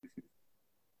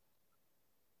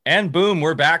And boom,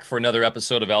 we're back for another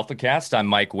episode of AlphaCast. I'm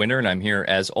Mike Winter, and I'm here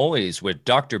as always with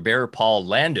Dr. Bear Paul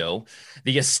Lando,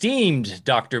 the esteemed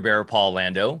Dr. Bear Paul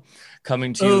Lando,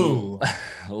 coming to you Oh,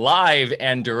 live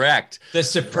and direct the from.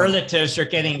 superlatives are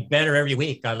getting better every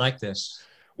week. I like this.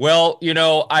 Well,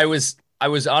 I was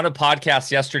on a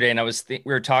podcast yesterday, and we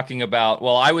were talking about.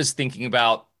 Well, I was thinking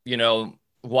about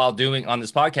while doing on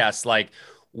this podcast, like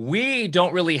we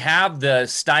don't really have the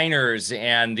Steiners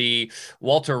and the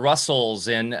Walter Russells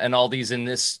and all these in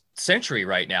this century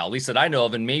right now, at least that I know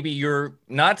of. And maybe you're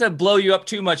not to blow you up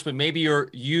too much, but maybe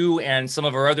you and some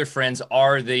of our other friends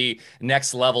are the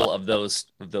next level of those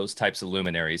types of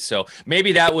luminaries. So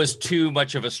maybe that was too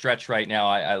much of a stretch right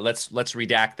now. Let's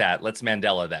redact that. Let's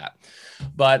Mandela that.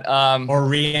 But Or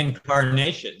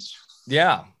reincarnations.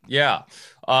 yeah, yeah.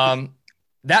 Um,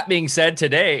 that being said,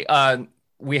 today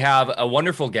we have a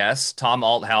wonderful guest. Tom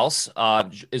Althouse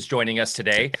is joining us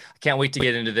today. I can't wait to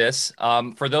get into this.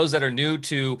 For those that are new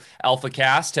to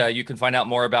AlphaCast, you can find out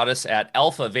more about us at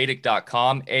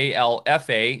alphavedic.com,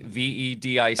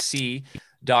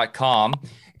 ALPHAVEDIC.com.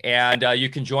 And you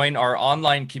can join our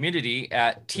online community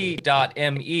at t.me/Alpha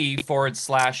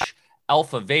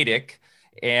Vedic.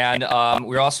 And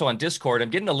we're also on Discord.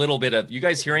 I'm getting a little bit of, you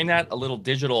guys hearing that? A little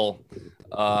digital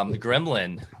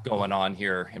gremlin going on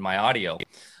here in my audio.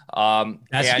 That's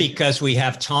And because we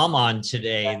have Tom on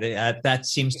today. That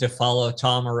seems to follow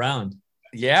Tom around.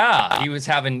 yeah, he was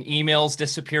having emails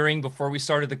disappearing before we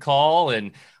started the call.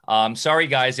 And sorry,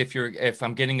 guys, if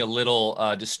I'm getting a little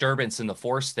disturbance in the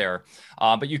force there.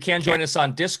 But you can join us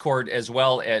on Discord as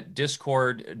well at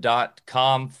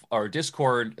discord.com or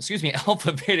Discord, excuse me,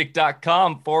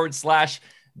 alphavedic.com/.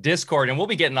 Discord, and we'll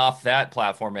be getting off that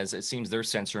platform as it seems they're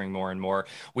censoring more and more.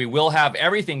 We will have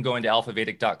everything going to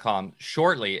alphavedic.com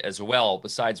shortly as well.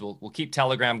 Besides, we'll keep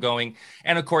Telegram going,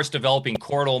 and of course, developing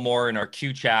Cordal more in our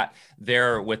Q chat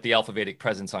there with the Alphavedic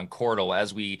presence on Cordal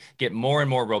as we get more and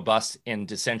more robust in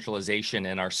decentralization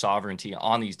and our sovereignty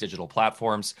on these digital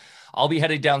platforms. I'll be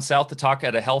headed down south to talk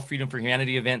at a Health Freedom for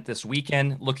Humanity event this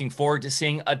weekend. Looking forward to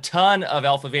seeing a ton of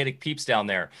Alphavedic peeps down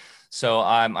there. So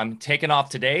I'm taking off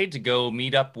today to go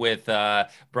meet up with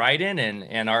Bryden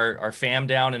and our fam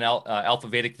down in Alpha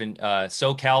Vedic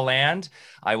SoCal land.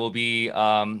 I will be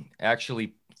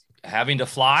actually having to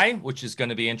fly, which is going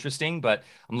to be interesting, but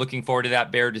I'm looking forward to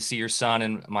that, Bear, to see your son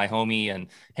and my homie and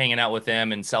hanging out with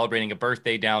them and celebrating a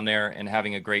birthday down there and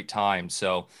having a great time.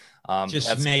 So Just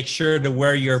that's make sure to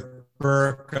wear your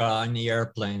burqa on the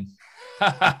airplane.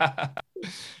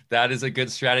 that is a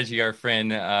good strategy our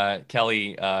friend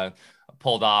Kelly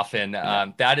pulled off, and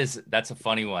that's a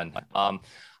funny one.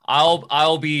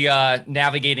 I'll be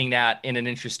navigating that in an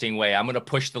interesting way. I'm going to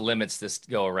push the limits this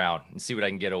go around and see what I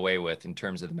can get away with in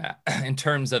terms of the map, in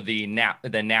terms of the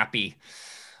nappy,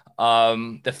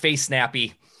 the face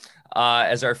nappy,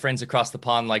 as our friends across the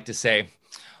pond like to say.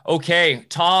 Okay,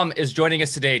 Tom is joining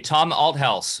us today. Tom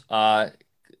Althouse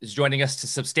is joining us to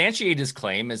substantiate his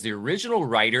claim as the original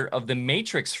writer of the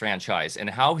Matrix franchise and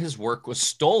how his work was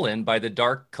stolen by the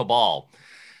Dark Cabal.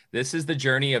 This is the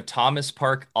journey of Thomas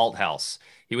Park Althouse.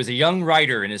 He was a young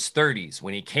writer in his 30s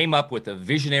when he came up with a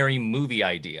visionary movie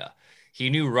idea. He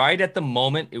knew right at the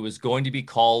moment it was going to be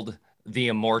called The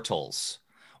Immortals.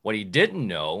 What he didn't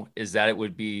know is that it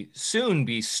would soon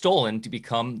be stolen to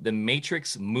become the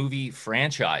Matrix movie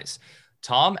franchise.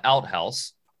 Tom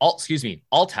Althouse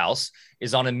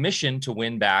is on a mission to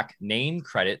win back name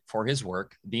credit for his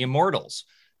work, The Immortals,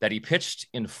 that he pitched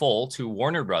in full to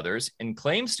Warner Brothers and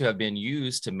claims to have been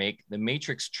used to make the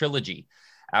Matrix trilogy.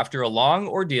 After a long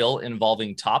ordeal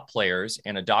involving top players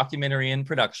and a documentary in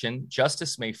production,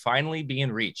 justice may finally be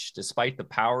in reach, despite the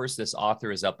powers this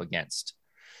author is up against.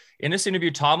 In this interview,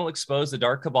 Tom will expose the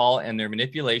Dark Cabal and their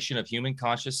manipulation of human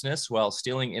consciousness while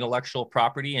stealing intellectual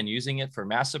property and using it for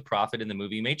massive profit in the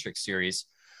movie Matrix series.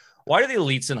 Why do the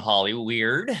elites in Hollywood,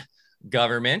 weird,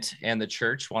 government, and the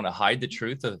church want to hide the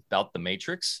truth about the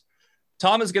Matrix?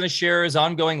 Tom is going to share his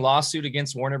ongoing lawsuit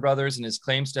against Warner Brothers and his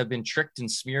claims to have been tricked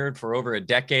and smeared for over a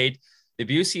decade. The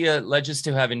abuse he alleges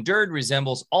to have endured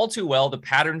resembles all too well the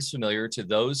patterns familiar to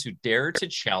those who dare to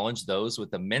challenge those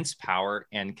with immense power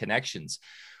and connections.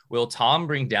 Will Tom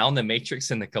bring down the Matrix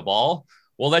and the Cabal?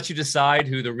 We'll let you decide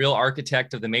who the real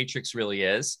architect of the Matrix really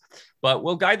is, but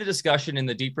we'll guide the discussion in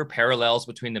the deeper parallels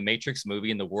between the Matrix movie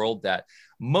and the world that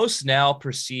most now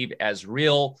perceive as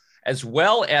real, as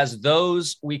well as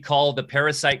those we call the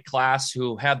parasite class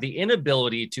who have the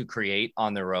inability to create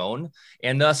on their own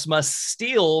and thus must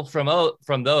steal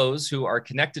from those who are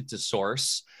connected to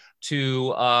source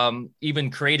to even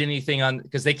create anything on,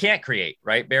 because they can't create,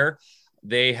 right, Bear?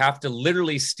 They have to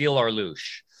literally steal our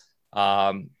loosh.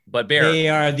 But Bear, They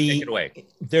are take it away.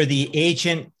 they're the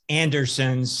Agent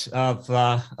Andersons of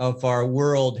our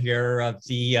world here, of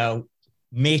the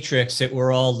matrix that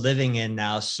we're all living in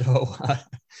now. So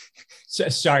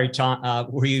sorry,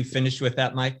 Tom. Were you finished with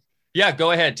that, Mike? Yeah,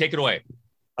 go ahead. Take it away.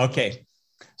 Okay.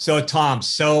 So Tom,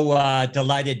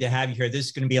 delighted to have you here. This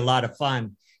is going to be a lot of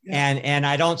fun. Yeah. And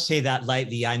I don't say that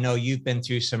lightly. I know you've been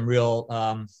through some real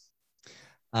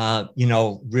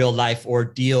real life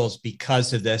ordeals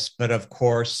because of this. But of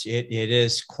course, it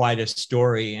is quite a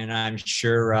story. And I'm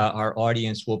sure our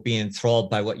audience will be enthralled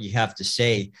by what you have to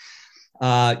say.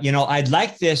 I'd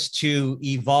like this to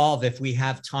evolve, if we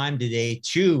have time today,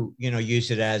 to,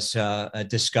 use it as a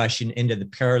discussion into the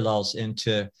parallels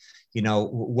into,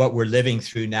 what we're living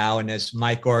through now. And as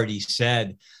Mike already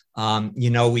said,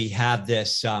 we have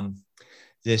this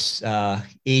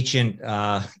Agent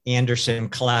Anderson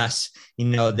class,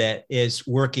 that is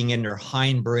working in their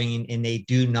hindbrain, and they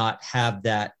do not have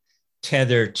that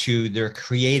tether to their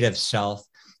creative self.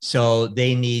 So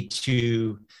they need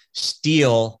to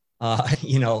steal,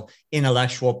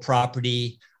 intellectual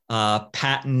property,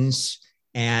 patents,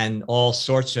 and all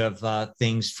sorts of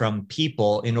things from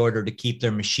people in order to keep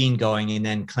their machine going and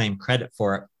then claim credit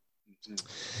for it. Mm-hmm.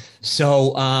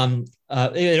 So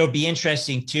it'll be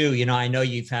interesting too. I know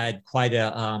you've had quite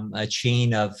a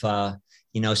chain of,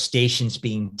 stations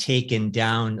being taken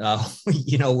down,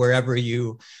 wherever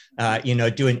you,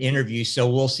 do an interview. So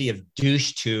we'll see if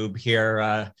Douche Tube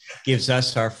here gives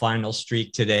us our final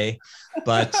streak today,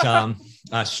 but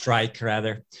strike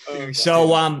rather. Okay. So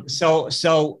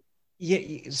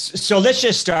let's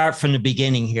just start from the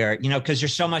beginning here, because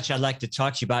there's so much I'd like to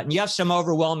talk to you about. And you have some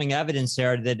overwhelming evidence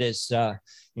there that is,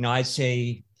 I'd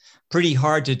say pretty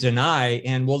hard to deny,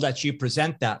 and we'll let you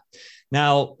present that.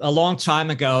 Now, a long time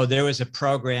ago, there was a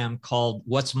program called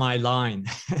What's My Line?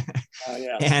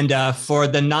 Yeah. And for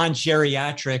the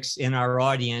non-geriatrics in our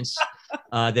audience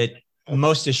that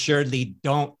most assuredly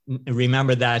don't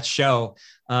remember that show,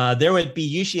 there would be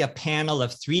usually a panel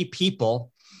of 3 people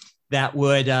that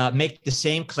would make the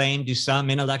same claim to some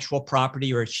intellectual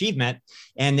property or achievement,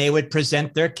 and they would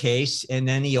present their case, and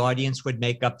then the audience would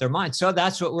make up their mind. So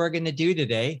that's what we're going to do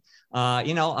today.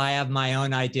 I have my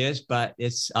own ideas, but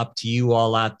it's up to you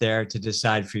all out there to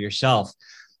decide for yourself.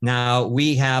 Now,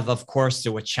 we have, of course, the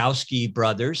Wachowski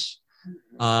brothers,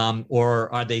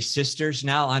 or are they sisters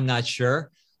now? I'm not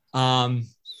sure.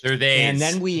 They're they. And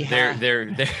then we have...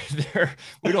 They're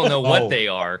we don't know what they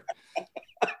are.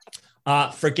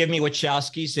 Forgive me,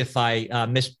 Wachowskis, if I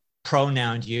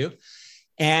mispronounce you.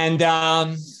 And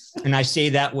I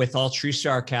say that with all true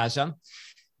sarcasm.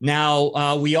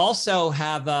 Now, we also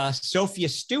have Sophia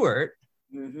Stewart,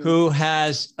 mm-hmm. who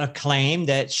has a claim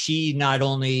that she not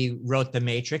only wrote The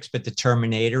Matrix, but The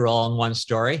Terminator all in one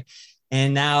story.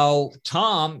 And now,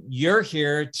 Tom, you're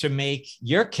here to make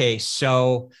your case.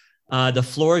 So the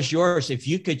floor is yours. If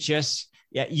you could just...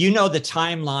 Yeah, the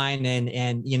timeline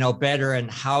and better, and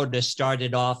how to start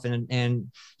it off and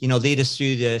lead us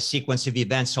through the sequence of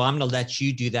events. So I'm going to let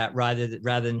you do that rather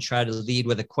than try to lead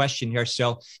with a question here.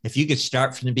 So if you could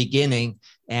start from the beginning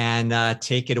and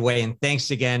take it away. And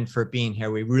thanks again for being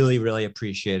here. We really, really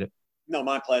appreciate it. No,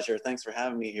 my pleasure. Thanks for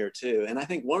having me here too. And I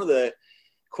think one of the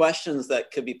questions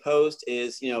that could be posed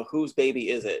is, whose baby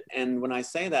is it? And when I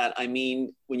say that, I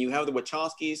mean, when you have the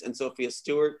Wachowskis and Sophia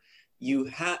Stewart,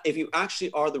 if you actually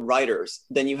are the writers,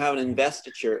 then you have an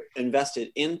investiture invested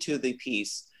into the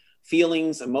piece,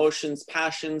 feelings, emotions,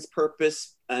 passions,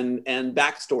 purpose, and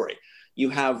backstory.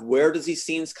 You have, where does these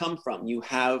scenes come from? You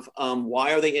have,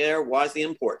 why are they there? Why is the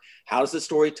import? How does the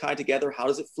story tie together? How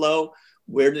does it flow?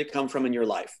 Where did it come from in your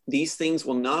life? These things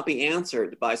will not be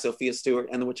answered by Sophia Stewart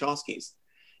and the Wachowskis.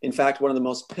 In fact, one of the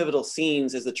most pivotal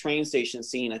scenes is the train station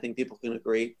scene. I think people can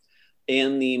agree,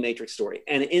 in the Matrix story.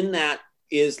 And in that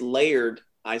is layered,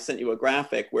 I sent you a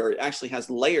graphic where it actually has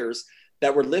layers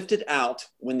that were lifted out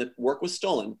when the work was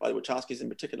stolen, by the Wachowskis in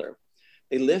particular.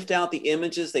 They lift out the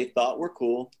images they thought were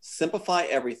cool, simplify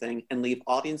everything, and leave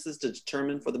audiences to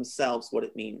determine for themselves what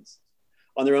it means.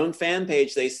 On their own fan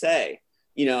page, they say,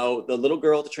 the little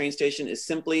girl at the train station is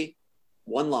simply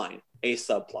one line, a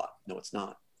subplot. No, it's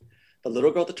not. The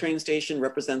little girl at the train station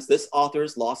represents this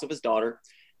author's loss of his daughter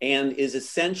and is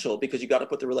essential because you got to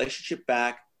put the relationship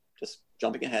back, just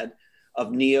jumping ahead,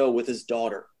 of Neo with his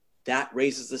daughter. That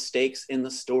raises the stakes in the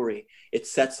story. It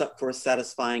sets up for a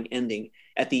satisfying ending.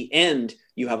 At the end,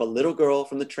 you have a little girl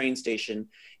from the train station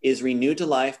is renewed to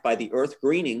life by the earth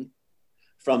greening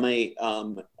from a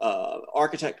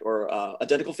architect or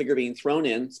identical figure being thrown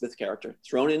in, Smith's character,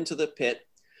 thrown into the pit.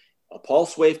 A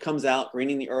pulse wave comes out,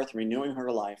 greening the earth, renewing her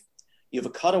to life. You have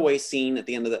a cutaway scene at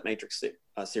the end of that Matrix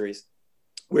series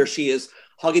where she is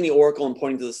hugging the oracle and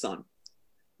pointing to the sun.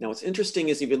 Now, what's interesting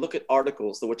is if you look at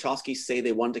articles, the Wachowskis say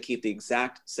they wanted to keep the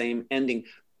exact same ending,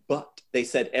 but they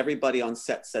said everybody on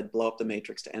set said blow up the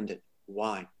Matrix to end it.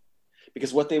 Why?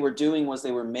 Because what they were doing was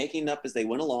they were making up as they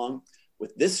went along.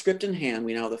 With this script in hand,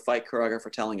 we now have the fight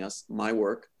choreographer telling us, my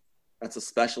work. That's a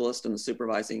specialist and the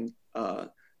supervising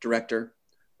director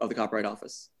of the Copyright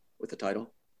Office with the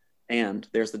title. And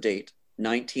there's the date,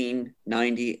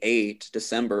 1998,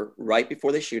 December, right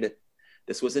before they shoot it.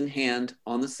 This was in hand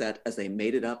on the set as they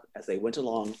made it up, as they went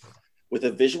along, with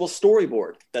a visual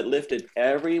storyboard that lifted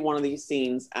every one of these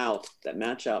scenes out that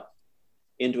match up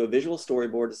into a visual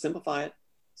storyboard to simplify it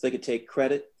so they could take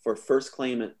credit for first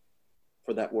claimant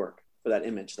for that work, for that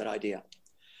image, that idea.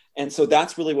 And so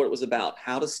that's really what it was about,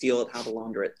 how to steal it, how to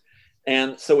launder it.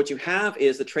 And so what you have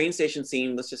is the train station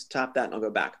scene. Let's just tap that and I'll go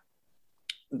back.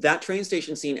 That train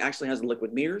station scene actually has the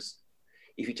liquid mirrors.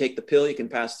 If you take the pill, you can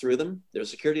pass through them. There's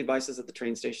security devices at the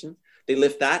train station. They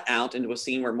lift that out into a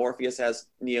scene where Morpheus has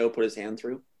Neo put his hand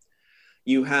through.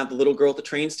 You have the little girl at the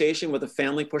train station with a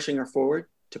family pushing her forward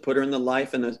to put her in the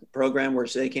life and the program where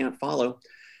they can't follow.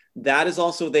 That is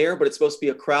also there, but it's supposed to be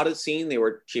a crowded scene. They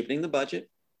were cheapening the budget.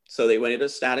 So they went into a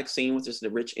static scene with just a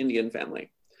rich Indian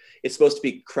family. It's supposed to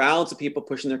be crowds of people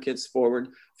pushing their kids forward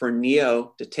for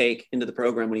Neo to take into the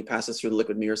program when he passes through the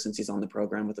liquid mirror, since he's on the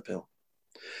program with the pill.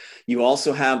 You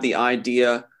also have the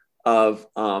idea of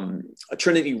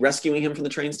Trinity rescuing him from the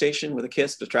train station with a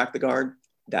kiss to distract the guard.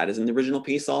 That is in the original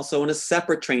piece, also in a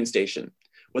separate train station.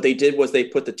 What they did was they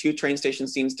put the two train station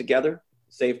scenes together,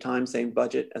 save time, save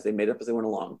budget, as they made up as they went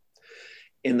along.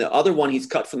 In the other one, he's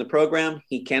cut from the program.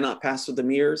 He cannot pass through the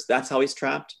mirrors. That's how he's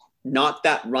trapped. Not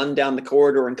that run down the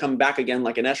corridor and come back again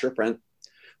like an Escher print,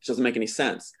 which doesn't make any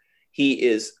sense. He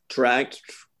is dragged,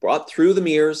 brought through the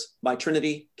mirrors by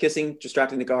Trinity, kissing,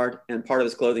 distracting the guard, and part of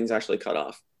his clothing is actually cut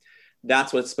off.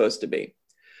 That's what it's supposed to be.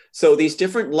 So these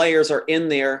different layers are in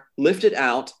there, lifted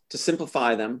out to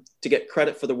simplify them, to get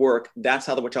credit for the work. That's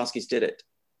how the Wachowskis did it.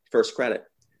 First credit.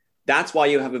 That's why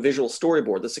you have a visual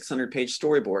storyboard. The 600-page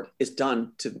storyboard is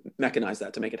done to mechanize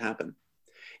that, to make it happen.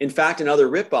 In fact, in other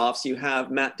ripoffs, you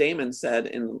have Matt Damon said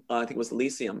in, I think it was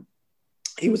Elysium,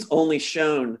 he was only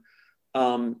shown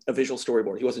a visual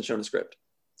storyboard. He wasn't shown a script.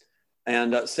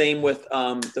 And same with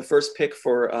the first pick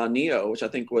for Neo, which I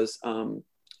think was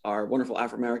our wonderful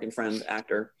Afro-American friend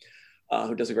actor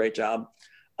who does a great job.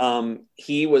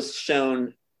 He was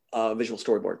shown a visual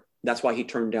storyboard. That's why he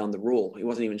turned down the role. He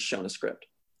wasn't even shown a script.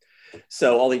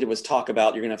 So all he did was talk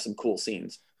about, you're going to have some cool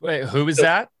scenes. Wait, who was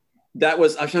that? That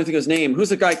was, I'm trying to think of his name. Who's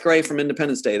the guy Gray from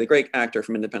Independence Day? The great actor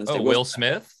from Independence Day. Will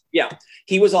Smith? Yeah.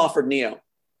 He was offered Neo.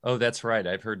 Oh, that's right.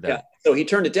 I've heard that. Yeah. So he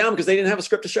turned it down because they didn't have a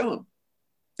script to show him.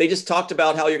 They just talked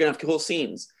about how you're going to have cool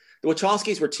scenes. The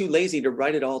Wachowskis were too lazy to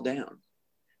write it all down.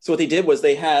 So what they did was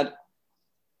they had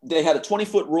a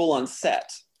 20-foot rule on set.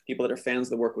 People that are fans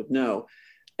of the work would know.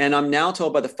 And I'm now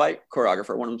told by the fight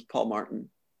choreographer, one of them is Paul Martin,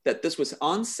 that this was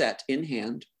on set in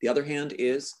hand. The other hand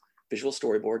is visual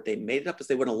storyboard. They made it up as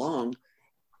they went along.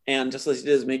 And just as they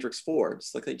did as Matrix 4,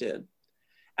 just like they did.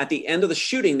 At the end of the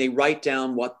shooting, they write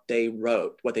down what they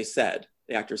wrote, what they said,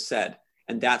 the actors said.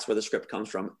 And that's where the script comes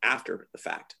from after the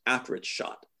fact, after it's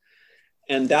shot.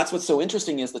 And that's what's so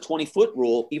interesting is the 20-foot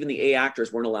rule, even the A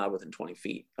actors weren't allowed within 20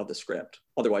 feet of the script.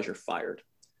 Otherwise, you're fired.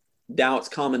 Now it's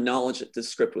common knowledge that this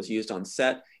script was used on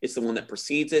set. It's the one that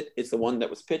precedes it. It's the one that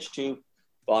was pitched to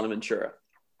Bonaventura.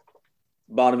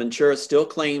 Bonaventura still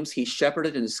claims he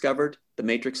shepherded and discovered the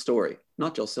Matrix story,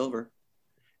 not Joel Silver.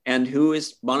 And who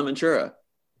is Bonaventura?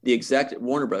 The exec at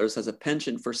Warner Brothers has a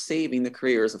penchant for saving the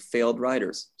careers of failed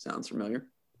writers. Sounds familiar?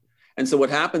 And so what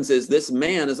happens is this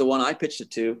man is the one I pitched it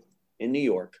to in New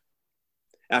York.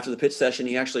 After the pitch session,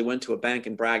 he actually went to a bank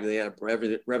and bragged that they had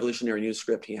a revolutionary new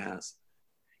script he has.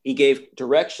 He gave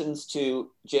directions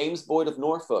to James Boyd of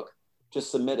Norfolk to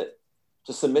submit it,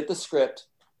 to submit the script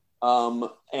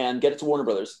and get it to Warner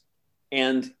Brothers.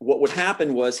 And what would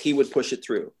happen was he would push it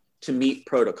through to meet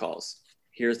protocols.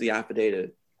 Here's the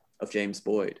affidavit of James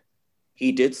Boyd.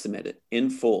 He did submit it in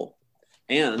full.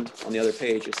 And on the other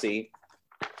page, you see,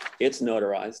 it's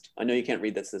notarized. I know you can't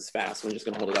read this fast, so I'm just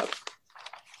going to hold it up.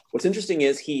 What's interesting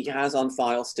is he has on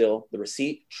file still the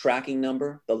receipt, tracking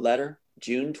number, the letter,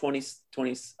 June 25th,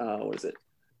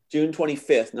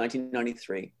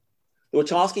 1993. The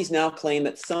Wachowskis now claim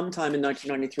that sometime in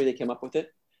 1993 they came up with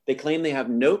it. They claim they have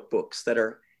notebooks that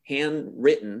are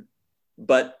handwritten,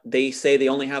 but they say they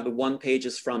only have the 1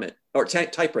 pages from it, or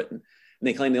typewritten. And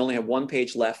they claim they only have 1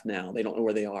 page left now. They don't know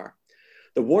where they are.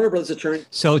 The Warner Brothers attorney.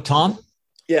 So, Tom?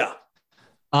 Yeah.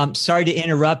 Sorry to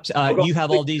interrupt. You have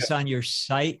all these on your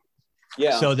site.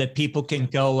 Yeah. so that people can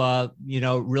go,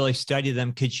 really study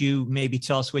them. Could you maybe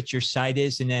tell us what your site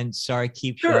is, and then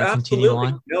continue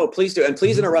on? No, please do. And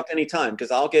please interrupt anytime,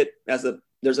 because I'll get,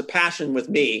 there's a passion with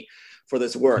me for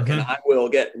this work, and I will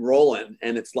get rolling.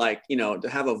 And it's like, to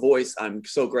have a voice, I'm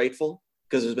so grateful,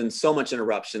 because there's been so much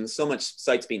interruption, so much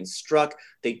sites being struck.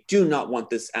 They do not want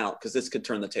this out, because this could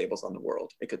turn the tables on the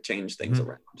world. It could change things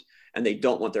around, and they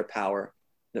don't want their power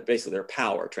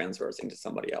transversing to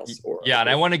somebody else. And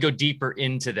I want to go deeper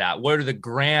into that. What are the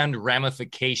grand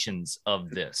ramifications of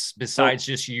this, besides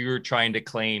just you're trying to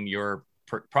claim your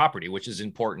property, which is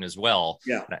important as well?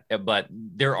 Yeah. But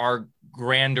there are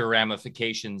grander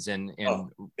ramifications big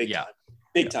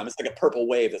time. It's like a purple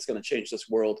wave that's going to change this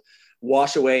world,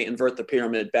 wash away, invert the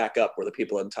pyramid back up where the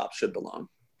people on top should belong.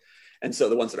 And so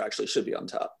the ones that actually should be on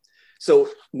top. So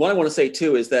what I want to say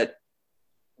too is that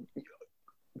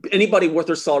anybody worth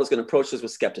their salt is going to approach this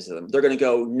with skepticism. They're going to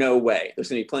go, no way. There's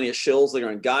going to be plenty of shills. They're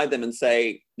going to guide them and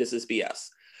say, this is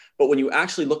BS. But when you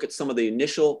actually look at some of the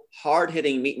initial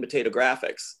hard-hitting meat and potato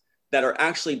graphics that are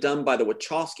actually done by the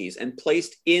Wachowskis and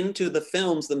placed into the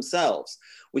films themselves,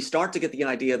 we start to get the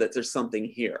idea that there's something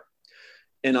here.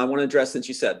 And I want to address, since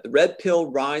you said, the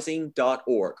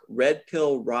redpillrising.org,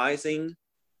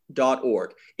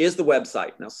 redpillrising.org is the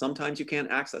website. Now, sometimes you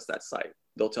can't access that site.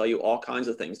 They'll tell you all kinds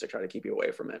of things to try to keep you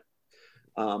away from it.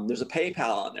 There's a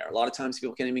PayPal on there. A lot of times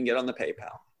people can't even get on the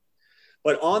PayPal.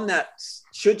 But on that,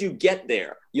 should you get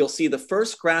there, you'll see the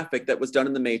first graphic that was done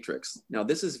in The Matrix. Now,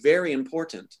 this is very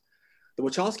important. The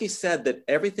Wachowskis said that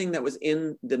everything that was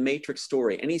in the Matrix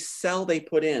story, any cell they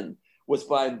put in, was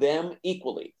by them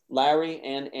equally, Larry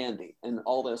and Andy, and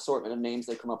all the assortment of names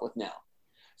they come up with now.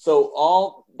 So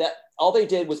all they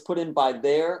did was put in by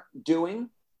their doing,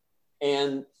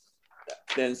 and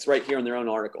then it's right here in their own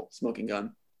article, Smoking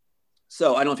Gun.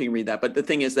 So I don't know if you can read that, but the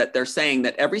thing is that they're saying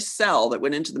that every cell that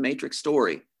went into the Matrix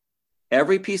story,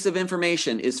 every piece of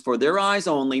information is for their eyes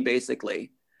only,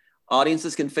 basically.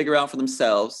 Audiences can figure out for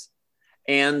themselves.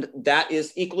 And that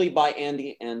is equally by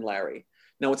Andy and Larry.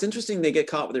 Now, what's interesting, they get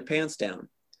caught with their pants down,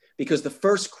 because the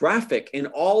first graphic in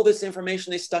all this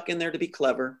information they stuck in there to be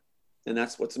clever, and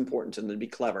that's what's important to them, to be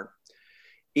clever,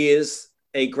 is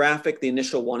a graphic, the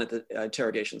initial one at the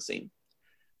interrogation scene.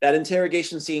 That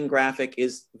interrogation scene graphic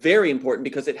is very important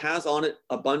because it has on it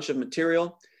a bunch of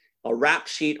material, a rap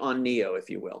sheet on Neo,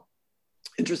 if you will.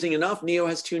 Interesting enough, Neo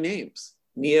has two names.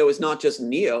 Neo is not just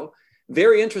Neo.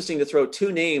 Very interesting to throw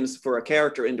two names for a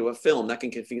character into a film. That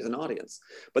can confuse an audience.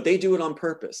 But they do it on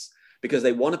purpose because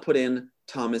they want to put in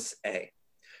Thomas A.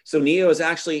 So Neo is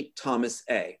actually Thomas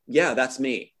A. Yeah, that's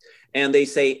me. And they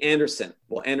say Anderson.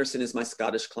 Well, Anderson is my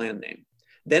Scottish clan name.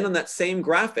 Then on that same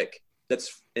graphic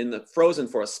that's frozen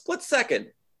for a split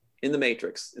second in the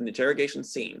Matrix, in the interrogation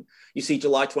scene, you see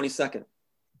July 22nd.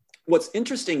 What's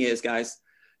interesting is, guys,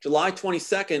 July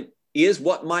 22nd is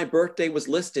what my birthday was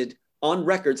listed on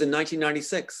records in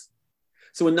 1996.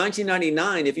 So in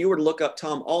 1999, if you were to look up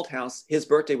Tom Althouse, his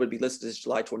birthday would be listed as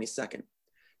July 22nd.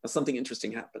 Now, something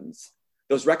interesting happens.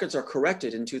 Those records are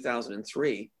corrected in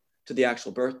 2003 to the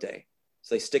actual birthday.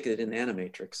 So they stick it in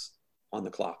Animatrix on the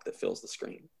clock that fills the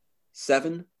screen.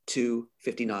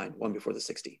 7/2/59, one before the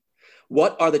 60.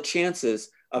 What are the chances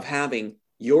of having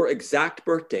your exact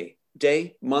birthday,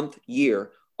 day, month,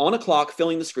 year, on a clock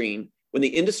filling the screen when the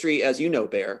industry, as you know,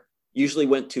 Bear, usually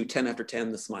went to 10 after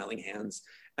 10, the smiling hands,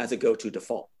 as a go-to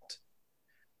default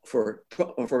for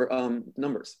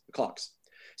numbers, clocks.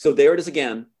 So there it is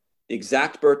again, the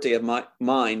exact birthday of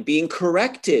mine being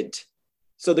corrected.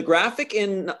 So the graphic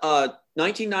in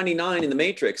 1999 in The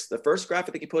Matrix, the first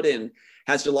graphic that you put in,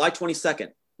 has July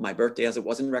 22nd, my birthday as it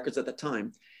was in records at the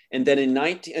time. And then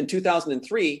in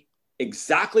 2003,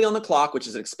 exactly on the clock, which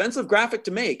is an expensive graphic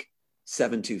to make,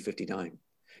 7/2/59.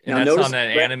 And now, that's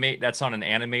on an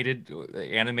animated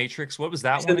Animatrix. What was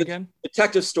that one again?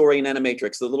 Detective story in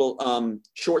Animatrix, the little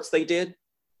shorts they did.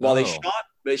 While they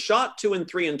shot 2 and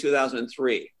 3 in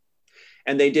 2003.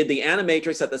 And they did the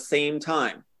Animatrix at the same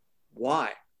time.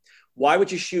 Why? Why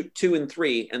would you shoot 2 and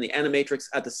 3 and the Animatrix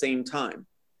at the same time?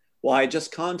 Well, I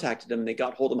just contacted them. They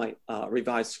got hold of my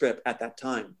revised script at that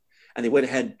time. And they went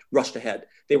ahead, rushed ahead.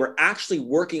 They were actually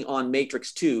working on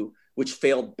Matrix 2, which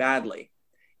failed badly.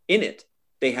 In it,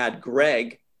 they had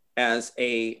Greg as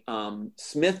a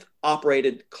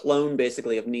Smith-operated clone,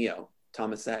 basically, of Neo,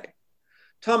 Thomas A.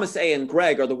 Thomas A. and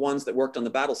Greg are the ones that worked on the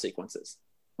battle sequences,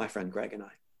 my friend Greg and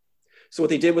I. So what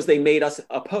they did was they made us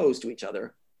opposed to each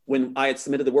other when I had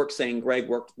submitted the work saying Greg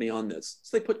worked with me on this.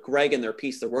 So they put Greg in their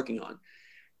piece they're working on.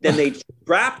 Then they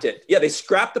scrapped it. Yeah, they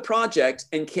scrapped the project,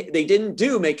 and they didn't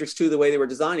do Matrix 2 the way they were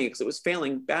designing it because it was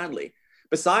failing badly.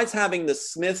 besides having the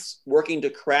Smiths working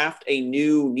to craft a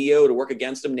new Neo to work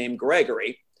against him named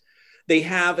Gregory, they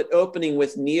have it opening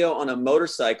with Neo on a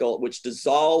motorcycle, which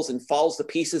dissolves and falls to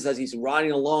pieces as he's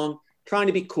riding along, trying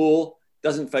to be cool,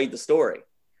 doesn't fade the story.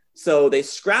 So they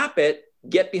scrap it,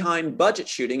 get behind budget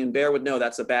shooting, and Bear would know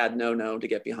that's a bad no-no to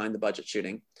get behind the budget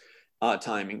shooting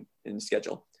timing and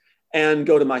schedule, and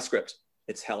go to my script.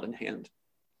 It's held in hand.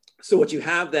 So what you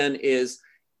have then is,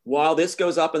 while this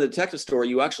goes up in the detective story,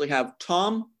 you actually have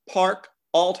Tom Park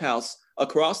Althouse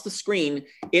across the screen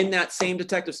in that same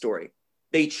detective story.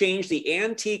 They changed the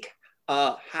antique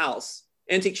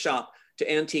shop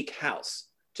to antique house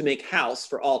to make house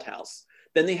for Althouse.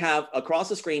 Then they have across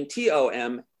the screen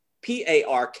TOM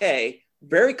PARK.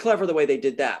 Very clever the way they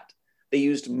did that. They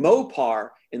used Mopar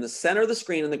in the center of the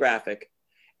screen in the graphic,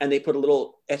 and they put a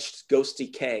little etched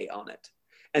ghosty K on it.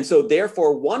 And so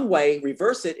therefore, one way,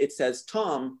 reverse it, it says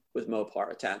Tom with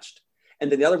Mopar attached.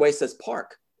 And then the other way says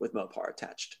Park with Mopar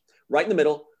attached. Right in the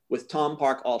middle with Tom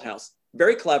Park Althouse.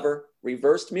 Very clever,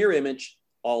 reversed mirror image,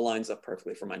 all lines up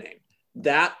perfectly for my name.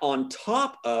 That on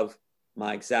top of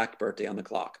my exact birthday on the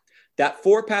clock. That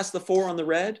 4 past the 4 on the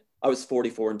red, I was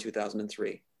 44 in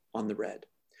 2003 on the red.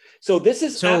 So this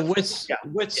is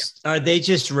are they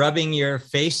just rubbing your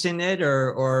face in it,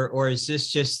 or is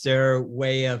this just their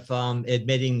way of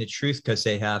admitting the truth because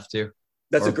they have to?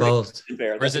 That's a great question,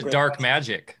 Bear. Or is it dark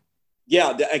magic?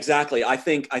 Yeah, exactly. I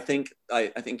think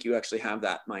you actually have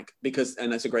that, Mike,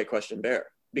 and that's a great question, Bear,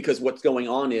 because what's going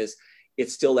on is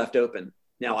it's still left open.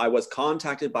 Now, I was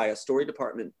contacted by a story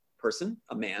department person,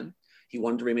 a man. He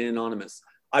wanted to remain anonymous.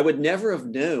 I would never have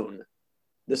known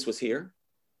this was here,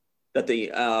 that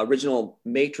the original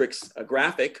Matrix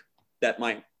graphic, that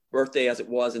my birthday as it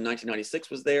was in 1996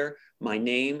 was there, my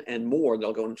name and more that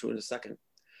I'll go into in a second,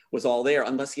 was all there,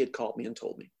 unless he had called me and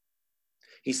told me.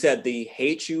 He said, they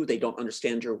hate you, they don't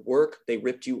understand your work, they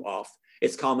ripped you off.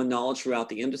 It's common knowledge throughout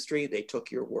the industry, they took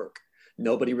your work.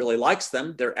 Nobody really likes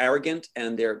them. They're arrogant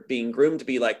and they're being groomed to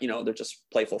be like, they're just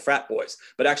playful frat boys.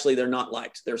 But actually, they're not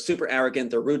liked. They're super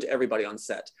arrogant. They're rude to everybody on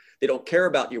set. They don't care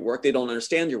about your work. They don't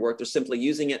understand your work. They're simply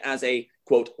using it as a,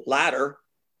 quote, ladder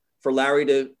for Larry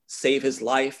to save his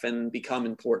life and become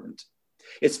important.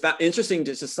 It's interesting,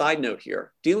 just a side note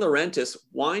here. De Laurentiis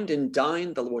wined and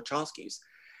dined the Wachowskis.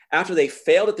 After they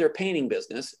failed at their painting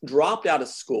business, dropped out of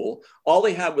school, all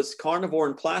they had was Carnivore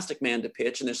and Plastic Man to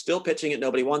pitch, and they're still pitching it.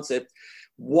 Nobody wants it.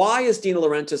 Why is De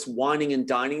Laurentiis wining and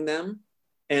dining them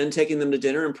and taking them to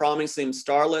dinner and promising them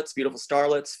starlets, beautiful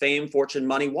starlets, fame, fortune,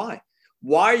 money? Why?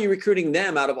 Why are you recruiting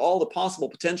them out of all the possible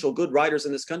potential good writers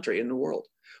in this country, in the world?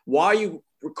 Why are you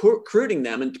recruiting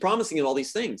them and promising them all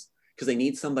these things? Because they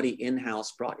need somebody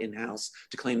in-house, brought in-house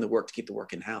to claim the work, to keep the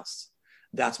work in-house.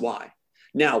 That's why.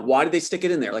 Now, why did they stick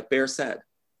it in there? Like Bear said,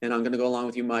 and I'm going to go along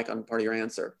with you, Mike, on part of your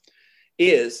answer,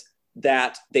 is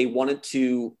that they wanted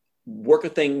to work a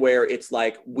thing where it's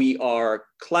like, we are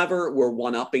clever, we're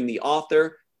one-upping the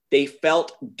author. They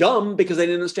felt dumb because they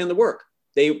didn't understand the work.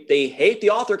 They hate the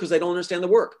author because they don't understand the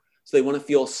work. So they want to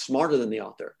feel smarter than the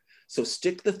author. So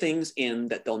stick the things in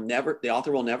that the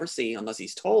author will never see unless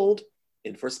he's told,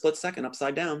 in for a split second,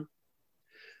 upside down.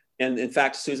 And in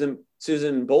fact, Susan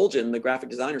Bolgen, the graphic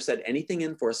designer, said anything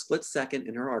in for a split second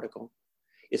in her article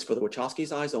is for the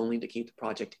Wachowskis' eyes only to keep the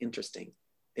project interesting.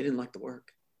 They didn't like the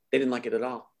work. They didn't like it at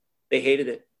all. They hated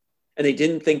it. And they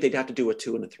didn't think they'd have to do a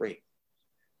 2 and a 3.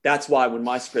 That's why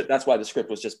the script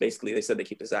was just basically, they said they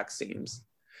keep the exact seams.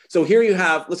 So here you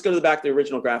have, let's go to the back of the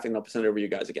original graphic and I'll send it over to you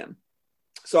guys again.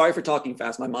 Sorry for talking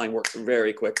fast. My mind works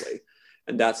very quickly.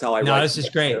 And that's how I write. No, this is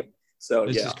great. So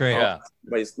this is great. Yeah.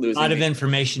 Everybody's losing a lot of me.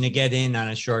 information to get in on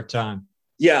a short time.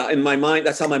 Yeah, in my mind,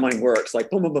 that's how my mind works.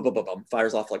 Like boom, boom, boom, boom, boom, boom,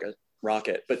 fires off like a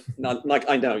rocket. But not like,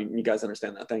 I know you guys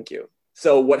understand that. Thank you.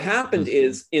 So what happened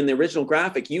is in the original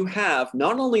graphic, you have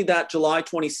not only that July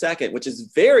 22nd, which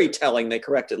is very telling. They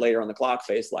corrected later on the clock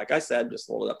face. Like I said, just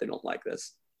hold it up. They don't like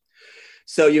this.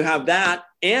 So you have that,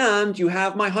 and you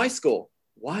have my high school.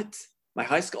 What? My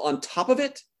high school on top of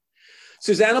it?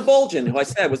 Susanna Bolgen, who I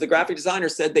said was the graphic designer,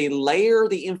 said they layer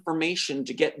the information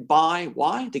to get by.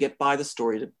 Why? To get by the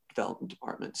story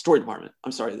department.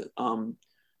 I'm sorry.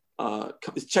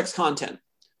 Checks content,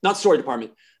 not story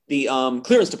department. The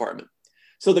clearance department.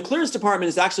 So the clearance department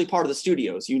is actually part of the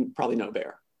studios. You probably know,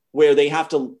 Bear, where they have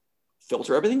to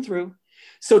filter everything through.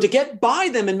 So to get by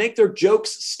them and make their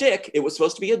jokes stick, it was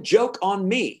supposed to be a joke on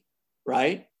me,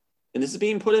 right? And this is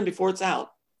being put in before it's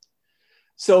out.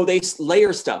 So they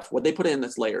layer stuff. What they put in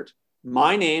that's layered.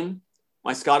 My name,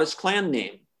 my Scottish clan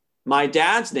name, my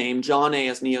dad's name, John A.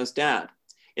 as Neo's dad.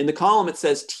 In the column, it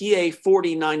says TA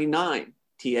 4099.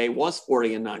 TA was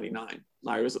 40 and 99.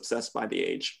 Larry was obsessed by the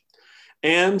age.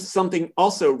 And something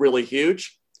also really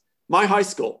huge, my high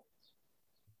school,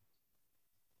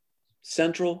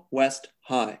 Central West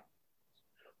High.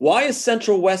 Why is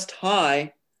Central West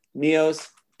High Neo's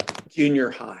junior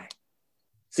high?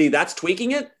 See, that's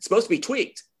tweaking it. It's supposed to be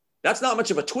tweaked. That's not much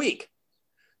of a tweak.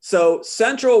 So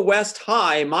Central West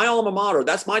High, my alma mater,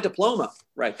 that's my diploma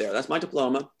right there. That's my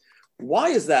diploma. Why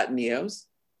is that Neo's?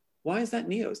 Why is that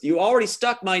Neo's? You already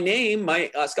stuck my name, my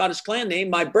Scottish clan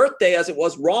name, my birthday as it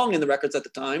was wrong in the records at the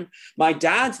time, my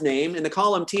dad's name in the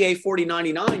column TA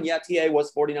 4099. Yeah, TA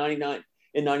was 4099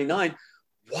 in 99.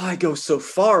 Why go so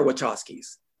far,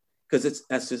 Wachowskis? Because it's,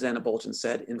 as Susanna Bolton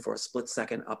said, in for a split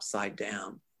second upside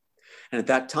down. And at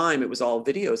that time, it was all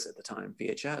videos at the time,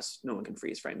 VHS. No one can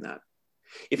freeze frame that.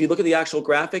 If you look at the actual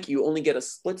graphic, you only get a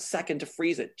split second to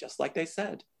freeze it, just like they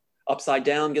said. Upside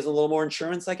down gives a little more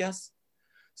insurance, I guess.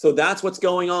 So that's what's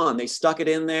going on. They stuck it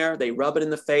in there. They rub it in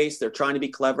the face. They're trying to be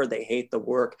clever. They hate the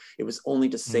work. It was only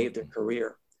to save their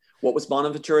career. What was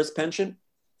Bonaventura's penchant?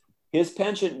 His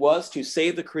penchant was to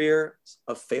save the career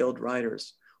of failed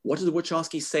writers. What did the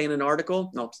Wachowskis say in an article?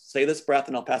 And I'll say this, breath,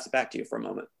 and I'll pass it back to you for a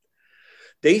moment.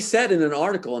 They said in an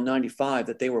article in 95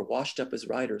 that they were washed up as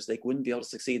writers. They wouldn't be able to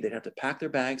succeed. They'd have to pack their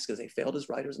bags because they failed as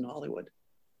writers in Hollywood.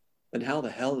 Then how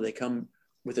the hell did they come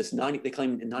with this 90? They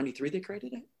claimed in 93 they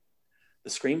created it.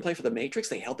 The screenplay for The Matrix,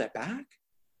 they held that back.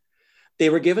 They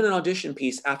were given an audition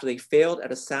piece after they failed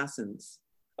at Assassins.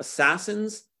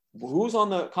 Assassins, who's on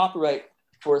the copyright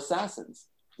for Assassins?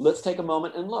 Let's take a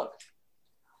moment and look.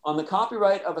 On the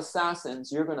copyright of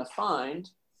Assassins, you're going to find,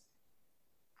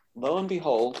 lo and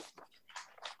behold,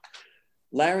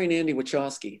 Larry and Andy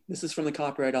Wachowski. This is from the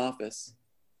Copyright Office.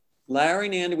 Larry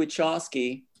and Andy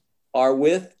Wachowski are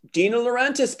with Dino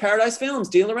Laurentiis, Paradise Films,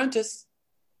 Dino Laurentiis.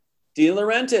 Dino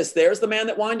Laurentiis, there's the man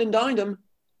that wined and dined him,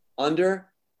 under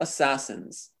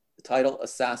Assassins, the title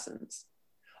Assassins.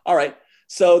 All right,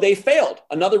 so they failed.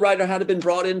 Another writer had been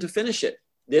brought in to finish it.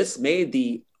 This made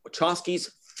the Wachowskis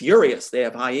furious. They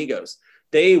have high egos.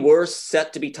 They were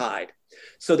set to be tied.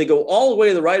 So they go all the way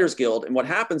to the Writers Guild. And what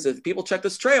happens is people check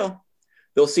this trail,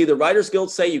 they'll see the Writers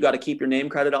Guild say, you got to keep your name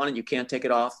credit on it. You can't take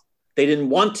it off. They didn't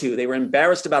want to. They were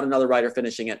embarrassed about another writer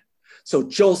finishing it. So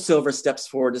Joel Silver steps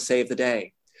forward to save the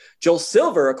day. Joel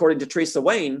Silver, according to Teresa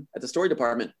Wayne at the story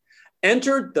department,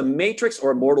 entered the Matrix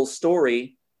or Immortal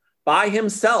story by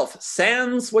himself,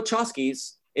 sans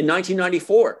Wachowskis, in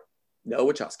 1994. No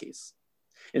Wachowskis.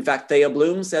 In fact, Thea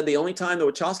Bloom said the only time the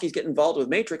Wachowskis get involved with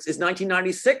Matrix is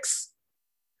 1996.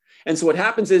 And so what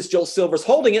happens is Joel Silver's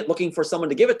holding it, looking for someone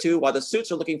to give it to, while the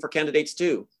suits are looking for candidates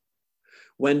too.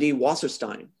 Wendy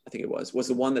Wasserstein, I think it was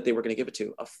the one that they were going to give it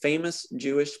to. A famous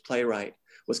Jewish playwright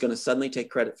was going to suddenly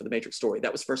take credit for the Matrix story.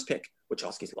 That was first pick.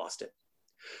 Wachowskis lost it.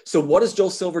 So what does Joel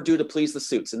Silver do to please the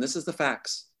suits? And this is the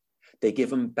facts. They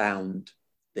give him Bound.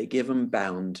 They give him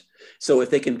Bound. So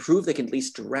if they can prove they can at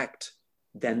least direct,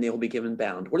 then they'll be given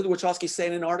Bound. What did the Wachowskis say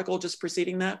in an article just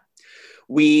preceding that?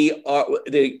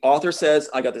 The author says,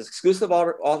 I got this exclusive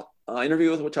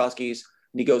interview with Wachowskis,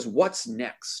 and he goes, what's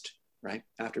next, right?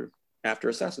 After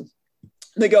Assassins.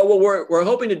 And they go, well, we're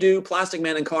hoping to do Plastic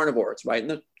Man and Carnivore. It's right in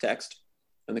the text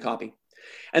and the copy.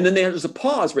 And then there's a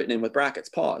pause written in with brackets,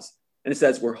 pause. And it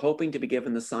says, we're hoping to be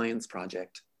given the Science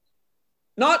Project.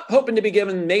 Not hoping to be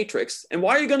given Matrix. And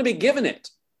why are you going to be given it?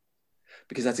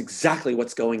 Because that's exactly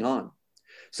what's going on.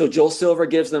 So Joel Silver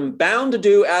gives them Bound to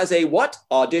do as a what?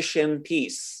 Audition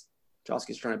piece.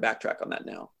 Wachowski's trying to backtrack on that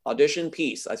now. Audition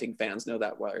piece. I think fans know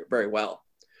that very well.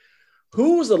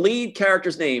 Who's the lead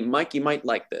character's name? Mike, you might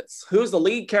like this. Who's the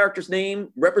lead character's name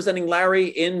representing Larry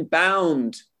in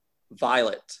Bound?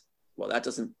 Violet. Well, that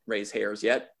doesn't raise hairs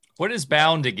yet. What is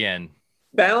Bound again?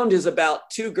 Bound is about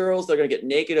two girls that are going to get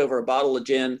naked over a bottle of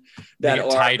gin that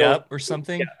are tied up or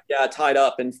something. Yeah, tied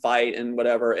up and fight and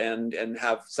whatever and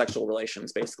have sexual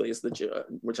relations. Basically, is the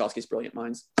Wachowski's brilliant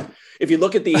minds. If you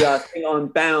look at the thing on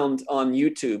Bound on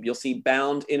YouTube, you'll see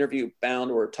Bound interview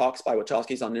Bound or talks by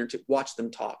Wachowski's on YouTube. Watch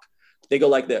them talk. They go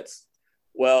like this.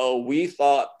 Well, we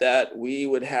thought that we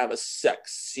would have a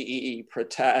sexy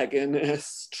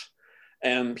protagonist.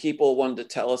 And people wanted to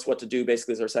tell us what to do,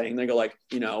 basically, as they're saying. They go like,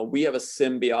 we have a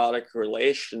symbiotic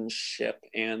relationship,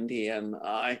 Andy and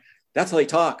I. That's how they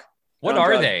talk. What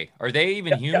are they? Are they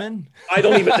even human? Yeah. I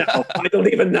don't even know. I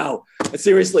don't even know.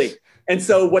 Seriously. And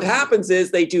so what happens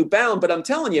is they do Bound, but I'm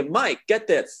telling you, Mike, get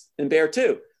this, and Bear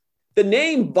too. The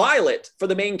name Violet for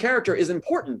the main character is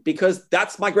important because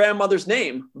that's my grandmother's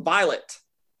name, Violet.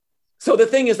 So the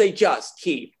thing is, they just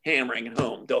keep hammering it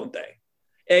home, don't they?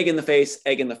 Egg in the face,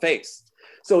 egg in the face.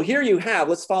 So here you have,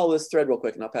 let's follow this thread real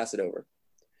quick and I'll pass it over.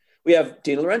 We have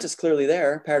Dino Laurentiis clearly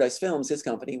there, Paradise Films, his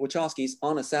company, Wachowski's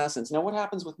on Assassins. Now what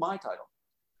happens with my title?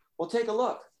 Well, take a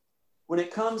look. When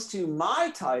it comes to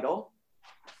my title,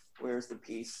 where's the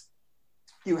piece?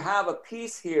 You have a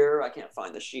piece here. I can't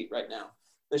find the sheet right now.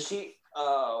 The sheet,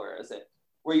 where is it?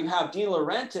 Where you have De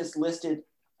Laurentiis listed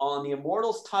on the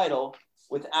Immortals title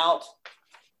without,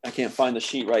 I can't find the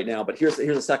sheet right now, but here's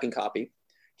a second copy.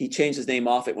 He changed his name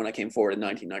off it when I came forward in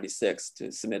 1996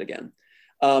 to submit again.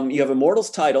 You have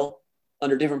Immortals title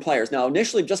under different players. Now,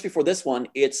 initially, just before this one,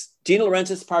 it's De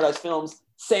Laurentiis, Paradise Films,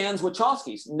 sans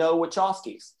Wachowskis, no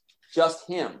Wachowskis, just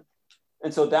him.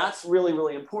 And so that's really,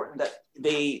 really important that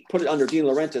they put it under De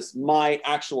Laurentiis, my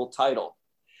actual title.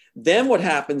 Then what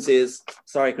happens is,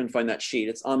 sorry, I couldn't find that sheet.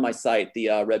 It's on my site, the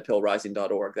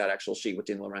redpillrising.org, that actual sheet with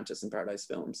De Laurentiis and Paradise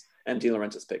Films and De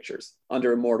Laurentiis Pictures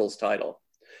under Immortals title.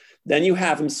 Then you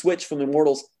have him switch from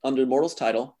Immortals under Immortals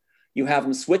title. You have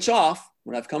him switch off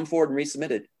when I've come forward and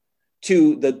resubmitted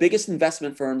to the biggest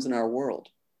investment firms in our world.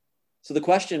 So the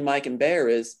question, Mike and Bear,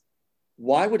 is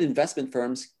why would investment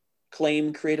firms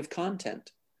claim creative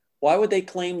content? Why would they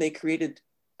claim they created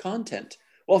content?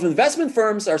 Well, if investment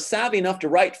firms are savvy enough to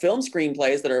write film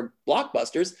screenplays that are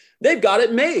blockbusters, they've got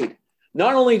it made.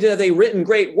 Not only have they written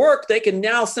great work, they can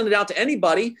now send it out to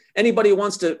anybody. Anybody who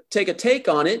wants to take a take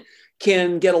on it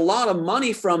can get a lot of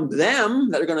money from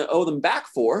them that are going to owe them back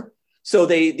for. So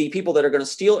the people that are going to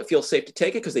steal it feel safe to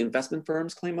take it because the investment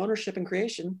firms claim ownership and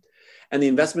creation. And the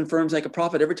investment firms make a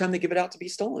profit every time they give it out to be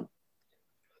stolen.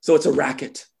 So it's a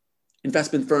racket.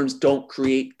 Investment firms don't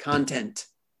create content.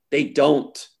 They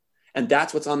don't. And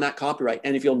that's what's on that copyright.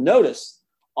 And if you'll notice,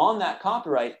 on that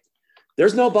copyright,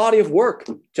 there's no body of work,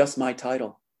 just my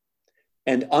title.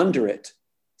 And under it,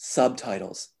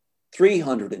 subtitles,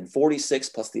 346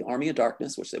 plus the Army of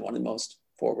Darkness, which they wanted most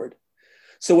forward.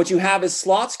 So what you have is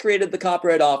slots created at the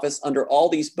Copyright Office under all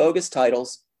these bogus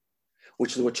titles,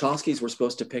 which the Wachowskis were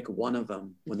supposed to pick one of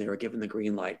them when they were given the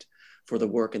green light for the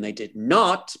work. And they did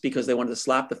not, because they wanted to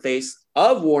slap the face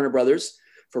of Warner Brothers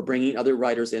for bringing other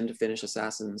writers in to finish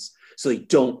Assassins. So they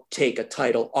don't take a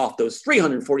title off those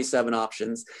 347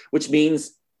 options, which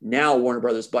means now Warner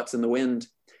Brothers butts in the wind.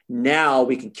 Now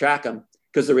we can track them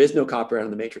because there is no copyright on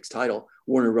the Matrix title.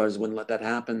 Warner Brothers wouldn't let that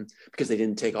happen because they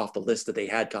didn't take off the list that they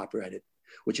had copyrighted,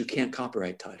 which you can't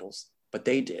copyright titles, but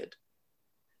they did.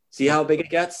 See how big it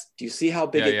gets? Do you see how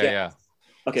big it gets? Yeah.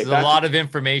 Okay, there's a lot of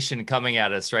information coming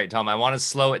at us, right, Tom? I want to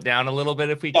slow it down a little bit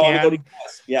if we can,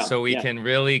 so we can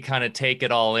really kind of take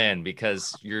it all in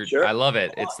because I love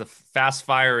it. It's the fast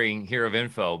firing here of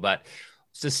info, but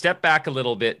to step back a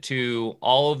little bit to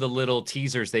all of the little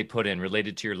teasers they put in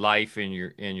related to your life and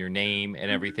your name and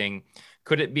everything.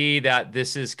 Could it be that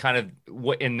this is kind of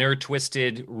what in their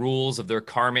twisted rules of their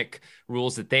karmic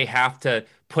rules that they have to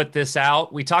put this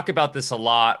out? We talk about this a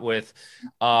lot with,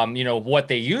 what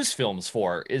they use films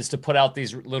for is to put out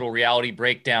these little reality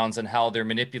breakdowns and how they're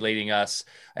manipulating us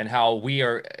and how we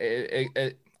are,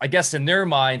 I guess in their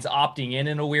minds, opting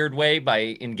in a weird way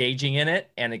by engaging in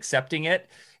it and accepting it.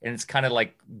 And it's kind of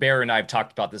like Bear and I have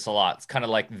talked about this a lot. It's kind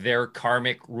of like their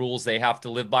karmic rules they have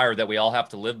to live by or that we all have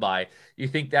to live by. You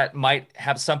think that might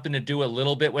have something to do a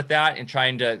little bit with that and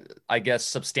trying to, I guess,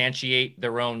 substantiate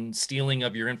their own stealing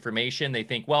of your information? They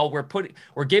think, well,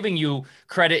 we're giving you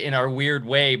credit in our weird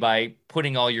way by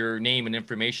putting all your name and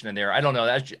information in there. I don't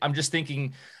know. I'm just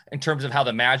thinking in terms of how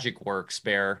the magic works,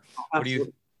 Bear. What do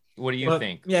you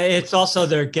think? Yeah, it's also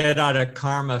their get out of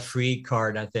karma free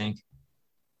card, I think.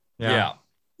 Yeah.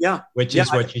 Which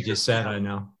is what you just said, I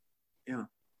know. Yeah.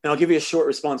 And I'll give you a short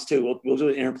response too. We'll do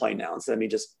an interplay now instead of me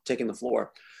just taking the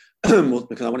floor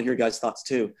because I want to hear your guys' thoughts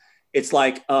too. It's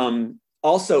like,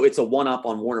 also it's a one-up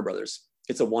on Warner Brothers.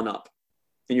 It's a one-up.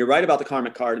 And you're right about the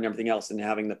karmic card and everything else and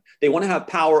they want to have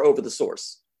power over the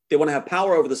source. They want to have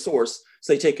power over the source.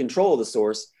 So they take control of the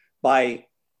source by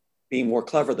being more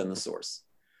clever than the source.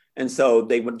 And so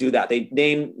they would do that. They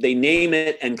name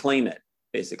it and claim it.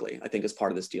 Basically, I think is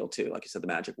part of this deal too. Like you said, the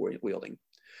magic wielding.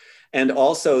 And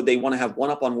also they want to have one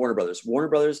up on Warner Brothers. Warner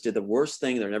Brothers did the worst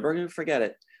thing. They're never going to forget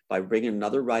it by bringing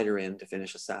another writer in to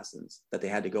finish Assassins that they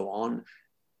had to go on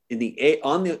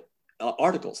on the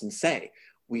articles and say,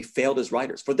 we failed as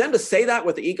writers. For them to say that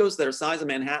with the egos that are size of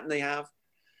Manhattan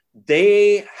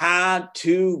they had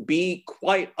to be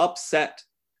quite upset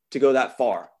to go that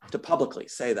far, to publicly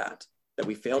say that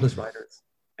we failed as writers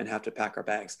and have to pack our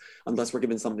bags unless we're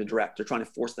given something to direct. They're trying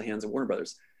to force the hands of Warner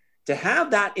Brothers. To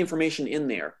have that information in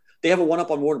there, they have a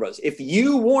one-up on Warner Brothers. If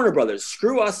you, Warner Brothers,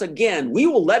 screw us again, we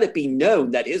will let it be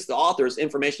known that the author's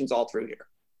information's all through here.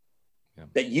 Yeah.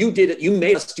 That you did it, you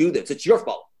made us do this. It's your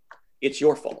fault. It's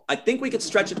your fault. I think we could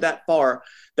stretch it that far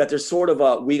that there's sort of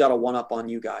a, we got a one-up on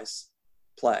you guys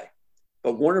play.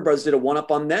 But Warner Brothers did a one-up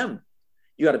on them.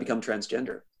 You got to become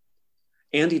transgender.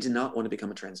 Andy did not want to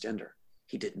become a transgender.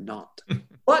 He did not.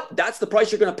 But that's the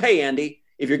price you're going to pay, Andy.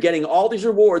 If you're getting all these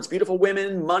rewards, beautiful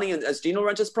women, money, and as Dino De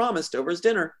Laurentiis promised over his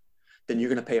dinner, then you're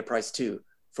going to pay a price too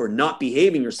for not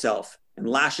behaving yourself and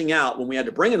lashing out when we had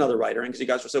to bring another writer in because you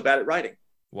guys were so bad at writing.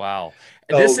 Wow.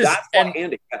 So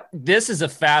This is a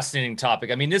fascinating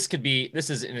topic. I mean, this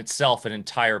is in itself an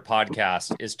entire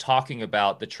podcast, is talking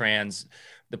about the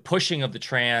pushing of the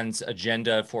trans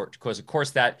agenda, because of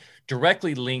course that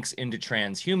directly links into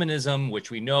transhumanism,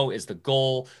 which we know is the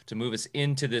goal to move us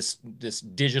into this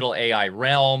digital AI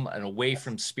realm and away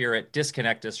from spirit,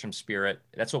 disconnect us from spirit.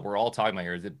 That's what we're all talking about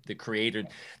here. The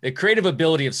creative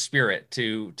ability of spirit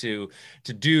to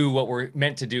do what we're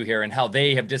meant to do here, and how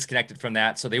they have disconnected from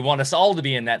that. So they want us all to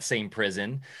be in that same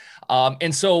prison.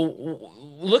 And so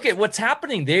look at what's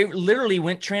happening. They literally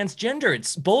went transgender.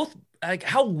 It's both. Like,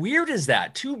 how weird is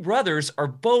that? Two brothers are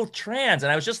both trans.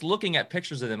 And I was just looking at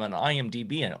pictures of them on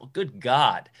IMDb, and good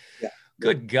God,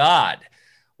 good God,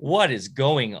 what is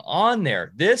going on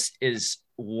there? This is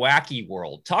wacky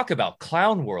world. Talk about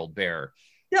clown world, Bear.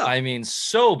 Yeah. I mean,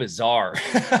 so bizarre.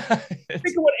 Think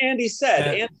of what Andy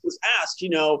said. Andy was asked,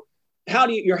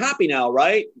 you're happy now,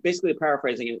 right? Basically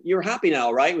paraphrasing it. You're happy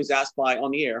now, right? He was asked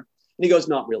on the air. And he goes,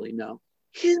 not really, no.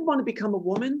 He didn't want to become a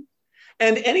woman.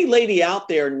 And any lady out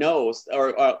there knows,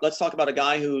 or let's talk about a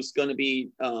guy who's going to be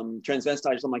transvestite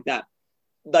or something like that.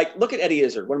 Like, look at Eddie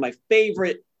Izzard, one of my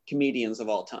favorite comedians of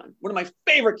all time. One of my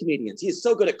favorite comedians. He is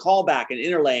so good at callback and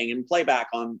interlaying and playback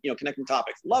on, connecting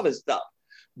topics. Love his stuff.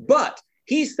 But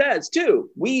he says,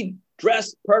 too, we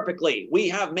dress perfectly. We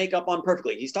have makeup on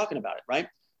perfectly. He's talking about it, right?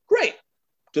 Great.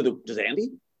 Does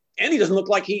Andy? Andy doesn't look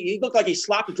like he looked like he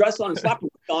slapped a dress on and slapped a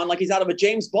wig on like he's out of a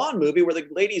James Bond movie where the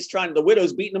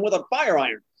widow's beating him with a fire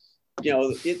iron.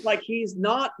 It's like he's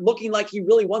not looking like he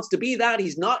really wants to be that.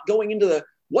 He's not going into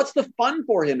what's the fun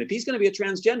for him? If he's going to be a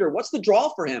transgender, what's the draw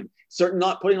for him? Certainly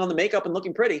not putting on the makeup and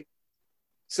looking pretty.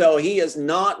 So he is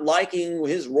not liking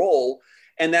his role.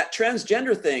 And that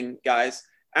transgender thing, guys,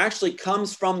 actually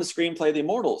comes from the screenplay, The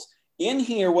Immortals. In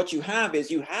here, what you have is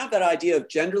that idea of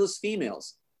genderless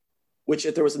females, which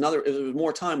if there was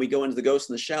more time, we go into the Ghost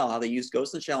in the Shell, how they used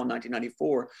Ghost in the Shell in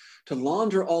 1994 to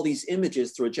launder all these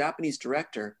images through a Japanese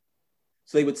director.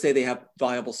 So they would say they have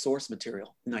viable source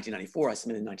material. In 1994, I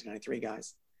submitted in 1993,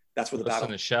 guys. That's where the battle. Ghost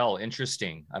in the Shell,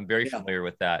 interesting. I'm very familiar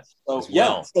with that. So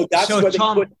that's where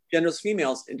Tom, they put genderless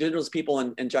females and genderless people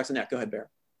in Jackson Neck. Go ahead, Bear.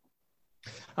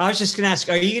 I was just going to ask,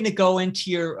 are you going to go into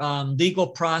your legal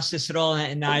process at all?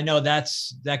 And I know that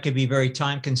could be very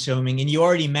time consuming. And you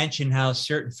already mentioned how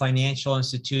certain financial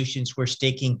institutions were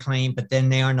staking claim, but then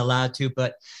they aren't allowed to.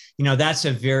 But, that's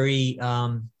a very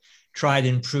tried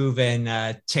and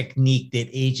proven technique that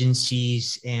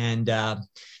agencies and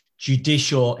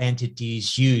judicial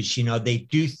entities use. They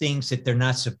do things that they're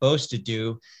not supposed to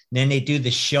do. And then they do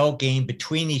the shell game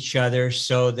between each other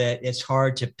so that it's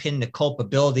hard to pin the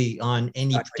culpability on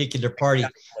any particular party.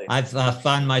 Exactly. I've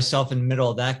found myself in the middle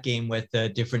of that game with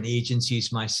different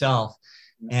agencies myself.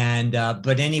 And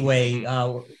but anyway,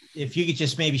 if you could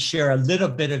just maybe share a little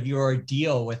bit of your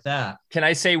deal with that. Can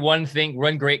I say one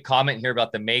great comment here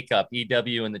about the makeup,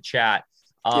 EW in the chat.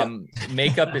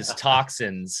 Makeup is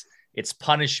toxins. It's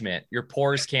punishment. Your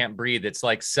pores can't breathe. It's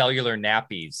like cellular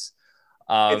nappies.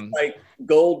 It's like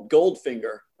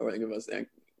Goldfinger, or I think it was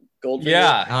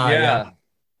Goldfinger.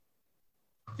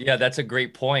 Yeah, that's a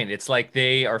great point. It's like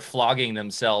they are flogging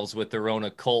themselves with their own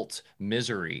occult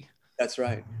misery. That's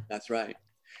right.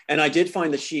 And I did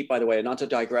find the sheet, by the way, not to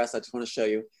digress. I just want to show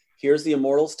you. Here's the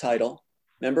Immortals title.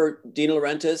 Remember Dino De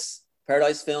Laurentiis,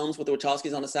 Paradise Films with the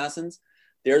Wachowskis on Assassins?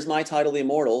 There's my title, The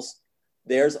Immortals.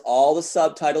 There's all the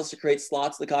subtitles to create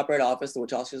slots in the Copyright Office. The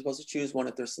Wachowskis are supposed to choose one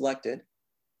if they're selected.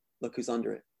 Look who's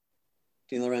under it.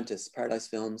 Dino De Laurentiis, Paradise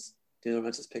Films, Dino De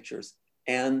Laurentiis Pictures,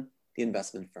 and the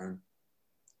investment firm.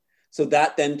 So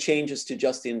that then changes to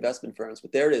just the investment firms.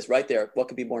 But there it is right there. What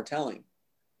could be more telling?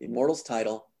 The Immortals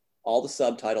title, all the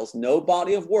subtitles, no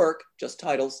body of work, just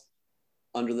titles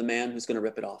under the man who's going to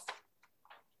rip it off.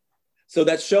 So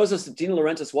that shows us that Dino De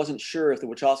Laurentiis wasn't sure if the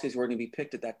Wachowskis were going to be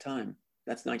picked at that time.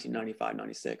 That's 1995,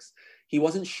 96. He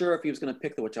wasn't sure if he was going to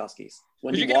pick the Wachowskis.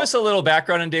 Could you give us a little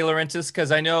background on De Laurentiis?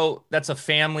 Because I know that's a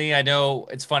family. I know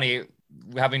it's funny,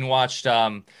 having watched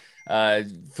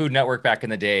Food Network back in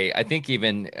the day. I think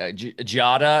even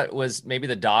Giada was maybe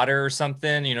the daughter or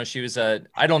something. She was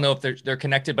I don't know if they're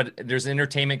connected, but there's an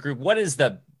entertainment group. What is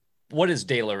De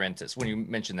Laurentiis when you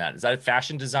mention that? Is that a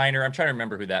fashion designer? I'm trying to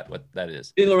remember what that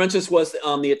is. De Laurentiis was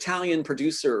the Italian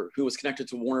producer who was connected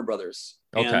to Warner Brothers.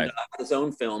 Okay. And had his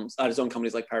own films, his own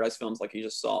companies like Paradise Films, like you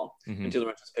just saw, and De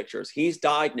Laurentiis Pictures. He's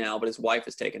died now, but his wife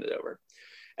has taken it over.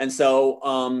 And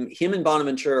so him and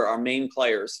Bonaventura are main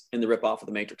players in the ripoff of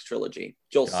the Matrix trilogy.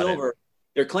 Joel Silver,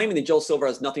 they're claiming that Joel Silver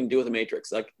has nothing to do with the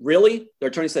Matrix. Like, really? Their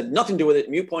attorney said nothing to do with it.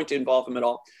 Mute point to involve him at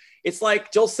all. It's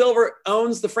like Joel Silver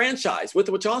owns the franchise with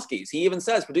the Wachowskis. He even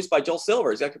says produced by Joel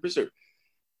Silver, executive producer.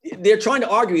 They're trying to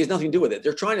argue he has nothing to do with it.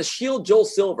 They're trying to shield Joel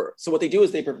Silver. So what they do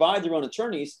is they provide their own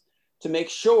attorneys to make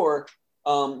sure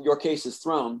your case is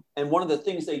thrown. And one of the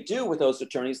things they do with those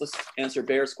attorneys, let's answer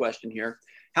Bear's question here,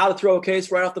 how to throw a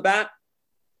case right off the bat.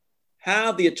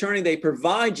 Have the attorney they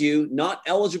provide you not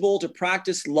eligible to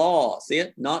practice law. See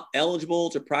it? Not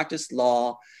eligible to practice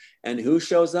law. And who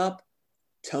shows up?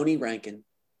 Tony Rankin.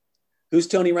 Who's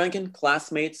Tony Rankin?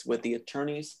 Classmates with the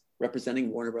attorneys representing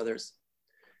Warner Brothers,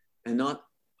 and not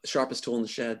the sharpest tool in the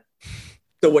shed.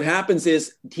 So what happens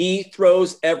is he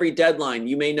throws every deadline.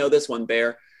 You may know this one,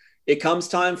 Bear. It comes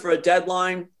time for a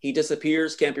deadline. He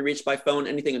disappears, can't be reached by phone,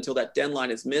 anything until that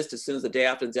deadline is missed. As soon as the day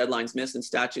after the deadline's missed and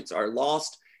statutes are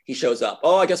lost, he shows up.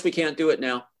 Oh, I guess we can't do it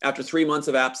now after 3 months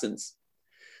of absence.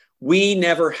 We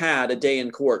never had a day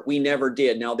in court. We never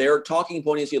did. Now, their talking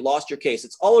point is you lost your case.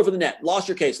 It's all over the net. Lost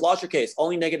your case,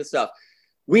 only negative stuff.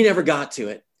 We never got to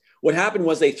it. What happened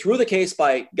was they threw the case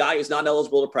by a guy who's not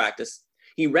eligible to practice.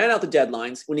 He ran out the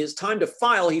deadlines. When it was time to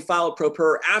file, he filed pro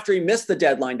per after he missed the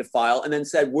deadline to file and then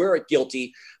said, we're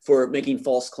guilty for making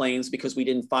false claims because we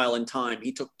didn't file in time.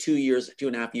 He took 2 years,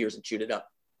 2.5 years and chewed it up.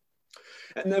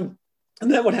 And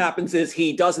then what happens is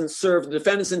he doesn't serve the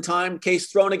defendants in time,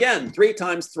 case thrown again, 3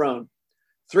 times thrown.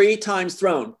 3 times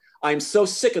thrown. I'm so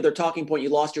sick of their talking point. You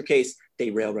lost your case.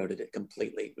 They railroaded it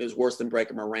completely. It was worse than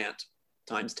Breaker Morant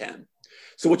times 10.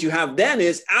 So what you have then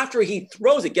is after he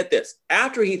throws it, get this,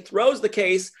 after he throws the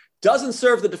case, doesn't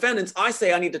serve the defendants, I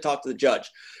say I need to talk to the judge.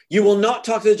 You will not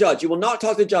talk to the judge. You will not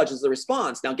talk to the judge is the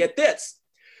response. Now get this.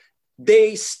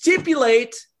 They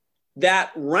stipulate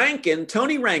that Rankin,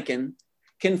 Tony Rankin,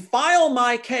 can file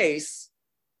my case.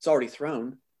 It's already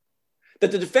thrown.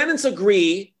 That the defendants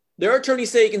agree. Their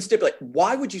attorneys say you can stipulate.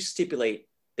 Why would you stipulate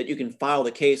that you can file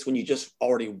the case when you just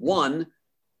already won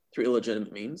through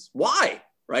illegitimate means? Why?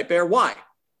 Right, Bear? Why?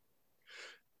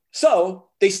 So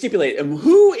they stipulate. And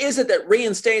who is it that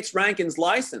reinstates Rankin's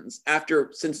license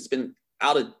since it's been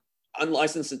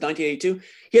unlicensed since 1982?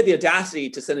 He had the audacity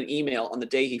to send an email on the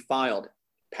day he filed.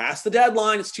 Past the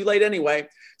deadline, it's too late anyway,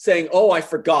 saying, oh, I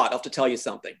forgot, I'll have to tell you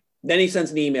something. Then he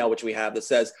sends an email, which we have, that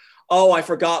says, oh, I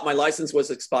forgot my license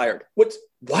was expired.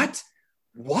 What?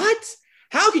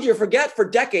 How could you forget for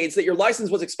decades that your license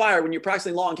was expired when you're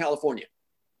practicing law in California?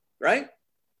 Right?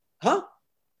 Huh?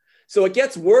 So it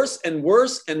gets worse and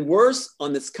worse and worse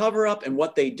on this cover up and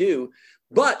what they do.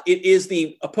 But it is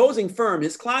the opposing firm,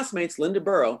 his classmates, Linda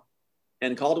Burrow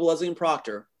and Caldwell Leslie and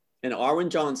Proctor and Arwin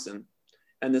Johnson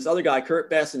and this other guy,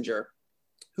 Kurt Bessinger,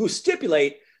 who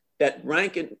stipulate that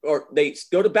Rankin, or they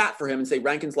go to bat for him and say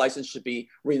Rankin's license should be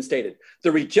reinstated.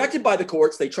 They're rejected by the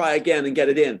courts. They try again and get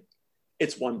it in.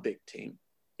 It's one big team.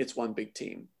 It's one big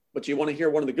team. But you want to hear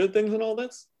one of the good things in all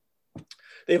this?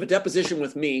 They have a deposition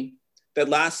with me that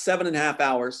lasts 7.5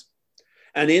 hours.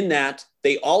 And in that,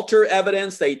 they alter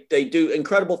evidence. They do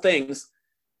incredible things.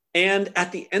 And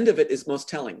at the end of it is most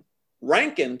telling.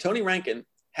 Tony Rankin,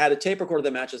 had a tape recorder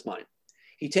that matches mine.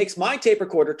 He takes my tape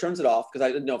recorder, turns it off because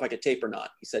I didn't know if I could tape or not.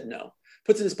 He said no.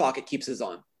 Puts it in his pocket, keeps his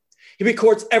on. He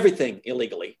records everything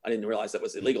illegally. I didn't realize that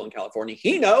was illegal in California.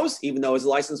 He knows, even though his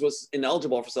license was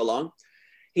ineligible for so long.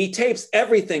 He tapes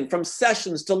everything from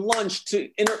sessions to lunch to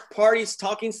inner parties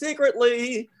talking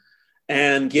secretly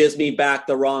and gives me back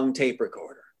the wrong tape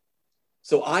recorder.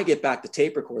 So I get back the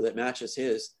tape recorder that matches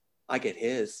his. I get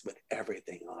his with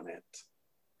everything on it.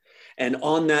 And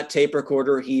on that tape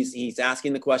recorder, he's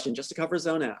asking the question just to cover his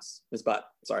own ass, his butt,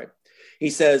 sorry. He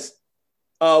says,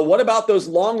 what about those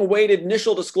long-awaited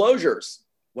initial disclosures?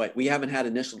 Wait, we haven't had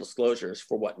initial disclosures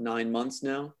for 9 months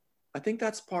now? I think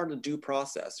that's part of due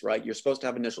process, right? You're supposed to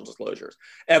have initial disclosures.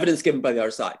 Evidence given by the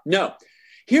other side. No.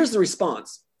 Here's the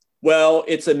response. Well,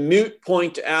 it's a moot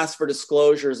point to ask for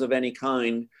disclosures of any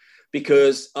kind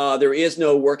because there is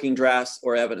no working drafts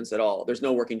or evidence at all. There's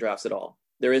no working drafts at all.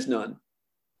 There is none.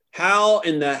 How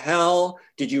in the hell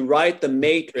did you write The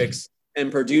Matrix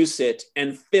and produce it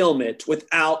and film it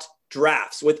without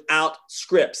drafts, without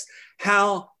scripts?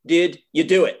 How did you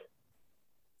do it?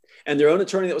 And their own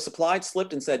attorney that was supplied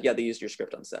slipped and said, yeah, they used your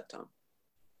script on set, Tom.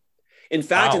 In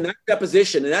fact, in that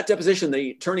deposition,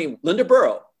 the attorney, Linda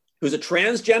Burrow, who's a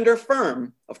transgender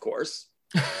firm, of course,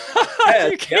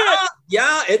 said,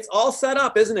 yeah, it's all set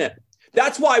up, isn't it?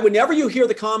 That's why whenever you hear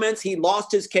the comments, he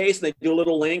lost his case, and they do a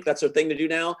little link, that's their thing to do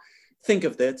now. Think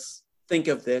of this.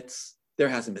 There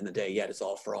hasn't been the day yet. It's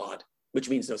all fraud, which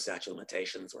means no statute of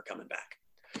limitations. We're coming back.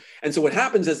 And so what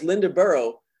happens is Linda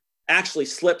Burrow actually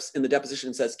slips in the deposition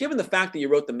and says, given the fact that you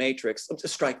wrote The Matrix,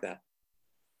 just strike that.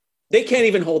 They can't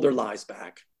even hold their lies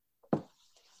back.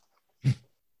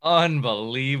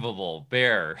 Unbelievable,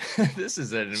 Bear. This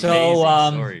is an amazing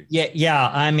story. Yeah.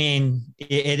 I mean,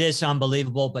 it is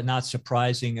unbelievable, but not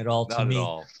surprising at all to me.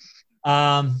 Not at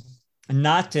all.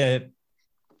 Not to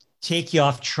take you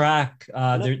off track.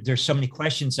 There's so many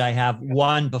questions I have.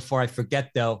 One, before I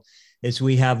forget though, is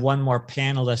we have one more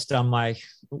panelist on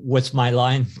what's my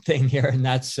line thing here, and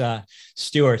that's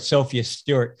Sophia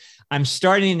Stewart. I'm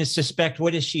starting to suspect,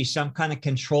 what is she? Some kind of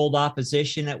controlled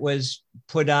opposition that was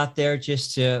put out there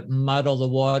just to muddle the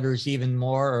waters even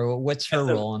more, or what's her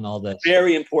role in all this?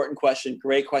 Very important question.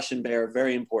 Great question, Bear.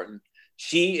 Very important.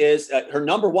 She is her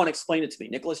number one. Explain it to me.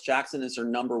 Nicholas Jackson is her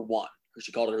number one.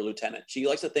 She called it her lieutenant. She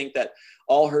likes to think that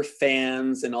all her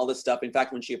fans and all this stuff. In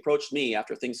fact, when she approached me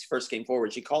after things first came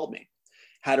forward, she called me,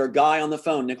 had her guy on the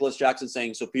phone, Nicholas Jackson,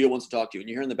 saying, Sophia wants to talk to you. And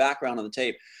you hear in the background on the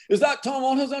tape, is that Tom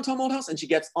Oldhouse? Not Tom Oldhouse? And she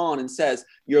gets on and says,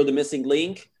 you're the missing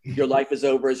link. Your life is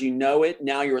over as you know it.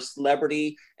 Now you're a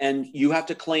celebrity and you have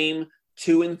to claim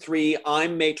 2 and 3.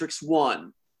 I'm Matrix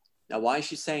 1. Now, why is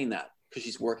she saying that? Because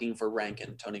she's working for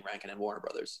Rankin, Tony Rankin and Warner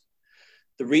Brothers.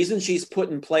 The reason she's put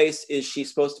in place is she's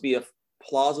supposed to be a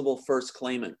plausible first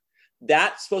claimant.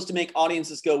 That's supposed to make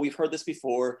audiences go, we've heard this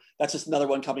before. That's just another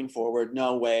one coming forward.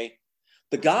 No way.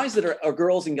 The guys that are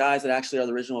girls and guys that actually are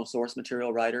the original source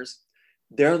material writers,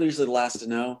 they're usually the last to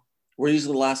know. We're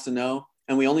usually the last to know.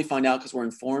 And we only find out because we're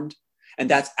informed. And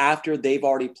that's after they've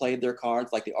already played their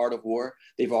cards, like the Art of War.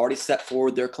 They've already set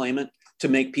forward their claimant to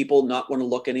make people not want to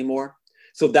look anymore.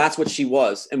 So that's what she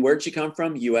was. And where did she come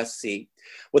from? USC.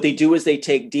 What they do is they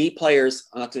take D players,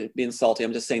 not to be insulting,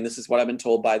 I'm just saying this is what I've been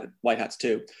told by the White Hats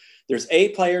too. There's A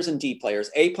players and D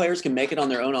players. A players can make it on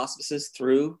their own auspices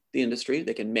through the industry.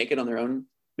 They can make it on their own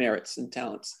merits and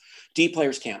talents. D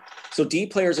players can't. So D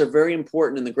players are very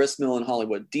important in the grist mill in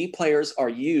Hollywood. D players are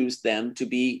used then to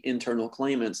be internal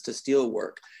claimants to steal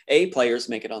work. A players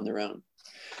make it on their own.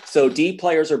 So D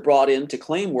players are brought in to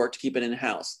claim work to keep it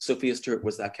in-house. Sophia Stewart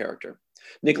was that character.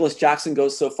 Nicholas Jackson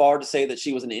goes so far to say that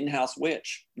she was an in-house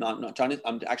witch. Not trying to,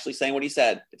 I'm actually saying what he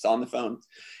said. It's on the phone.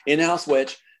 In-house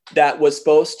witch that was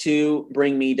supposed to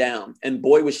bring me down. And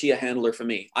boy, was she a handler for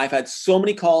me. I've had so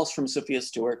many calls from Sophia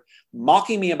Stewart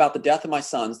mocking me about the death of my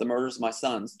sons, the murders of my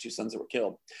sons, the 2 sons that were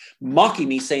killed, mocking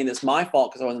me, saying it's my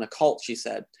fault because I was in a cult, she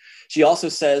said. She also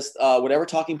says whatever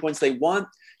talking points they want,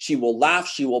 she will laugh,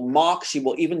 she will mock, she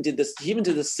even did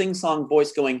this sing-song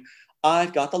voice going,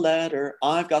 I've got the letter,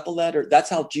 I've got the letter.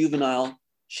 That's how juvenile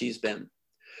she's been.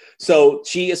 So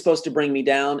she is supposed to bring me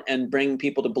down and bring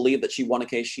people to believe that she won a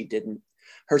case she didn't.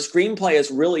 Her screenplay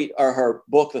is really, or her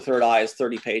book, The Third Eye, is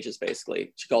 30 pages,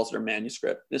 basically. She calls it her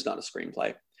manuscript. It's not a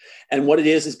screenplay. And what it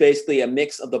is basically a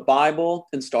mix of the Bible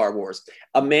and Star Wars.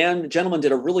 A gentleman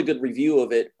did a really good review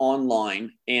of it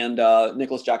online, and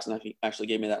Nicholas Jackson actually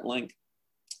gave me that link.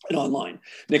 And online,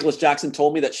 Nicholas Jackson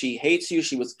told me that she hates you.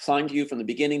 She was assigned to you from the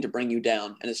beginning to bring you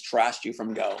down and has trashed you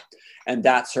from go. And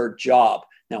that's her job.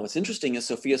 Now, what's interesting is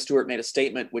Sophia Stewart made a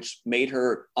statement which made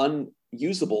her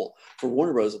unusable for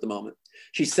Warner Bros. At the moment.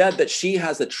 She said that she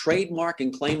has a trademark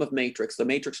and claim of Matrix, the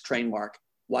Matrix trademark.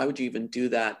 Why would you even do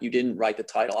that? You didn't write the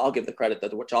title. I'll give the credit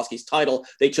that the Wachowskis' title,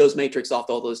 they chose Matrix off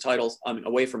all those titles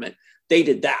away from it. They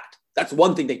did that. That's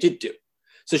one thing they did do.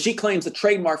 So she claims the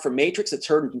trademark for Matrix. It's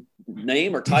her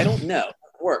name or title. No, it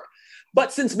doesn't work.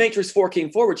 But since Matrix 4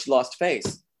 came forward, she lost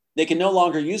face. They can no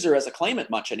longer use her as a claimant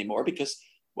much anymore because,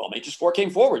 well, Matrix 4 came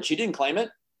forward. She didn't claim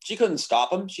it. She couldn't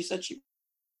stop him. She said she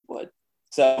would.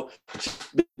 So she's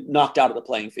been knocked out of the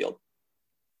playing field.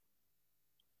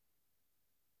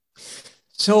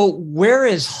 So where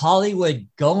is Hollywood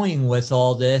going with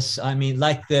all this? I mean,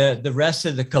 like the rest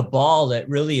of the cabal, it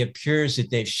really appears that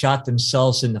they've shot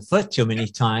themselves in the foot too many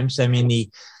times. I mean,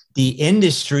 the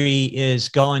industry is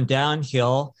going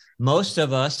downhill. Most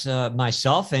of us,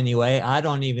 myself anyway,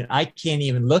 I can't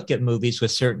even look at movies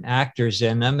with certain actors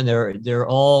in them, and they're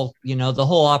all, the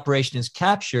whole operation is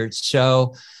captured.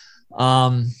 So,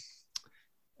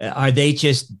 are they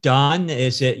just done?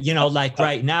 Is it, like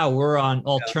right now we're on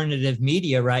alternative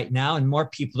media right now, and more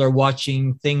people are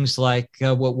watching things like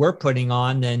what we're putting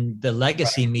on than the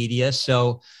legacy media.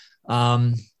 So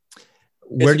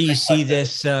where do you see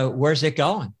this? Where's it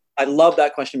going? I love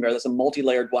that question, Bear. That's a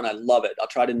multi-layered one. I love it. I'll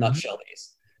try to nutshell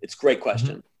these. It's a great question.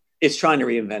 Mm-hmm. It's trying to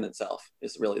reinvent itself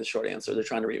is really the short answer. They're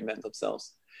trying to reinvent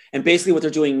themselves. And basically what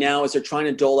they're doing now is they're trying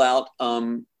to dole out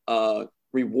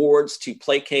rewards to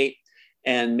placate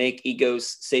and make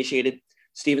egos satiated.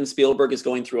 Steven Spielberg is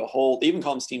going through a whole, they even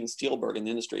call him Steven Spielberg in the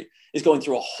industry, is going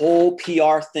through a whole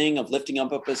PR thing of lifting him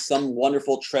up as some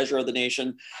wonderful treasure of the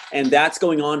nation. And that's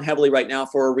going on heavily right now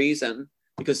for a reason,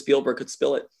 because Spielberg could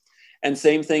spill it. And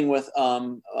same thing with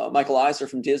Michael Eisner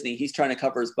from Disney. He's trying to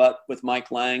cover his butt with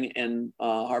Mike Lang and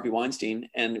Harvey Weinstein.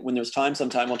 And when there's time,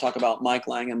 sometime we'll talk about Mike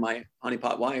Lang and my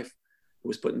honeypot wife, who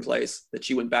was put in place, that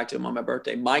she went back to him on my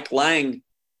birthday. Mike Lang,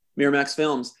 Miramax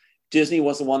Films. Disney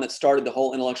was the one that started the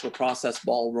whole intellectual process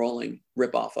ball rolling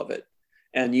ripoff of it,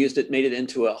 and used it, made it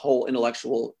into a whole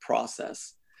intellectual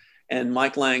process. And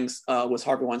Mike Lang's was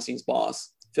Harvey Weinstein's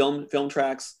boss. Film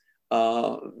Tracks,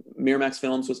 Miramax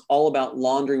Films was all about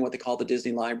laundering what they call the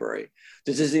Disney Library.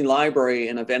 The Disney Library,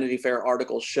 in a Vanity Fair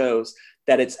article, shows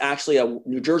that it's actually a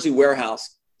New Jersey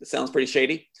warehouse. It sounds pretty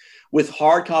shady. With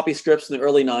hard copy scripts in the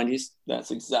early 90s.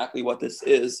 That's exactly what this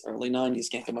is. Early 90s,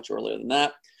 can't get much earlier than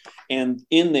that. And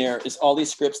in there is all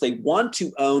these scripts they want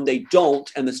to own, they don't.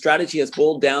 And the strategy has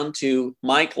boiled down to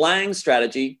Mike Lang's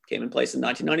strategy, came in place in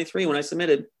 1993 when I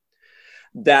submitted,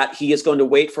 that he is going to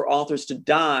wait for authors to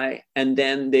die, and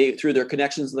then they, through their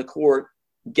connections in the court,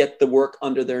 get the work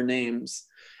under their names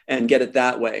and get it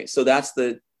that way. So that's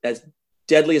as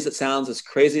deadly as it sounds, as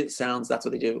crazy as it sounds, that's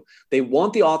what they do. They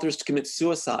want the authors to commit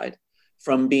suicide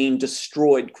from being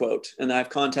destroyed, quote. And I have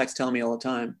contacts telling me all the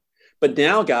time. But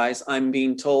now, guys, I'm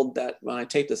being told that when I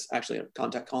tape this, actually a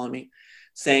contact calling me,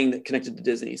 saying that, connected to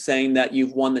Disney, saying that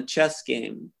you've won the chess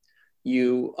game.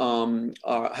 You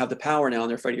have the power now, and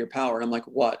they're afraid of your power. And I'm like,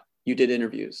 what? You did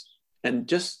interviews. And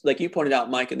just like you pointed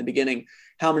out, Mike, in the beginning,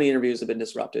 how many interviews have been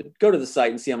disrupted? Go to the site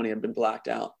and see how many have been blacked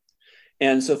out.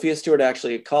 And Sophia Stewart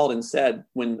actually called and said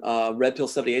when Red Pill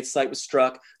 78's site was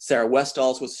struck, Sarah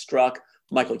Westall's was struck,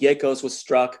 Michael Yeko's was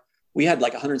struck. We had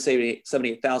like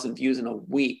 178,000 views in a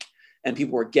week, and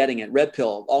people were getting it. Red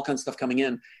Pill, all kinds of stuff coming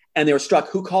in, and they were struck.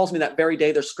 Who calls me that very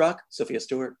day they're struck? Sophia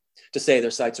Stewart, to say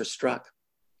their sites are struck.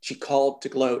 She called to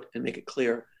gloat and make it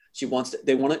clear. They want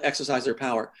to exercise their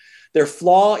power. Their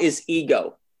flaw is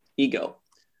ego.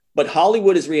 But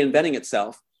Hollywood is reinventing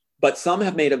itself. But some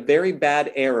have made a very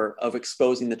bad error of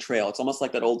exposing the trail. It's almost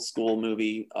like that old school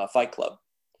movie, Fight Club,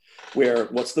 where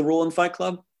what's the rule in Fight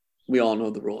Club? We all know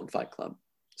the rule in Fight Club.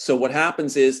 So what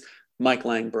happens is Mike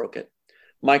Lang broke it.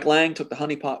 Mike Lang took the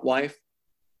honeypot wife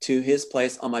to his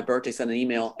place on my birthday, sent an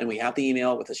email, and we have the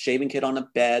email with a shaving kit on a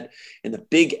bed and the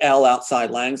big L outside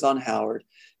Lang's on Howard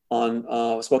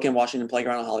on Spokane, Washington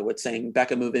Playground in Hollywood, saying,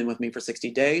 Becca, move in with me for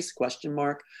 60 days, ?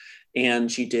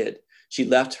 And she did. She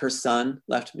left her son,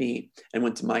 left me, and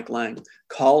went to Mike Lang,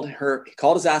 called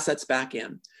his assets back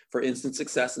in for instant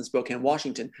success in Spokane,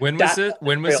 Washington. When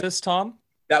was this, Tom?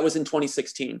 That was in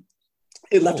 2016.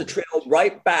 It left a trail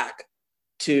right back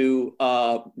to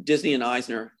Disney and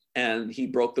Eisner. And he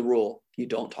broke the rule. You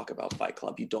don't talk about Fight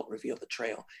Club. You don't reveal the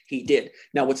trail. He did.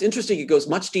 Now, what's interesting, it goes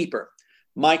much deeper.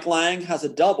 Mike Lang has a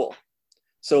double.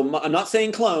 So I'm not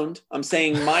saying cloned. I'm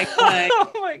saying Mike Lang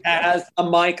has a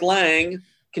Mike Lang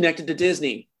connected to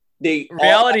Disney.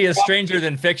 Reality is stranger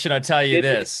than fiction, I'll tell you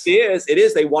this. It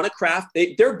is. They want to craft.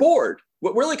 They're bored.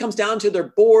 What really comes down to,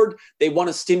 they're bored. They want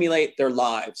to stimulate their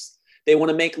lives. They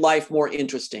want to make life more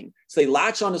interesting. So they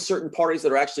latch on to certain parties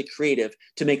that are actually creative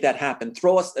to make that happen.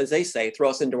 Throw us, as they say, throw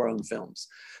us into our own films.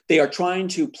 They are trying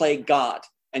to play God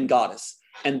and goddess.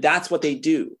 And that's what they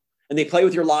do. And they play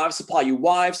with your lives, supply you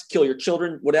wives, kill your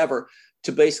children, whatever,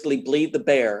 to basically bleed the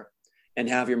bear and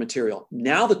have your material.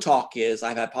 Now the talk is,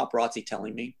 I've had paparazzi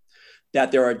telling me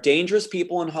that there are dangerous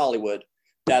people in Hollywood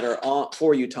that are on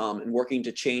for you, Tom, and working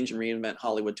to change and reinvent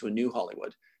Hollywood to a new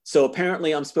Hollywood. So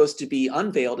apparently I'm supposed to be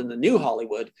unveiled in the new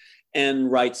Hollywood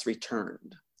and rights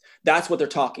returned. That's what they're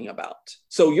talking about.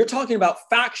 So you're talking about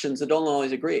factions that don't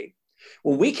always agree.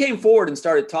 When we came forward and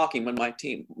started talking, when my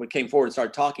team came forward and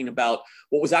started talking about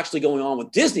what was actually going on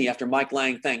with Disney after Mike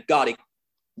Lang, thank God, he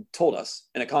told us,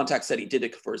 and a contact said he did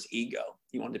it for his ego.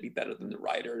 He wanted to be better than the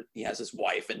writer. He has his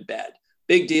wife in bed.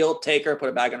 Big deal. Take her, put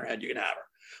a bag on her head. You can have her.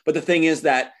 But the thing is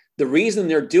that the reason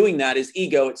they're doing that is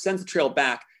ego. It sends the trail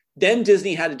back. Then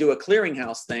Disney had to do a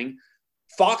clearinghouse thing.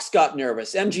 Fox got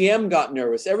nervous. MGM got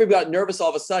nervous. Everybody got nervous all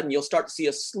of a sudden. You'll start to see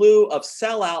a slew of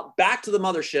sellout back to the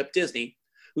mothership, Disney,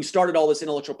 who started all this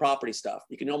intellectual property stuff.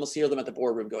 You can almost hear them at the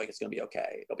boardroom going, it's going to be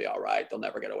okay. It'll be all right. They'll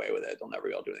never get away with it. They'll never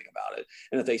be able to do anything about it.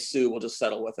 And if they sue, we'll just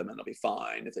settle with them and it'll be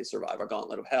fine if they survive our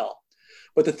gauntlet of hell.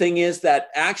 But the thing is that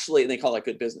actually, and they call that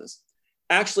good business,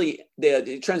 actually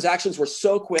the transactions were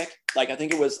so quick. Like I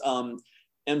think it was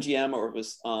MGM or it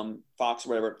was Fox or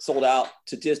whatever, sold out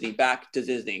to Disney, back to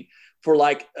Disney for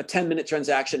like a 10-minute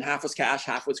transaction. Half was cash,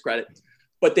 half was credit.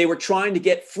 But they were trying to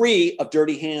get free of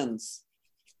dirty hands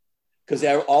because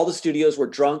all the studios were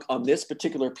drunk on this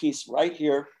particular piece right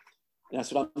here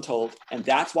That's what I'm told. And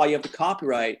that's why you have the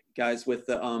copyright, guys, with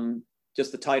the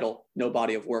just the title, no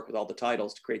body of work with all the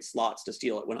titles to create slots to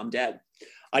steal it when I'm dead.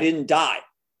 I didn't die.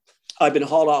 I've been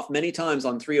hauled off many times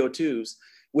on 302s,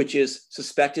 which is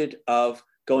suspected of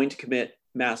going to commit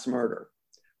mass murder,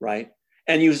 right?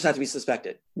 And you just have to be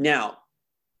suspected. Now,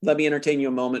 let me entertain you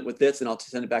a moment with this and I'll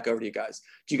send it back over to you guys.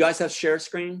 Do you guys have share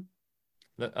screen?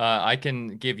 I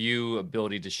can give you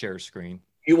ability to share screen.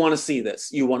 You want to see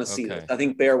this. You want to see this. I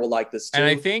think Bear will like this too. And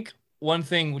I think one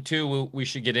thing too we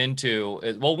should get into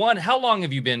is, well, one, how long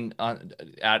have you been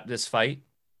at this fight?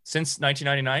 Since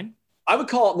 1999? I would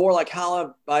call it more like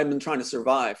how I've been trying to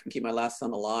survive and keep my last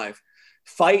son alive.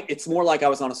 Fight, it's more like I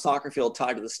was on a soccer field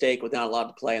tied to the stake without allowed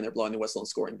to play and they're blowing the whistle and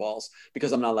scoring balls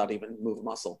because I'm not allowed to even move a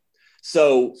muscle.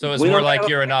 So it's more like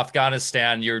you're in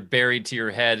Afghanistan, you're buried to your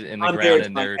head in the ground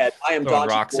and they're throwing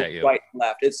rocks at you. Right and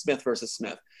left. It's Smith versus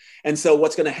Smith. And so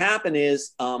what's going to happen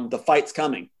is the fight's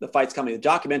coming. The fight's coming. The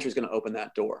documentary is going to open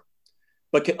that door.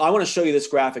 But I want to show you this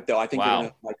graphic, though. I think you're going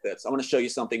to like this. I want to show you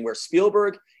something where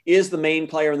Spielberg is the main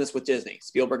player in this with Disney.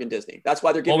 Spielberg and Disney. That's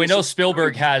why they're giving. Well, we know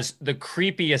Spielberg has the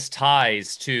creepiest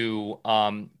ties to,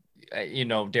 I'll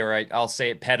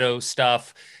say it, pedo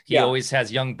stuff. He always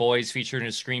has young boys featured in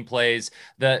his screenplays.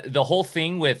 The whole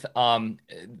thing with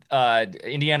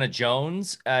Indiana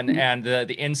Jones and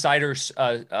the insiders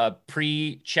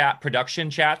pre-chat production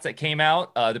chats that came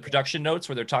out, the production notes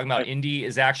where they're talking about Indy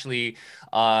is actually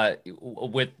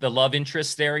with the love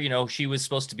interest there. You know, she was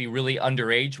supposed to be really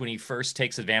underage when he first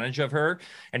takes advantage of her,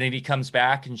 and then he comes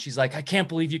back and she's like, "I can't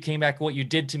believe you came back. What you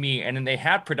did to me." And then they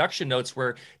had production notes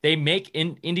where they make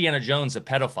Indiana Jones a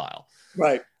pedophile.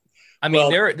 Right. I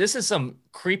mean, this is some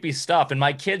creepy stuff. And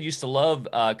my kid used to love,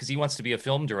 because he wants to be a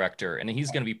film director and he's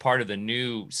going to be part of the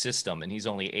new system. And he's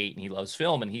only 8 and he loves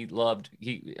film and he loved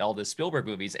all the Spielberg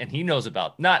movies. And he knows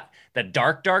about not the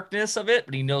darkness of it,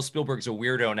 but he knows Spielberg's a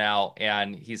weirdo now.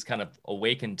 And he's kind of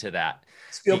awakened to that.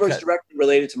 Spielberg's directly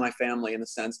related to my family in a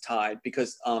sense, tied,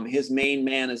 because his main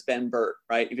man is Ben Burtt,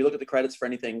 right? If you look at the credits for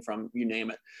anything from you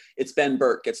name it, it's Ben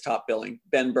Burtt gets top billing.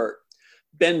 Ben Burtt.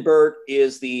 Ben Burtt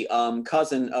is the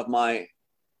cousin of my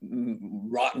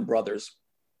rotten brother's,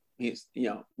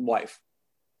 wife.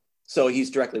 So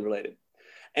he's directly related.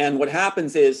 And what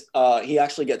happens is he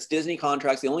actually gets Disney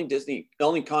contracts. The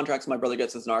only contracts my brother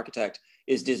gets as an architect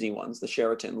is Disney ones, the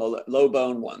Sheraton, low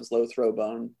bone ones, low throw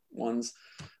bone ones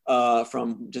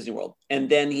from Disney World. And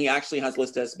then he actually has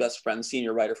listed as best friend,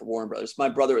 senior writer for Warner Brothers. My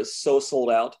brother is so sold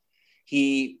out.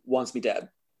 He wants me dead.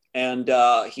 And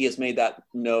he has made that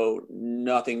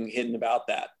nothing hidden about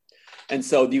that. And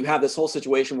so you have this whole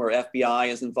situation where FBI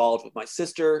is involved with my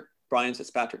sister. Brian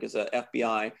Fitzpatrick is a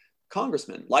FBI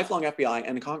congressman, lifelong FBI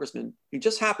and a congressman. He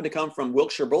just happened to come from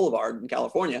Wilshire Boulevard in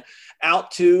California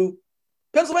out to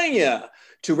Pennsylvania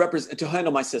to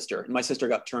handle my sister. And my sister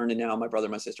got turned and now my brother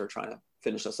and my sister are trying to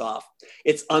finish us off.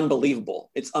 It's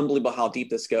unbelievable. It's unbelievable how deep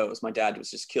this goes. My dad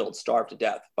was just killed, starved to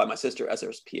death by my sister as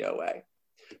there's POA.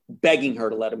 Begging her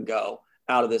to let him go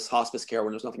out of this hospice care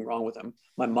when there's nothing wrong with him.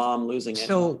 My mom losing it.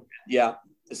 So yeah,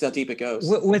 it's how deep it goes.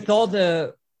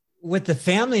 With the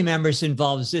family members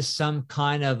involved, is this some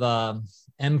kind of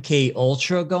MK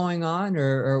Ultra going on,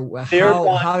 or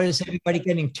how is everybody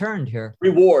getting turned here?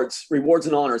 Rewards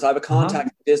and honors. I have a contact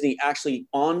with Disney actually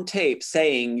on tape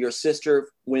saying your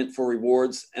sister went for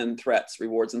rewards and threats.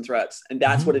 And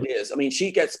that's what it is. I mean,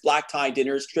 she gets black tie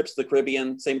dinners, trips to the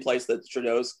Caribbean, same place that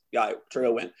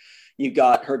Trudeau went. You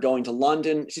got her going to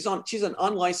London. She's an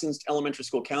unlicensed elementary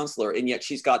school counselor, and yet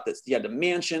she's got this. She had a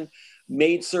mansion,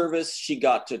 maid service. She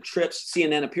got to trips,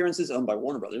 CNN appearances owned by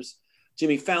Warner Brothers.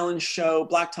 Jimmy Fallon's show,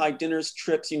 black tie dinners,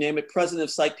 trips, you name it. President of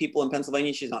Psych People in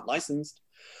Pennsylvania, she's not licensed.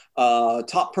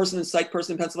 Top person in Psych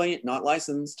person in Pennsylvania, not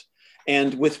licensed.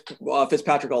 And with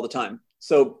Fitzpatrick all the time.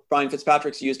 So Brian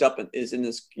Fitzpatrick's used up and is in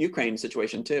this Ukraine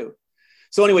situation too.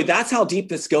 So anyway, that's how deep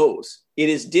this goes. It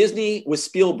is Disney with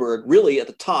Spielberg really at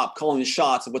the top calling the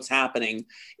shots of what's happening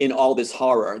in all this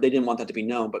horror. They didn't want that to be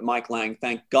known, but Mike Lang,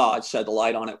 thank God, shed the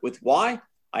light on it. With why?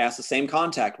 I asked the same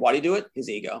contact. Why did he do it? His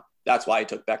ego. That's why he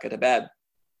took Becca to bed.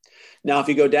 Now, if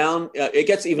you go down, it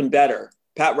gets even better.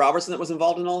 Pat Robertson that was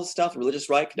involved in all this stuff, religious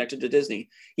right, connected to Disney.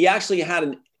 He actually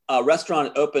had a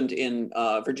restaurant opened in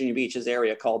Virginia Beach, his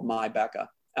area, called My Becca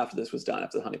after this was done,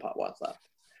 after the honeypot was left.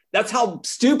 That's how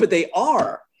stupid they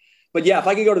are. But yeah, if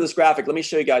I can go to this graphic, let me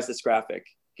show you guys this graphic.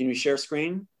 Can you share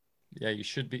screen? Yeah, you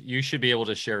should be able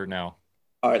to share now.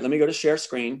 All right, let me go to share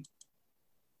screen.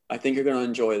 I think you're going to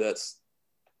enjoy this.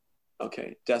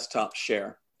 Okay, desktop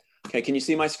share. Okay, can you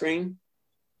see my screen?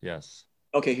 Yes.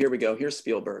 Okay, here we go. Here's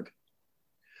Spielberg.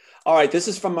 All right, this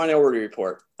is from Minority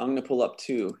Report. I'm going to pull up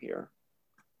 2 here.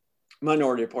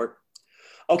 Minority Report.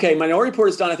 Okay, Minority Report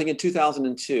is done, I think, in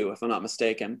 2002, if I'm not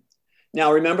mistaken.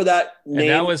 Now, remember that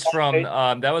name?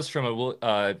 And that was from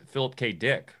Philip K.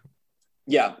 Dick.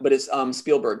 Yeah, but it's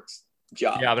Spielberg's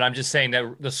job. Yeah, but I'm just saying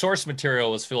that the source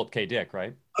material was Philip K. Dick,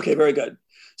 right? Okay, very good.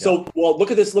 So, well,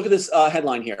 look at this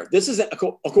headline here. This is, of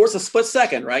course, a split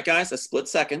second, right, guys? A split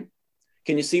second.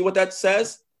 Can you see what that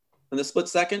says in the split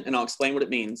second? And I'll explain what it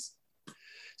means.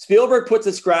 Spielberg puts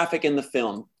this graphic in the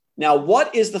film. Now,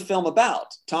 what is the film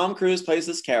about? Tom Cruise plays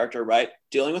this character, right?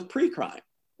 Dealing with pre-crime,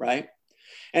 right?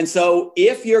 And so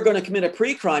if you're going to commit a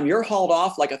pre-crime, you're hauled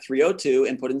off like a 302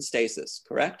 and put in stasis,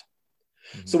 correct?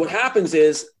 Mm-hmm. So what happens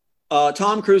is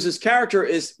Tom Cruise's character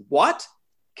is what?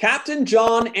 Captain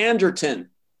John Anderton.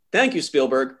 Thank you,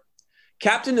 Spielberg.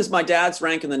 Captain is my dad's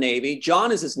rank in the Navy.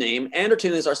 John is his name.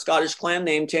 Anderton is our Scottish clan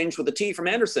name changed with a T from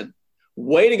Anderson.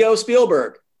 Way to go,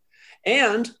 Spielberg.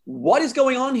 And what is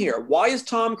going on here? Why is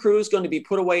Tom Cruise going to be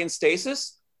put away in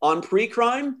stasis on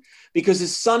pre-crime? Because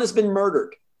his son has been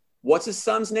murdered. What's his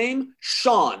son's name?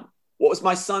 Sean. What was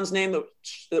my son's name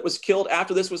that was killed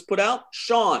after this was put out?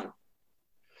 Sean.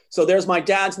 So there's my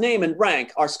dad's name and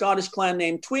rank. Our Scottish clan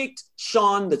name tweaked.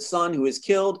 Sean, the son who is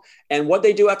killed. And what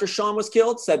they do after Sean was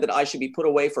killed said that I should be put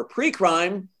away for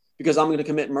pre-crime because I'm going to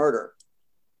commit murder.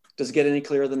 Does it get any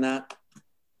clearer than that?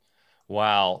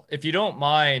 Wow. If you don't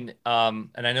mind, and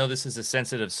I know this is a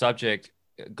sensitive subject,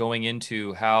 going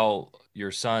into how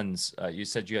your sons, you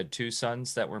said you had 2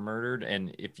 sons that were murdered.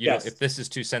 And if if this is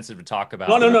too sensitive to talk about.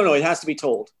 No. It has to be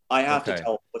told. I have to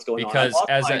tell what's going on. Because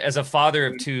as a father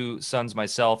of 2 sons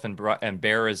myself, and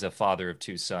Bear is a father of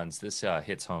 2 sons, this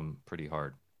hits home pretty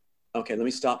hard. Okay, let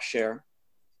me stop share.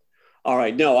 All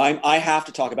right. No, I have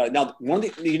to talk about it. Now,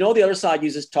 the other side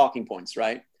uses talking points,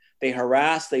 right? They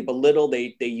harass, they belittle,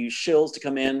 they use shills to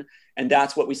come in. And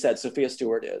that's what we said Sophia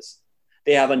Stewart is.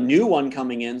 They have a new one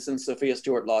coming in since Sophia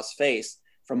Stewart lost face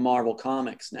from Marvel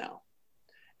Comics now.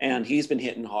 And he's been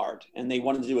hitting hard. And they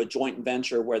wanted to do a joint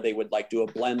venture where they would do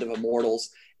a blend of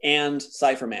Immortals and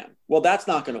Cypher-Man. Well, that's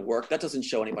not going to work. That doesn't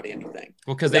show anybody anything.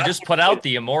 Well, because they just put out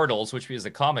the Immortals, which was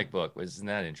a comic book. Isn't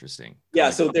that interesting? Yeah,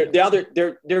 so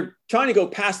they're trying to go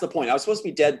past the point. I was supposed to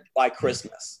be dead by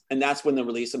Christmas, and that's when the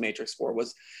release of Matrix 4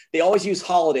 was. They always use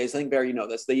holidays. I think, Barry, you know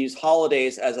this. They use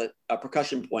holidays as a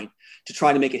percussion point to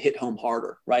try to make it hit home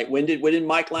harder, right? When did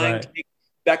Mike Lang take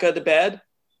Becca to bed?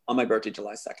 On my birthday,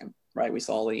 July 2nd, right? We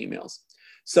saw all the emails.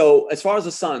 So as far as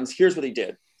the sons, here's what he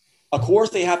did. Of course,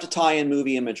 they have to tie in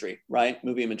movie imagery, right?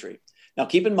 Movie imagery. Now,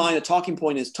 keep in mind, the talking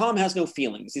point is Tom has no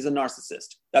feelings. He's a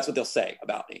narcissist. That's what they'll say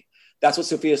about me. That's what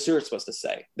Sophia Stewart's supposed to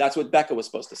say. That's what Becca was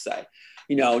supposed to say.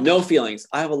 No feelings.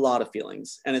 I have a lot of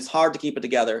feelings, and it's hard to keep it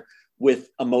together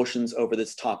with emotions over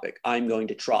this topic. I'm going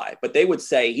to try. But they would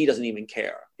say he doesn't even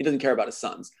care. He doesn't care about his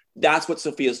sons. That's what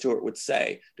Sophia Stewart would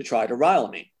say to try to rile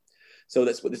me. So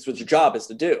that's what your job is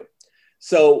to do.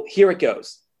 So here it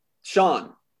goes.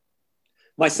 Sean,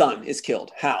 my son, is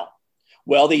killed. How?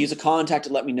 Well, they use a contact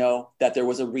to let me know that there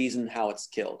was a reason how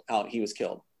he was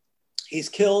killed. He's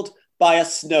killed by a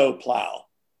snowplow.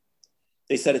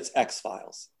 They said it's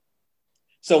X-Files.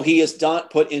 So he is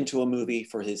put into a movie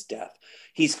for his death.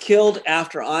 He's killed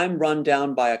after I'm run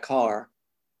down by a car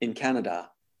in Canada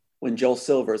when Joel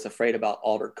Silver is afraid about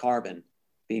Altered Carbon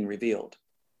being revealed.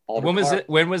 When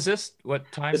was this?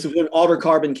 What time? This was when Altered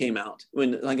Carbon came out. I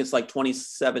think it's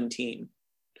 2017.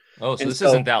 Oh, so this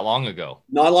isn't that long ago.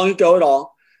 Not long ago at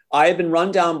all. I had been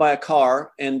run down by a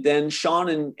car, and then Sean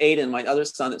and Aiden, my other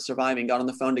son that's surviving, got on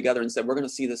the phone together and said, "We're going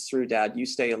to see this through, Dad. You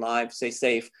stay alive, stay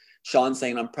safe." Sean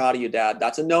saying, "I'm proud of you, Dad."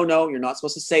 That's a no. You're not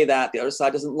supposed to say that. The other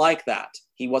side doesn't like that.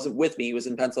 He wasn't with me. He was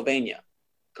in Pennsylvania,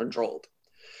 controlled.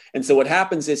 And so what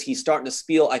happens is he's starting to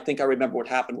spiel. I think I remember what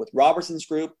happened with Robertson's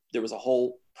group. There was a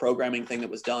whole programming thing that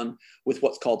was done with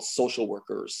what's called social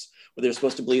workers, where they're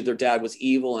supposed to believe their dad was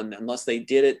evil, and unless they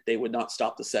did it, they would not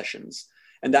stop the sessions.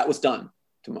 And that was done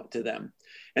to them.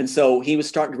 And so he was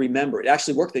starting to remember. It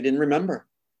actually worked. They didn't remember.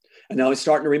 And now he's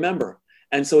starting to remember.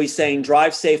 And so he's saying,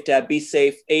 "Drive safe, Dad, be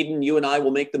safe. Aiden, you and I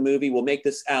will make the movie. We'll make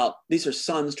this out." These are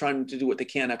sons trying to do what they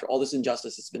can after all this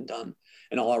injustice has been done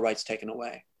and all our rights taken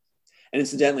away. And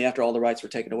incidentally, after all the rights were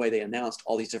taken away, they announced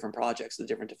all these different projects, the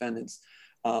different defendants.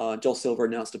 Joel Silver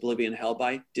announced Oblivion Hell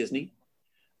by Disney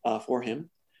for him.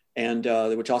 And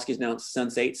the Wachowskis announced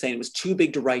Sense8, saying it was too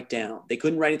big to write down. They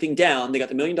couldn't write anything down. They got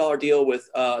the $1 million deal with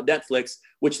Netflix,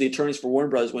 which the attorneys for Warner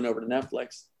Brothers went over to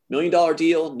Netflix. $1 million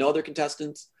deal, no other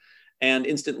contestants. And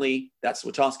instantly, that's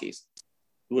the Wachowskis.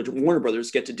 Warner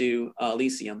Brothers get to do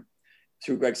Elysium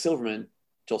through Greg Silverman,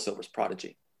 Joel Silver's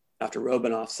prodigy, after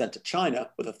Robinoff sent to China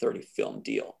with a 30-film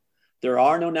deal. There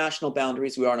are no national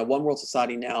boundaries. We are in a one-world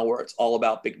society now where it's all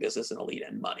about big business and elite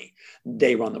and money.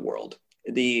 They run the world.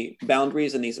 The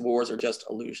boundaries in these wars are just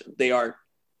illusion. They are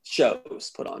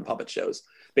shows put on, puppet shows,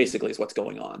 basically is what's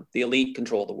going on. The elite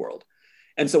control the world.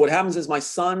 And so what happens is my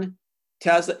son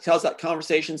tells that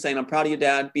conversation saying, I'm proud of you,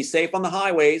 Dad. Be safe on the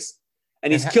highways.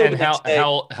 And he's killed the next day.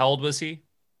 How old was he?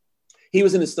 He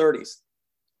was in his 30s.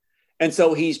 And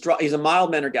so he's a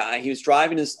mild-mannered guy. He was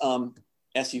driving his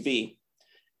SUV,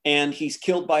 and he's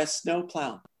killed by a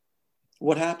snowplow.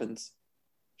 What happens?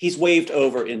 He's waved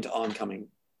over into oncoming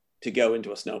to go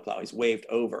into a snowplow. He's waved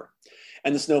over.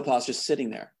 And the snowplow's just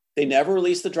sitting there. They never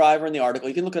released the driver in the article.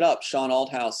 You can look it up, Sean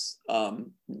Althouse.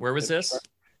 Where was this?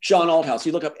 Sean Althouse.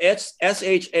 You look up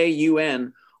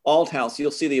Shaun Althouse. You'll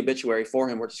see the obituary for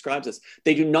him where it describes this.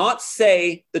 They do not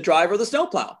say the driver of the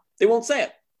snowplow. They won't say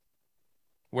it.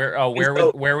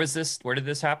 Where was this? Where did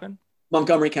this happen?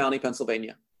 Montgomery County,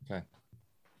 Pennsylvania. Okay.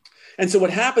 And so what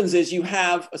happens is you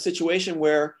have a situation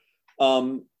where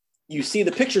you see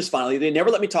the pictures finally. They never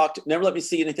let me never let me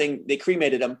see anything. They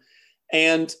cremated him.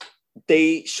 And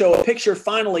they show a picture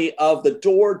finally of the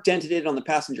door dented in on the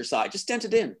passenger side, just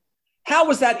dented in. How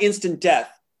was that instant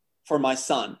death for my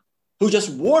son, who just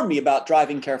warned me about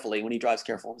driving carefully when he drives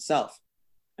careful himself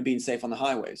and being safe on the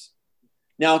highways?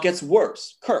 Now it gets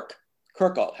worse. Kirk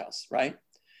Althouse, right?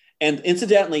 And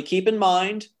incidentally, keep in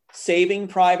mind, Saving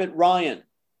Private Ryan.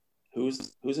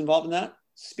 Who's involved in that?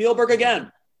 Spielberg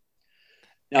again.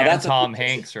 Now and that's Tom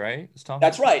Hanks, right?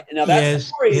 That's right. Now that's the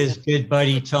story. His good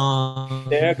buddy Tom.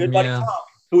 Yeah, good buddy Tom,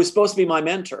 who was supposed to be my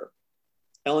mentor.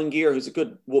 Ellen Geer, who's a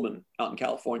good woman out in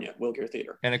California, Will Geer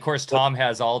Theater. And of course, Tom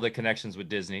has all the connections with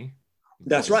Disney.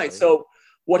 That's right. So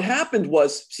what happened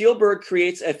was Spielberg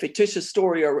creates a fictitious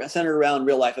story centered around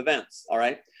real life events. All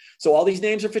right. So all these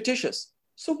names are fictitious.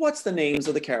 So what's the names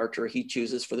of the character he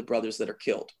chooses for the brothers that are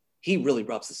killed? He really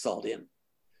rubs the salt in.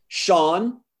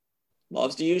 Sean,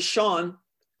 loves to use Sean.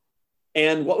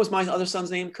 And what was my other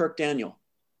son's name? Kirk Daniel.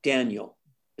 Daniel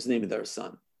is the name of their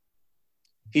son.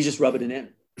 He's just rubbing it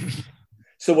in.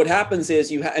 So what happens is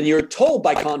and you're told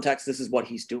by context, this is what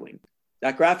he's doing.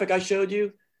 That graphic I showed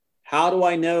you, how do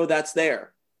I know that's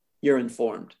there? You're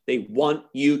informed. They want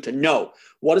you to know.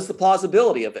 What is the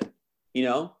plausibility of it? You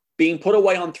know, being put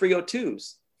away on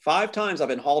 302s. 5 times I've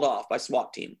been hauled off by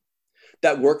SWAT team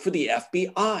that work for the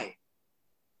FBI.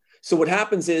 So what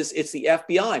happens is it's the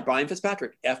FBI, Brian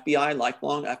Fitzpatrick, FBI,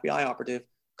 lifelong FBI operative,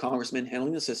 congressman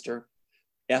handling the sister.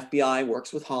 FBI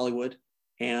works with Hollywood,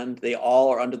 and they all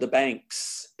are under the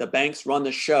banks. The banks run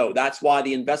the show. That's why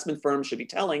the investment firms should be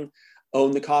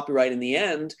own the copyright in the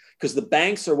end, because the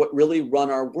banks are what really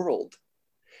run our world.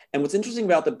 And what's interesting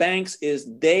about the banks is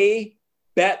they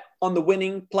bet on the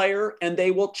winning player, and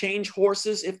they will change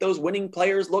horses if those winning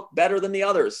players look better than the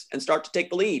others and start to take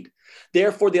the lead.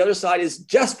 Therefore, the other side is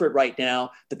desperate right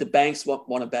now that the banks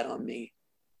want to bet on me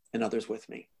and others with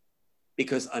me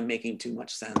because I'm making too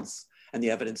much sense and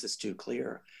the evidence is too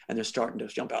clear and they're starting to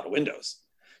jump out of windows.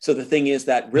 So the thing is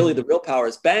that really the real power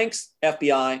is banks,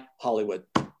 FBI, Hollywood.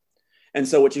 And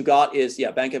so what you got is,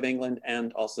 Bank of England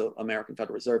and also American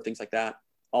Federal Reserve, things like that,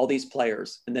 all these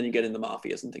players, and then you get into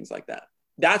mafias and things like that.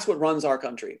 That's what runs our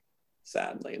country,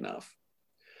 sadly enough.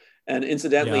 And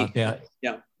incidentally,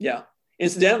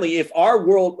 incidentally, if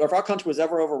our country was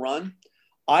ever overrun,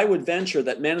 I would venture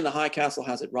that Man in the High Castle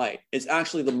has it right. It's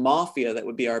actually the mafia that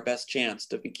would be our best chance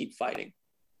to keep fighting.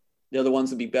 They're the ones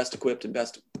that would be best equipped and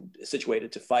best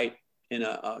situated to fight in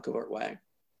a covert way.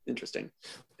 Interesting.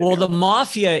 Well, the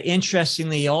mafia,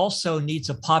 interestingly, also needs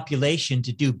a population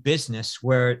to do business,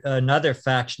 where another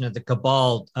faction of the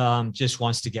cabal just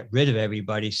wants to get rid of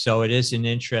everybody. So it is an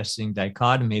interesting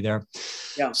dichotomy there.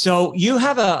 Yeah. So you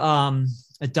have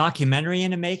a documentary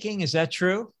in the making. Is that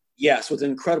true? Yes, with an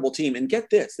incredible team. And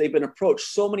get this, they've been approached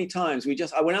so many times.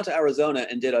 I went out to Arizona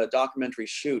and did a documentary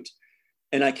shoot.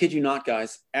 And I kid you not,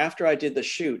 guys, after I did the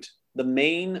shoot, the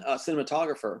main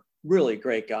cinematographer, really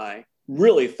great guy,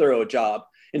 really thorough job.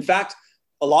 In fact,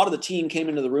 a lot of the team came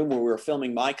into the room where we were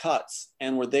filming my cuts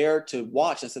and were there to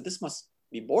watch. I said, this must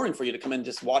be boring for you to come in and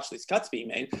just watch these cuts being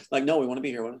made. Like, no, we want to be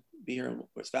here. We want to be here.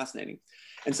 It's fascinating.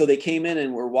 And so they came in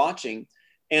and were watching.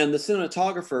 And the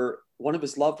cinematographer, one of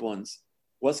his loved ones,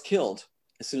 was killed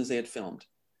as soon as they had filmed.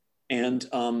 And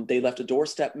they left a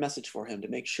doorstep message for him to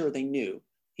make sure he knew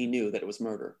that it was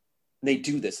murder. And they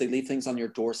do this. They leave things on your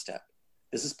doorstep.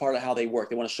 This is part of how they work.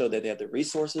 They want to show that they have the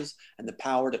resources and the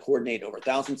power to coordinate over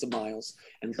thousands of miles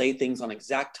and lay things on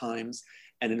exact times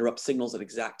and interrupt signals at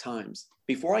exact times.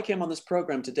 Before I came on this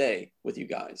program today with you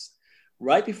guys,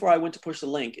 right before I went to push the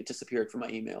link, it disappeared from my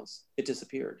emails. It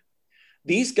disappeared.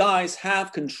 These guys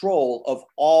have control of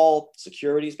all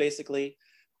securities, basically,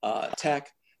 tech.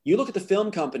 You look at the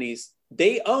film companies,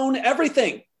 they own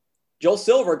everything. Joel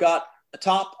Silver got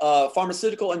top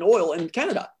pharmaceutical and oil in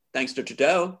Canada, thanks to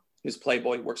Trudeau, who's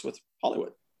Playboy, works with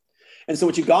Hollywood. And so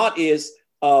what you got is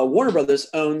Warner Brothers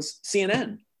owns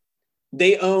CNN.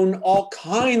 They own all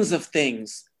kinds of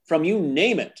things, from you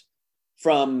name it,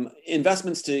 from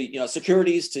investments to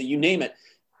securities to you name it.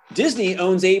 Disney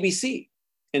owns ABC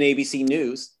and ABC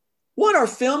News. What are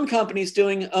film companies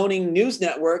doing owning news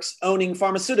networks, owning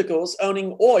pharmaceuticals,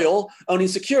 owning oil, owning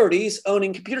securities,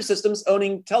 owning computer systems,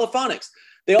 owning telephonics?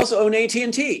 They also own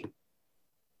AT&T.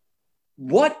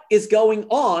 What is going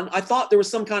on? I thought there was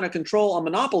some kind of control on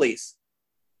monopolies.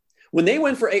 When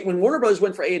Warner Brothers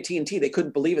went for AT&T, they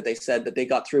couldn't believe it. They said that they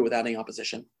got through without any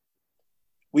opposition.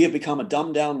 We have become a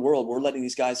dumbed down world. We're letting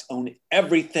these guys own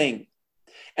everything.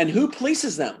 And who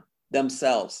polices them?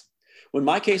 Themselves. When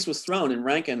my case was thrown in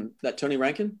Rankin, that Tony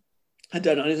Rankin had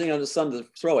done anything under the sun to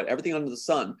throw it, everything under the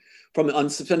sun, from an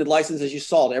unsuspended license, as you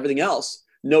saw, to everything else,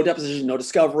 no deposition, no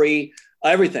discovery,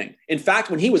 everything. In fact,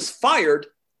 when he was fired,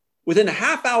 within a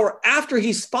half hour after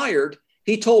he's fired,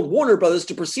 he told Warner Brothers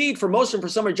to proceed for motion for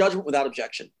summary judgment without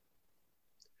objection.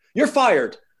 You're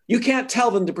fired. You can't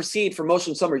tell them to proceed for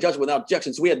motion for summary judgment without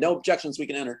objections. So we had no objections we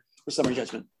can enter for summary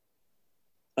judgment.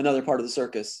 Another part of the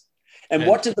circus. And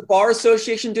what did the Bar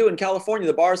Association do in California?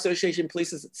 The Bar Association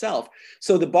polices itself.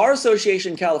 So the Bar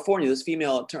Association in California, this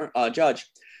female judge,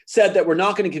 said that we're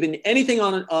not going to give in anything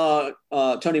on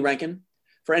Tony Rankin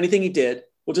for anything he did.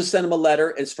 We'll just send him a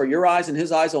letter. It's for your eyes and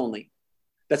his eyes only.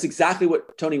 That's exactly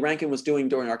what Tony Rankin was doing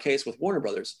during our case with Warner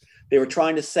Brothers. They were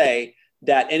trying to say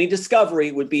that any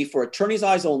discovery would be for attorney's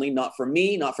eyes only, not for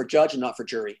me, not for judge, and not for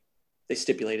jury. They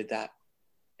stipulated that.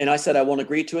 And I said, I won't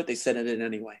agree to it. They sent it in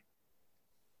anyway.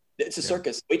 It's a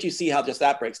circus. Wait till you see how just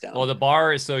that breaks down. Well, the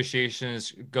Bar Association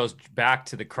goes back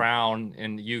to the Crown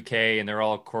in the UK, and they're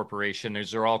all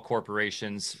corporations. They're all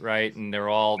corporations, right? And they're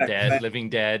all dead, living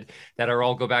dead, that are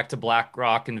all go back to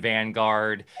BlackRock and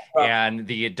Vanguard and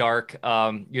the dark,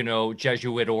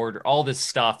 Jesuit order, all this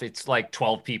stuff. It's like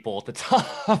 12 people at the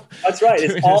top. That's right.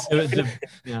 It's all.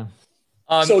 Yeah.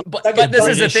 But this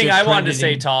is the thing I wanted to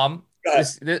say, Tom.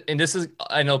 This is,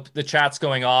 I know the chat's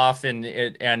going off, and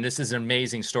this is an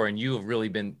amazing story, and you have really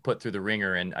been put through the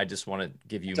ringer, and I just want to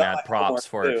give you mad props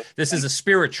for it. This is a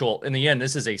spiritual, in the end,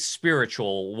 this is a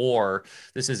spiritual war.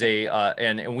 This is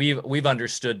and we've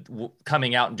understood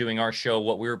coming out and doing our show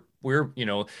what we're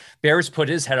Bear's put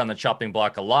his head on the chopping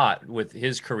block a lot with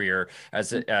his career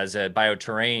as a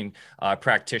bioterrain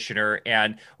practitioner,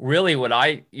 and really what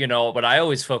I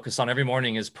always focus on every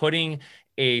morning is putting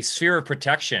a sphere of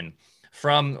protection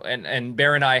from, and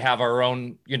Bear and I have our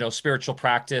own, spiritual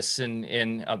practice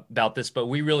in about this, but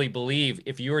we really believe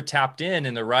if you're tapped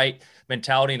in the right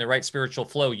mentality and the right spiritual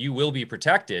flow, you will be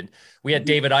protected. We had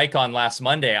David Icke on last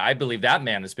Monday. I believe that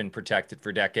man has been protected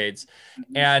for decades.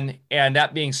 And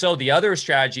that being so, the other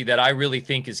strategy that I really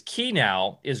think is key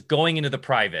now is going into the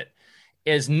private,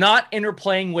 is not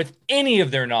interplaying with any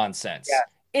of their nonsense. Yeah.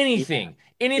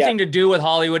 Anything to do with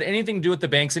Hollywood, anything to do with the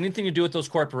banks, anything to do with those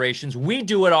corporations. We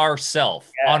do it ourselves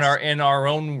in our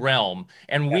own realm,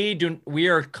 and we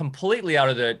are completely out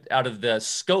of the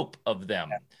scope of them.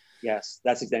 Yes,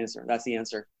 that's the answer. That's the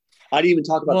answer. I didn't even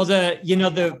talk about.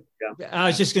 Well, I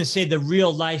was just going to say the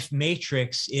real life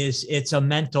matrix it's a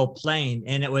mental plane,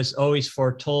 and it was always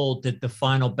foretold that the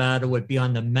final battle would be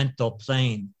on the mental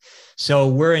plane. So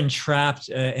we're entrapped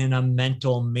in a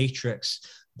mental matrix.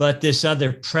 But this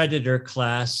other predator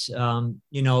class,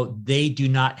 they do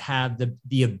not have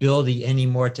the ability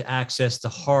anymore to access the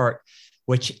heart,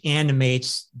 which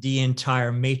animates the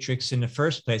entire matrix in the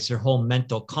first place, their whole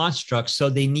mental construct. So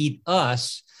they need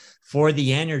us for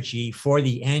the energy, for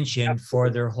the engine, for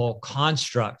their whole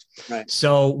construct. Right.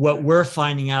 So what we're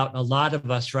finding out, a lot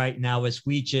of us right now, is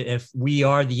if we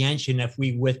are the engine, if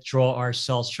we withdraw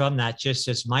ourselves from that, just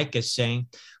as Mike is saying,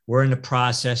 we're in the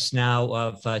process now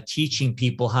of teaching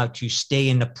people how to stay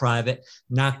in the private,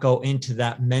 not go into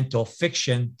that mental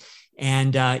fiction.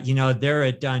 And, they're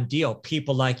a done deal.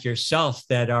 People like yourself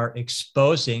that are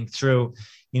exposing through,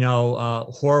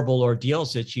 horrible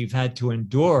ordeals that you've had to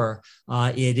endure.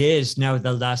 It is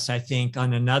nevertheless, I think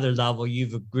on another level,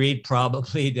 you've agreed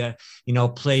probably to,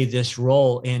 play this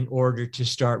role in order to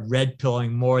start red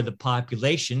pilling more of the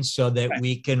population so that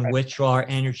we can withdraw our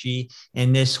energy,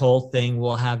 and this whole thing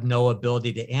will have no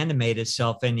ability to animate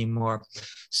itself anymore.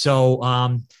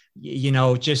 So,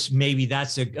 just maybe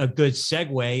that's a good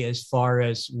segue as far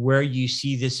as where you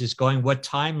see this is going, what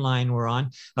timeline we're on.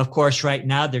 Of course, right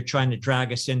now they're trying to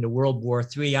drag us into World War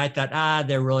III. I thought,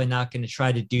 they're really not going to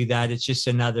try to do that. It's just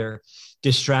another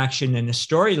distraction in the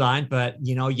storyline. But,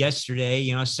 yesterday,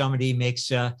 somebody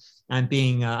makes a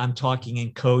I'm talking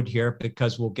in code here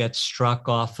because we'll get struck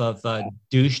off of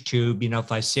douche tube,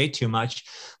 if I say too much.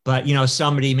 But,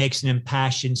 somebody makes an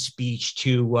impassioned speech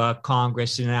to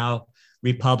Congress, and now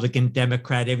Republican,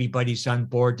 Democrat, everybody's on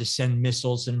board to send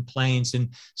missiles and planes. And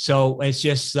so it's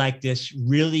just like this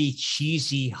really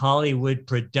cheesy Hollywood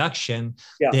production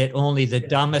that only the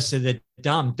dumbest of the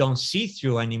dumb don't see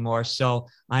through anymore. So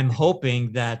I'm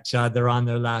hoping that they're on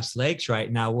their last legs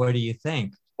right now. What do you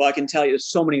think? Well, I can tell you there's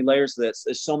so many layers to this.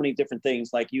 There's so many different things.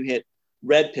 Like you hit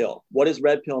red pill. What is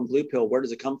red pill and blue pill? Where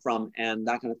does it come from? And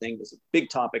that kind of thing. This is a big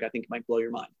topic. I think might blow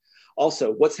your mind.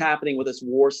 Also, what's happening with this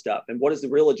war stuff and what is the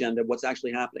real agenda? What's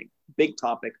actually happening? Big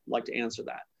topic. I'd like to answer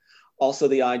that. Also,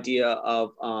 the idea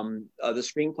of the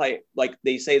screenplay, like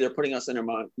they say they're putting us in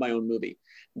my own movie.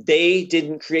 They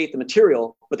didn't create the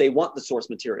material, but they want the source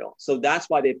material. So that's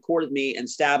why they've courted me and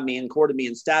stabbed me and courted me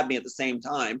and stabbed me at the same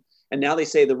time. And now they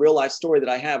say the real life story that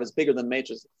I have is bigger than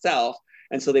Matrix itself.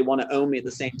 And so they want to own me at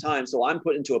the same time. So I'm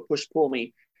put into a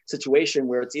push-pull-me situation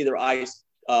where it's either I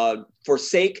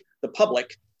forsake the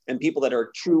public and people that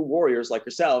are true warriors like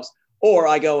yourselves, or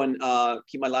I go and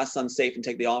keep my last son safe and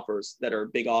take the offers that are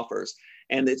big offers.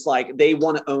 And it's like they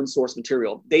want to own source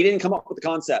material. They didn't come up with the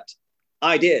concept.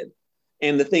 I did.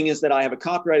 And the thing is that I have a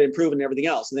copyright improvement and everything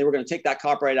else. And they were going to take that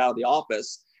copyright out of the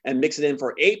office and mix it in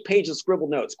for 8 pages of scribbled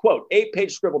notes. Quote,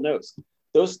 8-page scribbled notes.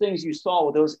 Those things you saw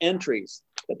with those entries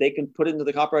that they can put into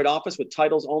the Copyright Office with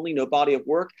titles only, no body of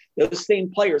work. Those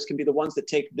same players can be the ones that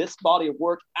take this body of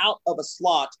work out of a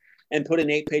slot and put in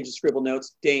 8 pages of scribbled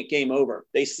notes. Game over.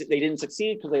 They didn't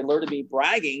succeed because they learned to be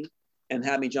bragging and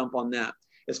had me jump on that.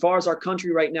 As far as our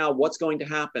country right now, what's going to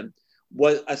happen?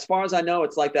 As far as I know,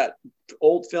 it's like that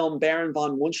old film Baron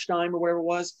von Munchausen or whatever it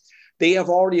was. They have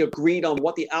already agreed on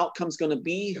what the outcome's going to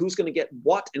be, who's going to get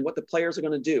what, and what the players are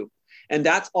going to do. And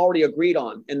that's already agreed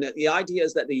on. And the idea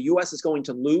is that the U.S. is going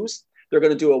to lose. They're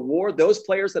going to do a war. Those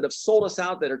players that have sold us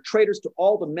out, that are traitors to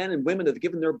all the men and women that have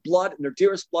given their blood and their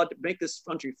dearest blood to make this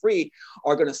country free,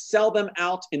 are going to sell them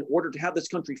out in order to have this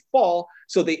country fall.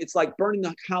 So it's like burning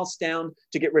the house down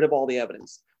to get rid of all the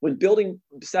evidence. When Building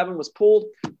 7 was pulled,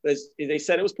 as they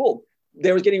said it was pulled,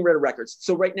 they were getting rid of records.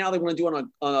 So right now they want to do it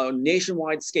on a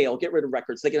nationwide scale, get rid of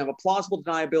records. They can have a plausible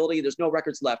deniability. There's no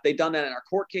records left. They've done that in our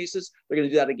court cases. They're going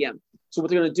to do that again. So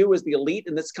what they're going to do is the elite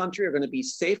in this country are going to be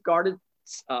safeguarded,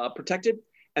 protected,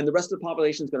 and the rest of the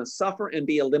population is going to suffer and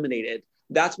be eliminated.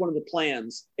 That's one of the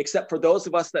plans, except for those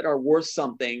of us that are worth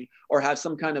something or have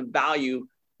some kind of value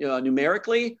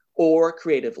numerically or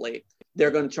creatively.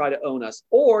 They're going to try to own us,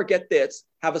 or get this,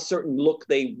 have a certain look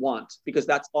they want, because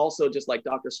that's also just like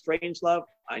Dr. Strangelove.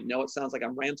 I know it sounds like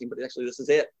I'm ranting, but actually this is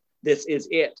it. This is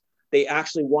it. They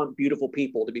actually want beautiful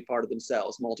people to be part of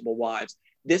themselves, multiple wives.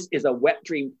 This is a wet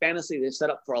dream fantasy they've set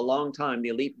up for a long time. The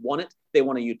elite want it. They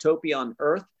want a utopia on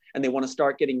earth, and they want to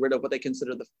start getting rid of what they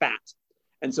consider the fat.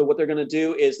 And so what they're going to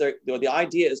do is the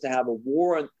idea is to have a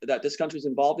war that this country's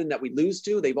involved in that we lose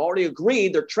to. They've already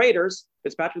agreed. They're traitors.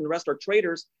 Fitzpatrick and the rest are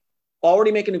traitors,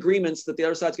 already making agreements that the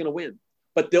other side's going to win.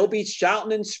 But they'll be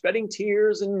shouting and shedding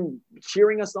tears and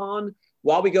cheering us on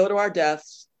while we go to our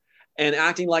deaths and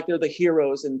acting like they're the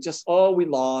heroes and just, oh, we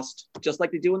lost, just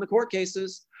like they do in the court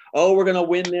cases. Oh, we're going to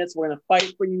win this. We're going to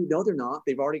fight for you. No, they're not.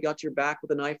 They've already got your back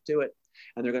with a knife to it,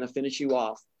 and they're going to finish you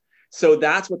off. So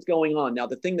that's what's going on. Now,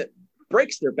 the thing that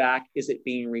breaks their back is it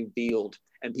being revealed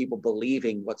and people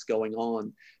believing what's going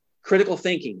on. Critical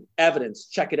thinking, evidence,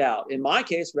 check it out. In my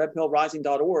case,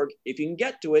 redpillrising.org. If you can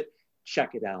get to it,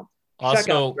 check it out.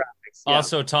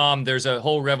 Also, Tom, there's a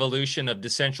whole revolution of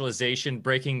decentralization,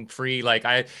 breaking free.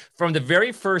 From the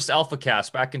very first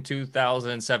AlphaCast back in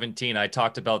 2017, I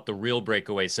talked about the real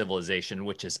breakaway civilization,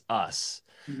 which is us,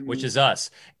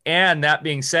 And that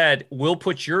being said, we'll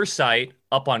put your site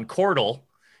up on Cordal.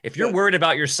 If you're worried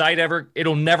about your site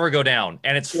it'll never go down,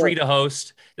 and it's free to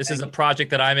host. This is a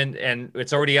project that I'm in, and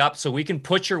it's already up. So we can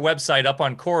put your website up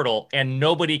on Cordal, and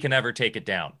nobody can ever take it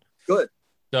down. Good.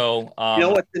 So,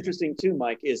 what's interesting too,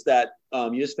 Mike, is that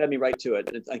you just fed me right to it.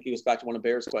 And I think it goes back to one of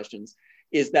Bear's questions,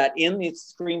 is that in the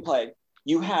screenplay,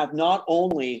 you have not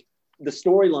only the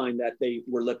storyline that they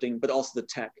were lifting, but also the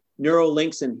tech.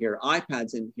 Neuralink's in here,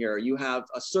 iPad's in here, you have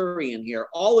a Surrey in here,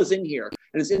 all is in here.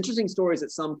 And it's interesting stories.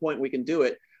 At some point we can do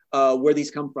it, where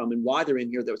these come from and why they're in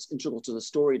here. That's integral to the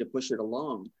story to push it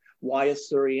along. Why is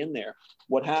Surrey in there?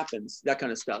 What happens? That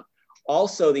kind of stuff.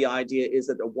 Also, the idea is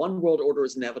that the one world order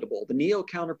is inevitable. The Neo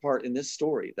counterpart in this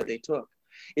story that they took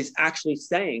is actually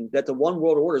saying that the one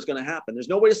world order is going to happen. There's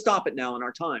no way to stop it now in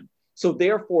our time. So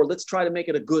therefore, let's try to make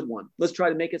it a good one. Let's try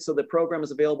to make it so the program is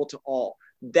available to all.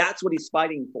 That's what he's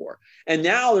fighting for. And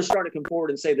now they're starting to come forward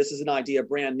and say this is an idea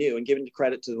brand new and giving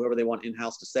credit to whoever they want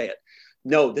in-house to say it.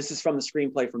 No, this is from the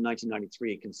screenplay from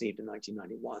 1993, conceived in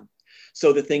 1991.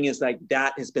 So the thing is, like,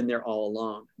 that has been there all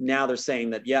along. Now they're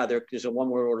saying that, yeah, there's a one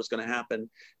world order is going to happen.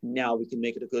 Now we can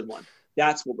make it a good one.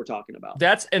 That's what we're talking about.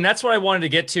 That's what I wanted to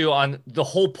get to on the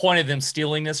whole point of them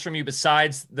stealing this from you,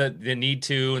 besides the need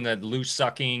to and the loose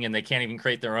sucking and they can't even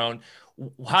create their own.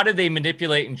 How did they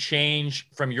manipulate and change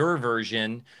from your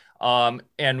version?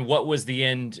 And what was the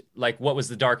end, like, what was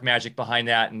the dark magic behind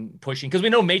that and pushing? Because we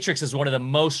know Matrix is one of the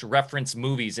most referenced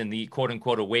movies in the quote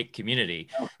unquote awake community.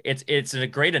 It's a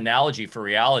great analogy for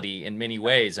reality in many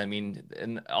ways. I mean,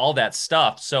 and all that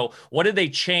stuff. So what did they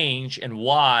change and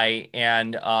why?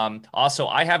 And also,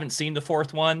 I haven't seen the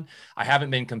fourth one. I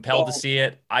haven't been compelled to see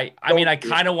it. I mean, I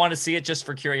kind of want to see it just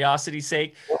for curiosity's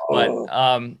sake, but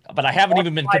I haven't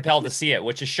even been compelled to see it,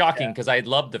 which is shocking because I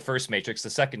loved the first Matrix. The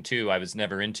second two, I was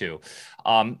never into.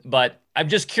 But I'm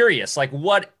just curious, like,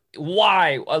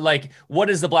 why, like, what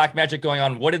is the black magic going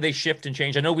on? What did they shift and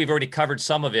change? I know we've already covered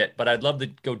some of it, but I'd love to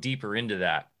go deeper into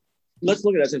that. Let's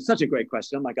look at this. It's such a great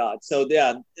question. Oh my God. So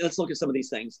yeah, let's look at some of these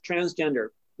things. Transgender.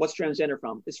 What's transgender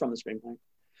from? It's from the screenplay.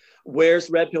 Where's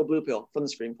red pill, blue pill? From the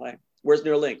screenplay. Where's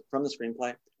Neuralink? From the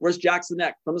screenplay. Where's Jackson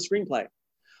Neck? From the screenplay.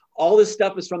 All this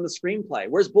stuff is from the screenplay.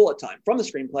 Where's Bullet Time? From the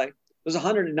screenplay. There's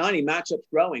 190 matchups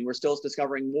growing. We're still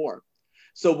discovering more.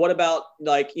 So what about,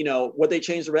 like, you know, what they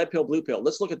changed the red pill, blue pill?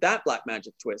 Let's look at that black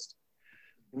magic twist.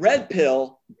 Red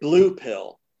pill, blue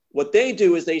pill. What they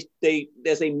do is they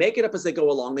as they make it up as they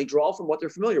go along, they draw from what they're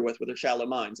familiar with their shallow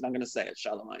minds. And I'm going to say it,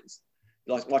 shallow minds.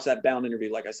 Watch that Bound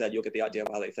interview. Like I said, you'll get the idea of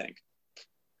how they think.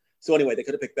 So anyway, they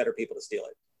could have picked better people to steal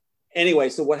it. Anyway,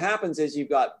 so what happens is you've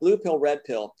got blue pill, red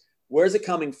pill. Where's it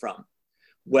coming from?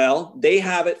 Well, they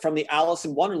have it from the Alice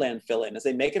in Wonderland fill-in. As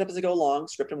they make it up as they go along,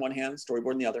 script in one hand,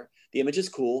 storyboard in the other. The image is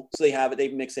cool, so they have it. They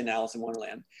mix in Alice in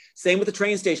Wonderland. Same with the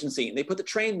train station scene. They put the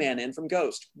train man in from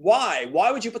Ghost. Why?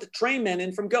 Why would you put the train man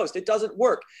in from Ghost? It doesn't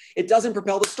work. It doesn't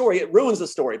propel the story. It ruins the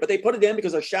story. But they put it in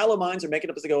because their shallow minds are making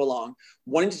it up as they go along,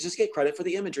 wanting to just get credit for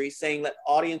the imagery, saying that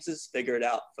audiences figure it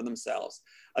out for themselves.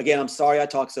 Again, I'm sorry I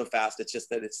talk so fast. It's just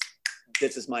that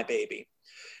this is my baby.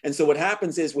 And so what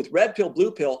happens is with red pill, blue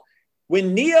pill,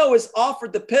 when Neo is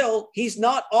offered the pill, he's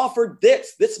not offered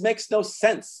this. This makes no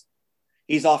sense.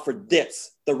 He's offered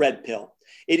this, the red pill.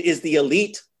 It is the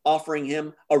elite offering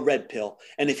him a red pill.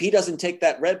 And if he doesn't take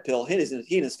that red pill, he and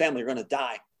his family are going to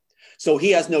die. So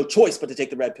he has no choice but to take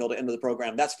the red pill to end the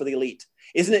program. That's for the elite.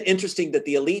 Isn't it interesting that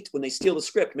the elite, when they steal the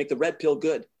script, make the red pill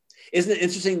good? Isn't it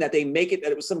interesting that they make it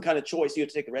that it was some kind of choice? You have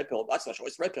to take the red pill. That's not a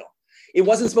choice, red pill. It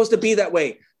wasn't supposed to be that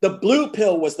way. The blue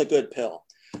pill was the good pill.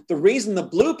 The reason the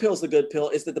blue pill is the good pill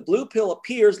is that the blue pill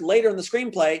appears later in the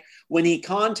screenplay when he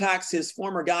contacts his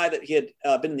former guy that he had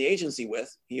been in the agency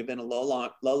with. He had been a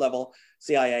low-level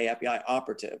CIA, FBI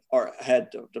operative or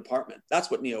head of department.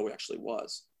 That's what Neo actually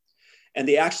was. And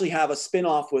they actually have a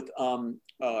spin-off with,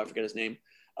 I forget his name,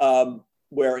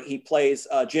 where he plays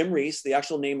Jim Reese. The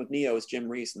actual name of Neo is Jim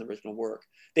Reese in the original work.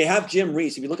 They have Jim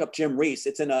Reese. If you look up Jim Reese,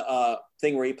 it's in a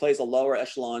thing where he plays a lower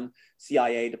echelon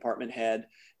CIA department head,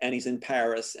 and he's in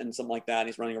Paris and something like that. And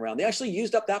he's running around. They actually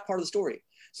used up that part of the story.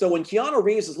 So when Keanu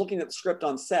Reeves is looking at the script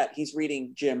on set, he's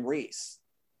reading Jim Reese,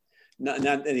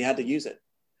 and he had to use it.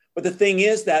 But the thing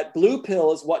is that blue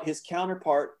pill is what his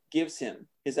counterpart gives him,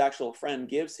 his actual friend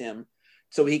gives him,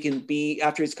 so he can be,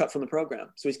 after he's cut from the program.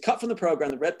 So he's cut from the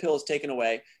program, the red pill is taken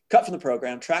away, cut from the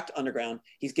program, tracked underground.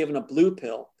 He's given a blue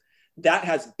pill. That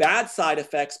has bad side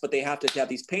effects, but they have to have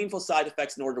these painful side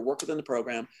effects in order to work within the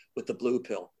program with the blue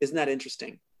pill. Isn't that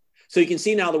interesting? So you can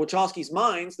see now the Wachowskis'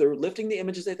 minds, they're lifting the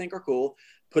images they think are cool,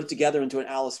 put it together into an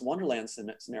Alice in Wonderland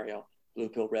scenario. Blue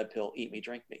pill, red pill, eat me,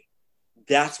 drink me.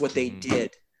 That's what they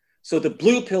did. So the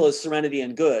blue pill is serenity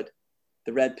and good.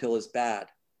 The red pill is bad.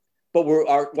 But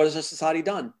what has our society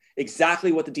done?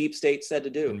 Exactly what the deep state said to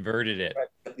do. Inverted it. Right.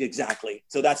 Exactly.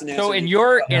 So that's an answer. So in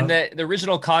the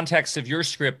original context of your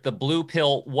script, the blue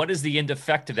pill, what is the end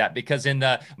effect of that? Because in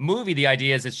the movie, the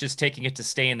idea is it's just taking it to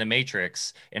stay in the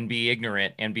Matrix and be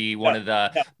ignorant and be one of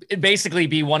the, basically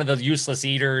be one of the useless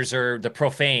eaters or the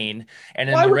profane. And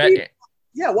then why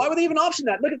would they even option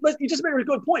that? Look, you just made a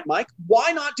good point, Mike.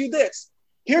 Why not do this?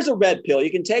 Here's a red pill.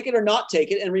 You can take it or not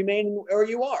take it and remain where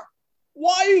you are.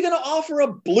 Why are you going to offer a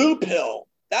blue pill?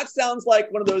 That sounds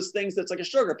like one of those things that's like a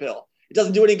sugar pill. It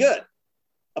doesn't do any good.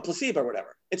 A placebo or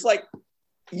whatever. It's like,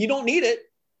 you don't need it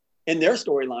in their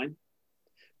storyline.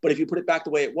 But if you put it back the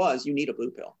way it was, you need a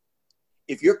blue pill.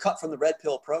 If you're cut from the red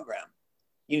pill program,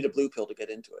 you need a blue pill to get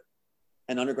into it.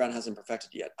 And Underground hasn't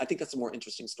perfected yet. I think that's a more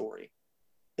interesting story,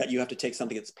 that you have to take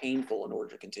something that's painful in order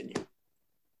to continue.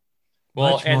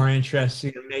 Well, Much more interesting.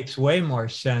 It makes way more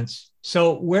sense.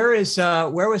 So where was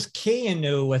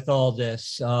Keanu with all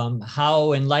this?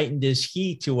 How enlightened is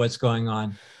he to what's going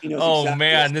on? He knows oh exactly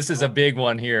man, this is a big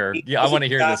one here. he Yeah, I knows want to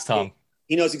hear this, Tom.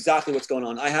 he knows exactly what's going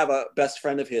on. I have a best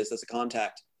friend of his that's a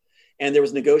contact. And there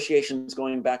was negotiations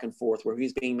going back and forth where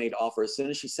he's being made offer. As soon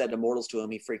as she said Immortals to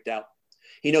him, he freaked out.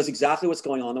 He knows exactly what's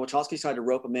going on. The Wachowskis tried to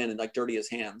rope him in and like dirty his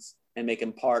hands and make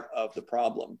him part of the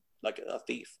problem, like a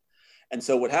thief. And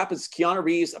so what happens, Keanu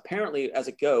Reeves, apparently, as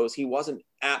it goes, he wasn't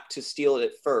apt to steal it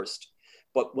at first.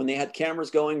 But when they had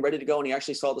cameras going, ready to go, and he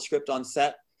actually saw the script on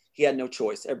set, he had no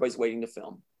choice. Everybody's waiting to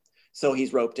film. So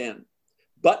he's roped in.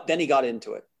 But then he got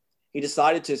into it. He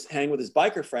decided to hang with his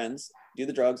biker friends, do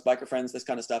the drugs, biker friends, this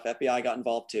kind of stuff. FBI got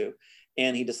involved too.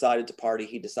 And he decided to party.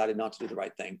 He decided not to do the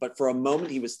right thing. But for a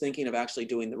moment, he was thinking of actually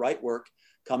doing the right work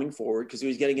coming forward because he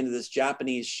was getting into this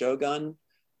Japanese shogun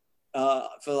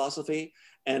philosophy.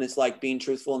 And it's like being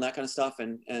truthful and that kind of stuff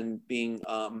and being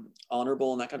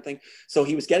honorable and that kind of thing. So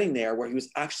he was getting there where he was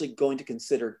actually going to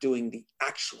consider doing the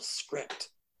actual script.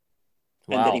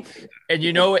 Wow. And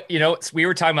we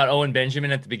were talking about Owen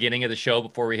Benjamin at the beginning of the show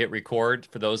before we hit record.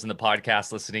 For those in the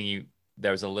podcast listening,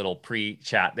 there was a little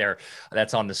pre-chat there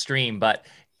that's on the stream, but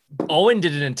Owen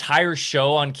did an entire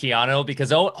show on Keanu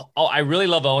because I really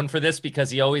love Owen for this because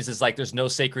he always is like, there's no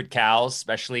sacred cows,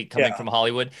 especially coming from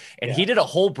Hollywood. And he did a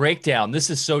whole breakdown. This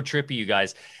is so trippy, you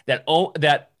guys, that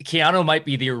Keanu might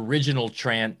be the original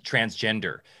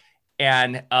transgender.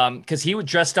 And because he would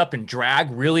dressed up in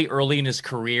drag really early in his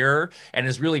career and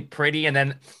is really pretty. And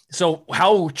then, so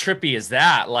how trippy is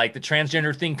that? Like the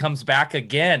transgender thing comes back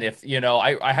again. If,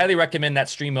 I highly recommend that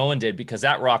stream Owen did because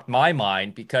that rocked my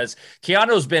mind because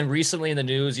Keanu's been recently in the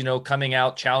news, coming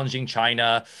out, challenging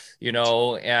China,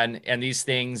 and these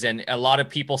things. And a lot of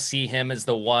people see him as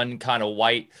the one kind of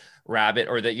white rabbit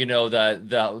or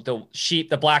the sheep,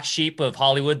 the black sheep of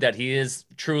Hollywood, that he is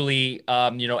truly,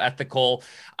 ethical.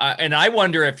 And I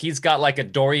wonder if he's got like a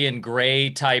Dorian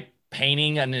Gray type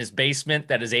painting in his basement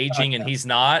that is aging and he's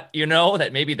not, that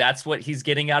maybe that's what he's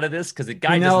getting out of this. Cause the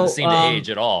guy doesn't seem to age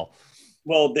at all.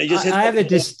 Well, they just, I have a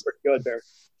good there.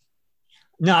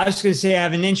 No, I was going to say I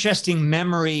have an interesting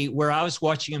memory where I was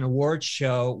watching an award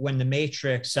show when The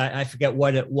Matrix, I forget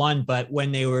what it won, but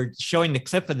when they were showing the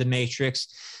clip of The Matrix,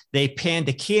 they panned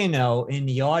to Keanu in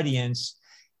the audience.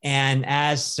 And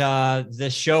as the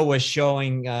show was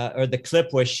showing, or the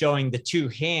clip was showing the two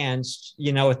hands,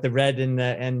 with the red and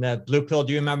the blue pill.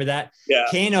 Do you remember that? Yeah.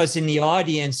 Keanu's in the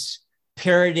audience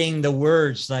parroting the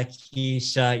words like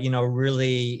he's,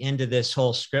 really into this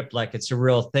whole script, like it's a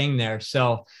real thing there.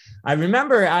 So I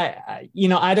remember, I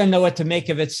don't know what to make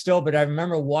of it still, but I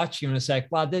remember watching him. It's like,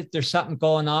 wow, there's something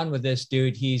going on with this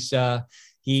dude. He's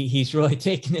really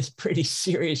taking this pretty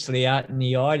seriously out in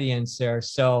the audience there.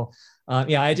 So,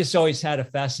 I just always had a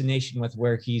fascination with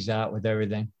where he's at with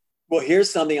everything. Well, here's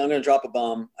something. I'm going to drop a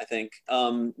bomb, I think.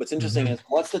 What's interesting is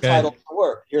what's the title of the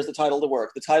work? Here's the title of the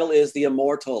work. The title is The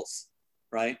Immortals,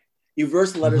 right? You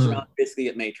verse the letters around basically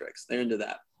at Matrix. They're into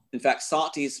that. In fact,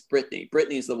 Sati's Brittany.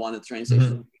 Brittany is the one at the train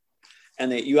station.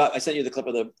 And I sent you the clip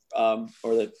of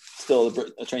the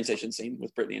train station scene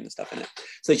with Brittany and the stuff in it.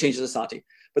 So they changed it to Sati.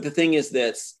 But the thing is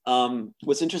this,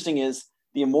 what's interesting is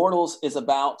The Immortals is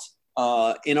about,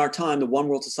 in our time, the one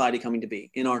world society coming to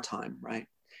be, in our time, right?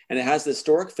 And it has the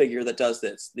historic figure that does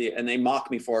this, and they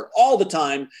mock me for it all the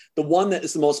time. The one that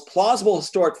is the most plausible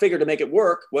historic figure to make it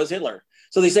work was Hitler.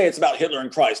 So they say it's about Hitler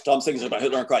and Christ. Tom Singh is about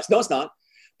Hitler and Christ. No, it's not.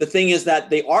 The thing is that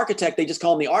the architect, they just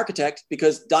call him the architect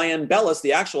because Diane Bellis,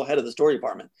 the actual head of the story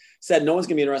department, said no one's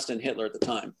going to be interested in Hitler at the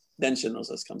time. Then Schindler's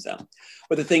List comes out.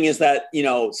 But the thing is that,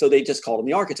 so they just called him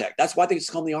the architect. That's why they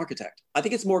just call him the architect. I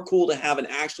think it's more cool to have an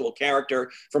actual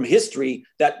character from history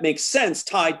that makes sense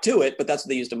tied to it, but that's what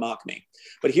they use to mock me.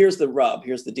 But here's the rub.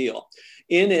 Here's the deal.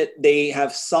 In it, they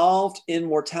have solved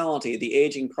immortality, the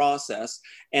aging process.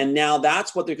 And now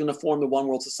that's what they're going to form the one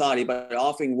world society by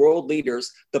offering world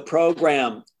leaders the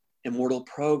program, immortal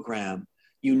program.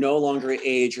 You no longer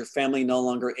age, your family no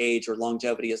longer age, or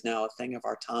longevity is now a thing of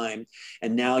our time.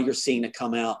 And now you're seeing it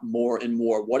come out more and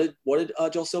more. What did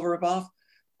Joel Silver rip off?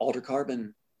 Altered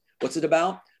Carbon. What's it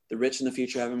about? The rich in the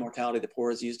future have immortality. The poor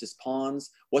is used as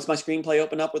pawns. What's my screenplay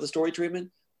open up with a story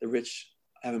treatment? The rich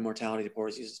have immortality. The poor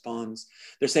is used as pawns.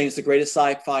 They're saying it's the greatest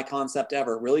sci-fi concept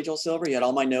ever. Really, Joel Silver? You had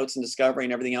all my notes and Discovery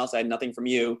and everything else. I had nothing from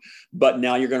you. But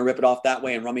now you're going to rip it off that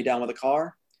way and run me down with a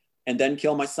car and then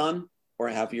kill my son? Or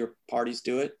have your parties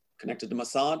do it, connected to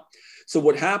Mossad. So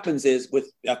what happens is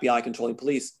with FBI controlling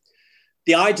police,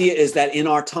 The idea is that in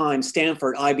our time,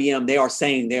 Stanford, IBM, they are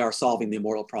saying they are solving the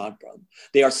immortal problem.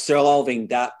 They are solving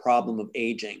that problem of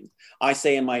aging. I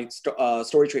say in my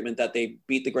story treatment that they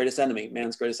beat the greatest enemy,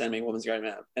 man's greatest enemy, woman's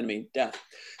greatest enemy, death.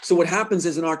 So what happens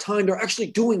is in our time, they're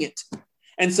actually doing it.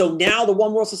 And so now the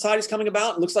one world society is coming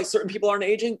about. It looks like certain people aren't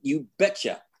aging. You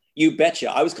betcha. You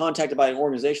betcha. I was contacted by an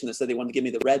organization that said they wanted to give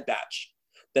me the red badge.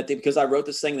 Because I wrote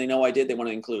this thing, they know I did, they want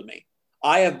to include me.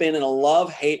 I have been in a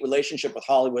love-hate relationship with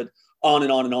Hollywood on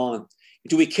and on and on.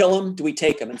 Do we kill them? Do we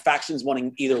take them? And factions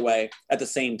wanting either way at the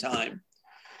same time.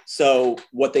 So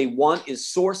what they want is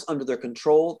source under their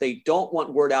control. They don't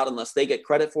want word out unless they get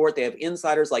credit for it. They have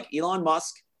insiders like Elon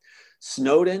Musk,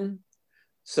 Snowden,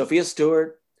 Sophia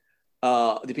Stewart,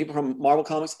 the people from Marvel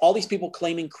Comics, all these people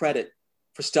claiming credit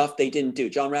for stuff they didn't do.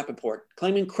 John Rappaport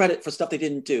claiming credit for stuff they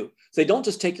didn't do. So they don't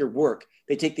just take your work.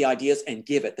 They take the ideas and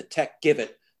give it, the tech, give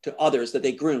it to others that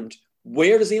they groomed.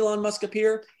 Where does Elon Musk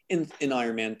appear? In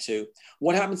Iron Man 2.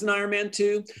 What happens in Iron Man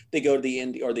 2? They go to the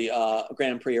Indy or the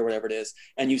Grand Prix or whatever it is,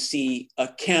 and you see a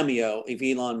cameo of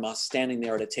Elon Musk standing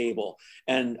there at a table,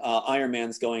 and Iron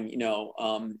Man's going,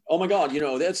 oh my God,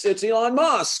 it's Elon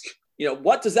Musk.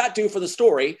 What does that do for the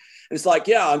story? And it's like,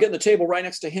 yeah, I'm getting the table right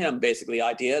next to him, basically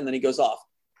idea. And then he goes off.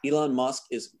 Elon Musk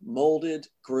is molded,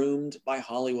 groomed by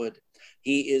Hollywood.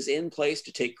 He is in place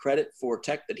to take credit for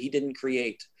tech that he didn't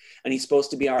create. And he's supposed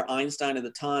to be our Einstein of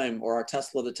the time or our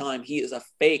Tesla of the time. He is a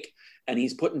fake, and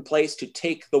he's put in place to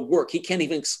take the work. He can't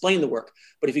even explain the work.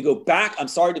 But if you go back, I'm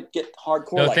sorry to get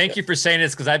hardcore. No, thank you for saying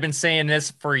this, because I've been saying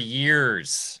this for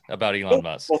years about Elon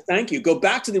Musk. Well, thank you. Go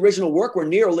back to the original work where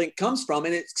Neuralink comes from,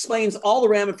 and it explains all the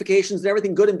ramifications and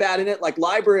everything good and bad in it, like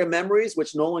Library of Memories,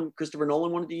 which Christopher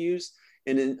Nolan wanted to use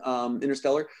in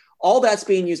Interstellar. All that's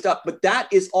being used up, but that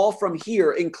is all from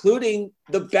here, including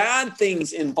the bad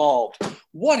things involved.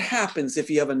 What happens if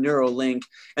you have a Neuralink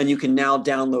and you can now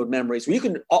download memories? Well,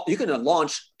 you can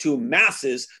launch to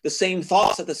masses the same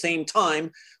thoughts at the same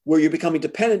time, where you're becoming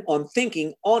dependent on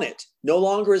thinking on it. No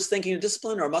longer is thinking a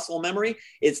discipline or muscle memory.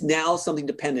 It's now something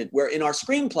dependent, where in our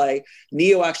screenplay,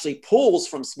 Neo actually pulls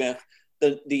from Smith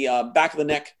the back of the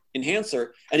neck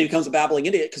enhancer, and he becomes a babbling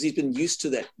idiot because he's been used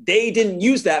to that. They didn't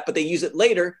use that, but they use it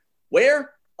later.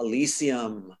 Where?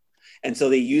 Elysium. And so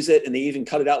they use it, and they even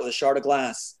cut it out with a shard of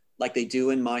glass like they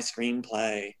do in my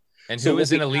screenplay. And who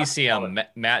was in Elysium?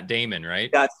 Matt Damon, right?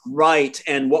 That's right.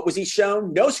 And what was he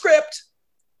shown? No script,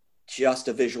 just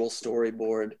a visual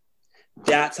storyboard.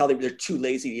 That's how they're too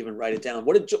lazy to even write it down.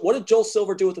 What did Joel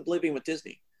Silver do with Oblivion with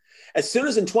Disney? As soon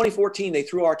as in 2014, they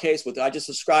threw our case with, I just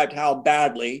described how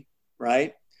badly,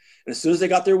 right? And as soon as they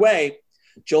got their way,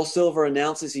 Joel Silver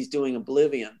announces he's doing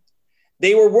Oblivion.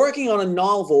 They were working on a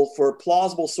novel for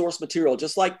plausible source material,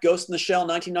 just like Ghost in the Shell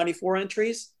 1994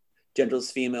 entries,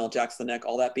 genderless female, Jack's the neck,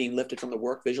 all that being lifted from the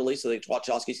work visually. So the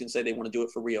Wachowskis can say they want to do it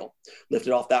for real,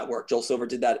 lifted off that work. Joel Silver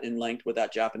did that in length with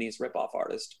that Japanese ripoff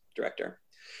artist, director.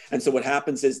 And so what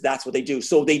happens is that's what they do.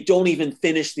 So they don't even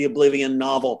finish the Oblivion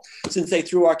novel. Since they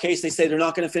threw our case, they say they're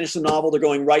not going to finish the novel. They're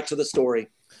going right to the story.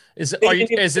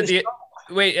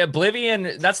 Wait,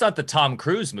 Oblivion, that's not the Tom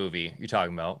Cruise movie you're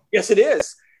talking about. Yes, it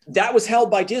is. That was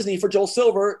held by Disney for Joel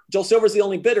Silver. Joel Silver's the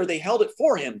only bidder. They held it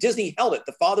for him. Disney held it.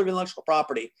 The father of intellectual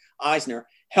property, Eisner,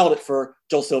 held it for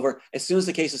Joel Silver. As soon as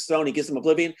the case is thrown, he gives them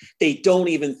Oblivion. They don't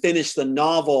even finish the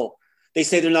novel. They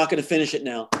say they're not going to finish it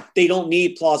now. They don't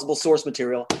need plausible source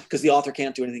material because the author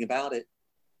can't do anything about it.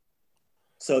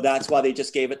 So that's why they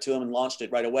just gave it to him and launched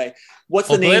it right away. What's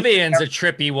the name? Oblivion's a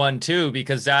trippy one too,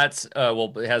 because that's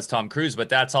it has Tom Cruise, but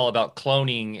that's all about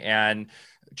cloning and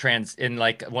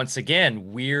once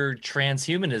again, weird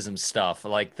transhumanism stuff.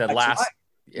 Like the last.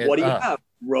 Right. What do you have?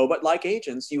 Robot-like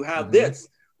agents. You have this.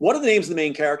 What are the names of the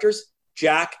main characters?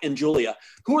 Jack and Julia.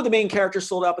 Who are the main characters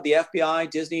sold out by the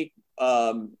FBI, Disney,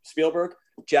 Spielberg?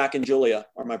 Jack and Julia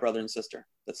are my brother and sister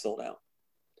that sold out.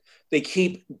 They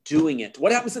keep doing it.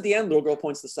 What happens at the end? The little girl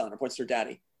points to the son or points to her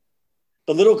daddy.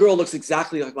 The little girl looks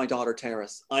exactly like my daughter,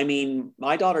 Terrace. I mean,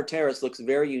 my daughter, Terrace, looks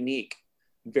very unique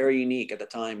at the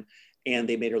time. And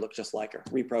they made her look just like her,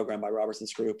 reprogrammed by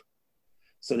Robertson's group.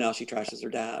 So now she trashes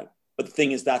her dad. But the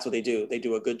thing is, that's what they do. They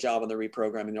do a good job on the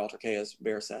reprogramming, the Alter K, as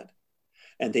Bear said.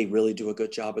 And they really do a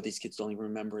good job, but these kids don't even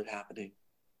remember it happening.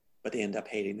 But they end up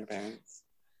hating their parents.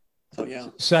 So, yeah.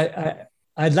 So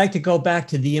I'd like to go back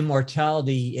to the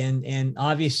immortality. And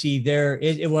obviously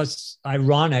it was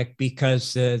ironic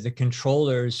because the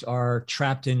controllers are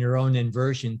trapped in their own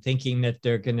inversion, thinking that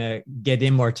they're going to get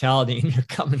immortality, and you're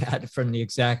coming at it from the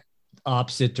exact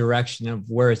opposite direction of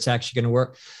where it's actually going to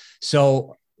work.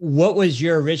 So what was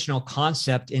your original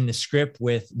concept in the script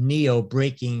with Neo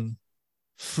breaking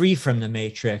free from the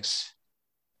Matrix?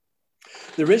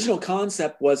 The original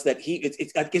concept was that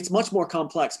it gets much more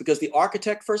complex because the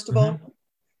architect, first of all,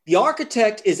 the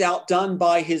architect is outdone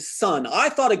by his son. I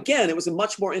thought, again, it was a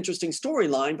much more interesting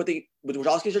storyline, but the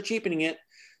Wachowskis are cheapening it,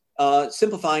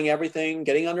 simplifying everything,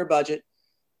 getting under budget.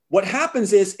 What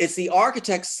happens is it's the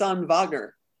architect's son,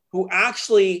 Wagner, who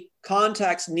actually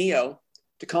contacts Neo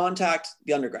to contact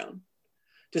the underground,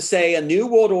 to say a new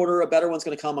world order, a better one's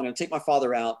going to come. I'm going to take my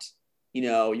father out. You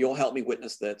know, you'll help me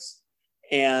witness this.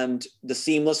 And the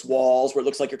seamless walls where it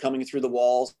looks like you're coming through the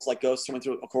walls, it's like ghosts coming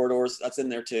through corridors, that's in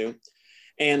there too.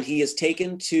 And he is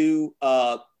taken to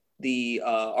the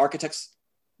architect's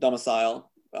domicile,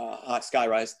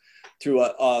 Skyrise, through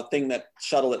a thing that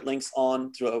shuttle that links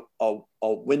on through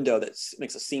a window that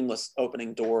makes a seamless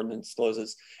opening door and then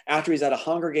closes. After he's at a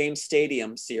Hunger Games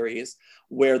Stadium series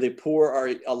where the poor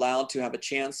are allowed to have a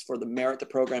chance for the merit the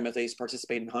program if they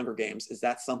participate in Hunger Games. Is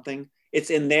that something? It's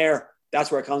in there. That's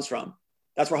where it comes from.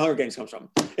 That's where Hunger Games comes from.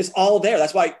 It's all there.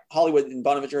 That's why Hollywood and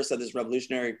Bonaventura said this is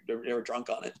revolutionary. They were drunk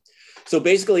on it. So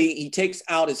basically, he takes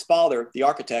out his father, the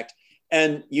architect,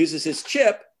 and uses his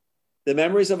chip, the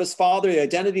memories of his father, the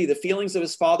identity, the feelings of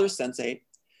his father, Sensei,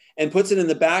 and puts it in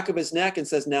the back of his neck and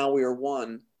says, now we are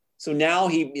one. So now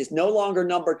he is no longer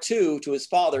number 2 to his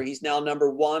father. He's now number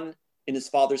 1 in his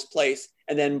father's place,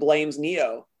 and then blames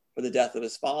Neo for the death of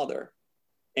his father.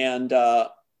 And,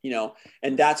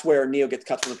 and that's where Neo gets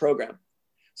cut from the program.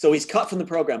 So he's cut from the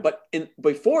program, but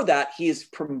before that, he is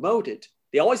promoted.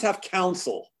 They always have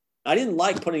counsel. I didn't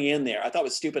like putting it in there. I thought it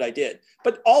was stupid. I did.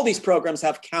 But all these programs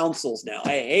have councils now.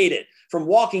 I hate it. From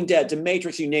Walking Dead to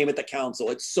Matrix, you name it, the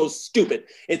council. It's so stupid.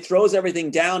 It throws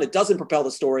everything down. It doesn't propel the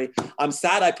story. I'm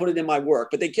sad I put it in my work,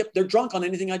 but they're drunk on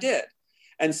anything I did.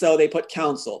 And so they put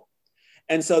council.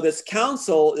 And so this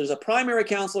council, there's a primary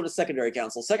council and a secondary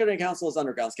council. Secondary council is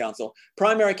underground's council.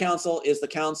 Primary council is the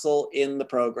council in the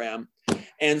program.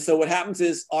 And so what happens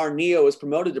is our Neo is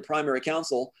promoted to primary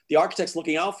council. The architect's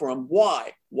looking out for him.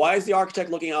 Why? Why is the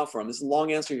architect looking out for him? This is a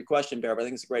long answer to your question, Bear, but I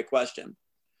think it's a great question.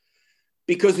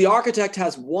 Because the architect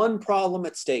has one problem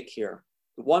at stake here.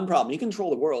 One problem. He can control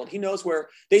the world. He knows where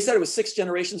they said it was 6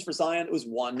 generations for Zion. It was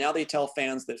 1. Now they tell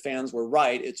fans that fans were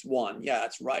right. It's 1. Yeah,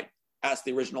 it's right. Ask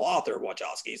the original author,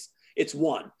 Wachowskis. It's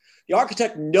 1. The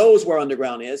architect knows where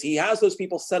underground is. He has those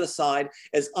people set aside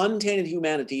as untainted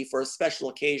humanity for a special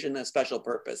occasion, a special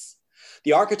purpose.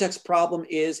 The architect's problem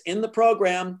is in the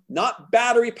program, not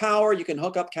battery power. You can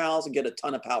hook up cows and get a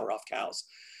ton of power off cows.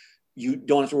 You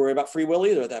don't have to worry about free will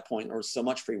either at that point, or so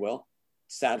much free will.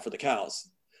 Sad for the cows.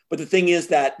 But the thing is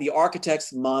that the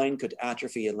architect's mind could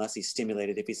atrophy unless he's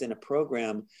stimulated. If he's in a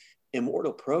program,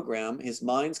 immortal program, his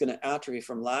mind's going to atrophy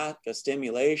from lack of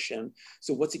stimulation.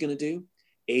 So what's he going to do?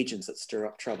 Agents that stir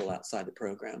up trouble outside the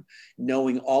program,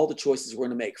 knowing all the choices we're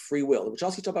going to make. Free will. The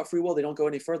Wachowskis talk about free will. They don't go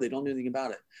any further. They don't know anything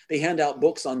about it. They hand out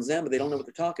books on Zen, but they don't know what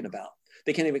they're talking about.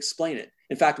 They can't even explain it.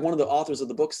 In fact, one of the authors of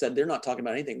the book said they're not talking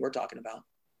about anything we're talking about.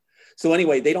 So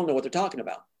anyway, they don't know what they're talking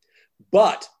about.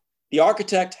 But the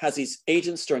architect has these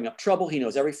agents stirring up trouble. He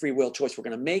knows every free will choice we're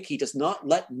going to make. He does not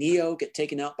let Neo get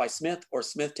taken out by Smith or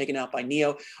Smith taken out by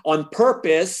Neo on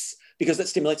purpose because that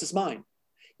stimulates his mind.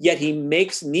 Yet he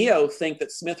makes Neo think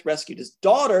that Smith rescued his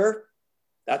daughter.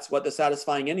 That's what the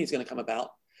satisfying ending is going to come about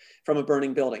from a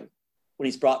burning building when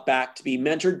he's brought back to be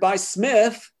mentored by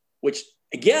Smith, which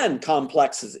again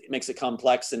makes it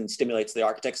complex and stimulates the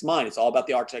architect's mind. It's all about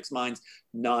the architect's minds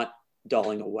not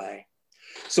dulling away.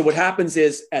 So what happens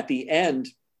is at the end,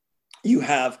 you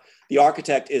have the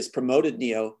architect is promoted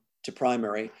Neo to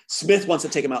primary. Smith wants to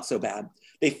take him out so bad.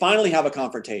 They finally have a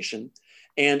confrontation.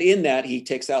 And in that, he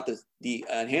takes out the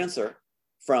enhancer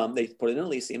they put it in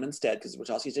Elysium instead because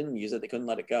Wachowskis didn't use it. They couldn't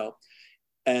let it go.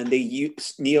 And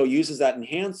Neo uses that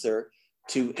enhancer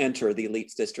to enter the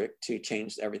elites district to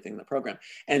change everything in the program.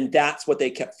 And that's what they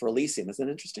kept for Elysium. Isn't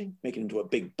that interesting? Making it into a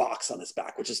big box on his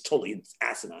back, which is totally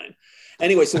asinine.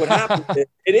 Anyway, so what happens,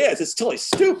 it's totally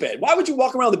stupid. Why would you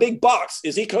walk around with a big box?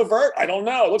 Is he covert? I don't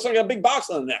know. It looks like a big box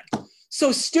on the neck.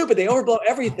 So stupid. They overblow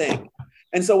everything.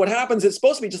 And so what happens, it's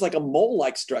supposed to be just like a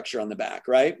mole-like structure on the back,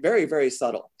 right? Very, very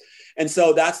subtle. And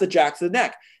so that's the jack to the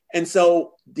neck. And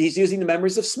so he's using the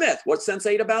memories of Smith. What's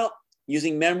Sense8 about?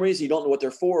 Using memories, you don't know what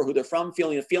they're for, who they're from,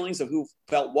 feeling the feelings of who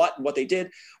felt what and what they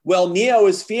did. Well, Neo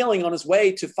is feeling on his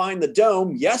way to find the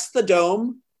dome. Yes, the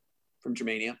dome from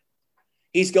Germania.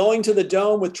 He's going to the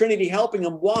dome with Trinity helping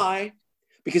him. Why?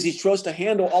 Because he's supposed to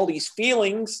handle all these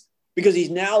feelings because he's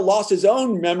now lost his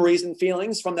own memories and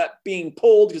feelings from that being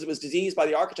pulled because it was diseased by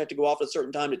the architect to go off at a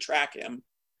certain time to track him.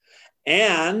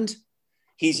 And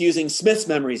he's using Smith's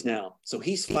memories now. So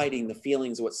he's fighting the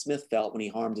feelings of what Smith felt when he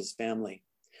harmed his family.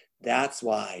 That's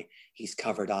why he's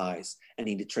covered eyes and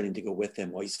he needed Trinity to go with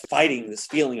him while he's fighting this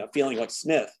feeling of feeling like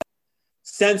Smith.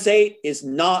 Sense8 is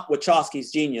not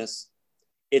Wachowski's genius.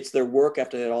 It's their work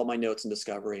after they had all my notes in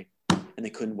Discovery, and they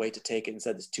couldn't wait to take it and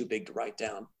said it's too big to write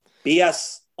down.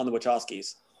 BS on the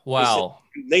Wachowskis. Wow.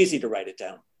 Too lazy to write it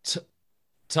down.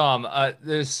 Tom,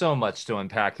 there's so much to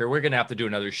unpack here. We're going to have to do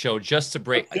another show just to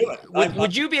break.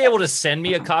 Would you be able to send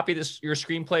me a copy of your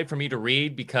screenplay for me to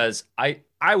read? Because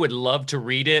I would love to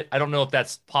read it. I don't know if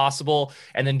that's possible.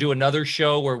 And then do another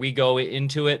show where we go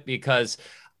into it, because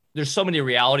there's so many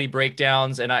reality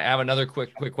breakdowns. And I have another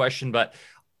quick question, but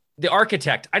the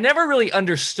architect, I never really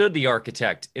understood the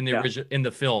architect in the original, in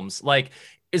the films. Like,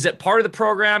 is it part of the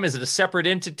program? Is it a separate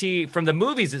entity? From the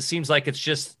movies, it seems like it's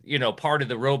just, part of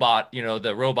the robot.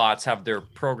 The robots have their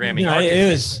programming.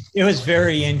 It was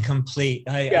very incomplete.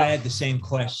 I had the same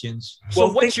questions. So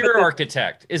what's your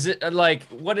architect? Is it like,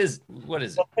 what is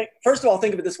it? First of all,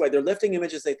 think of it this way. They're lifting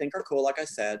images they think are cool, like I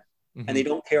said, and they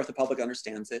don't care if the public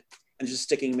understands it, and just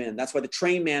sticking them in. That's why the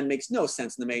Train Man makes no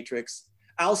sense in the Matrix.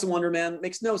 Alice in Wonderland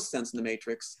makes no sense in the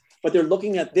Matrix. But they're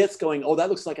looking at this going, oh, that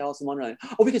looks like Alice in Wonderland.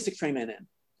 Oh, we can stick Train Man in.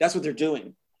 That's what they're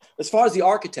doing. As far as the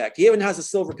architect, he even has a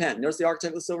silver pen. Notice the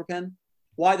architect with a silver pen?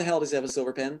 Why the hell does he have a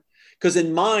silver pen? Because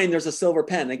in mine, there's a silver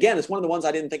pen. Again, it's one of the ones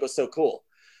I didn't think was so cool,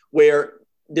 where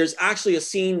there's actually a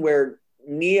scene where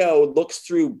Neo looks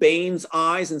through Bane's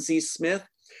eyes and sees Smith.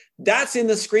 That's in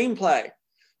the screenplay.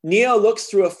 Neo looks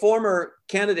through a former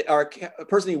candidate or a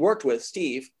person he worked with,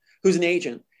 Steve, who's an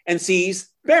agent, and sees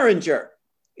Berenger.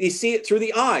 You see it through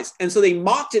the eyes. And so they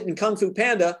mocked it in Kung Fu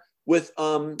Panda with,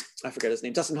 I forget his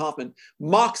name, Dustin Hoffman,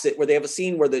 mocks it, where they have a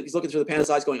scene where he's looking through the panda's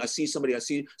eyes going, I see somebody, I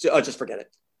see, oh, just forget it.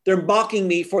 They're mocking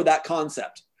me for that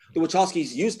concept. The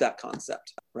Wachowskis used that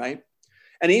concept, right?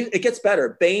 And it gets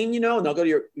better. Bane, and I'll go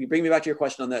to you bring me back to your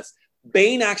question on this.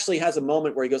 Bane actually has a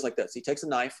moment where he goes like this. He takes a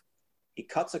knife, he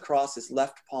cuts across his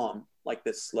left palm like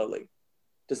this slowly.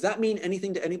 Does that mean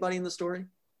anything to anybody in the story?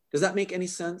 Does that make any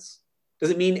sense?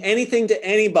 Does it mean anything to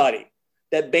anybody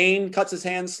that Bane cuts his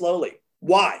hand slowly?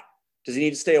 Why? Does he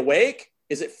need to stay awake?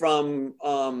 Is it from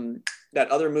that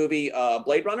other movie,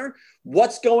 Blade Runner?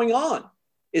 What's going on?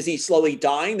 Is he slowly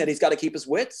dying that he's got to keep his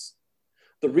wits?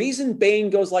 The reason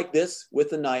Bane goes like this with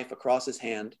the knife across his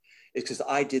hand is because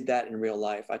I did that in real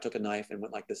life. I took a knife and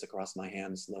went like this across my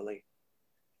hand slowly.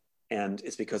 And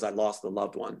it's because I lost the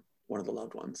loved one, one of the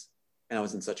loved ones. And I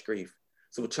was in such grief.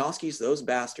 So Wachowskis, those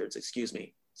bastards, excuse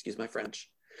my French,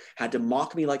 had to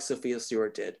mock me like Sophia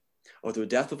Stewart did, or through the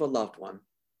death of a loved one,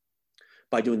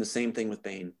 by doing the same thing with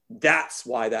Bane. That's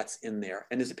why that's in there.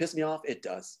 And does it piss me off? It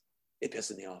does. It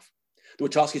pisses me off. The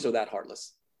Wachowskis are that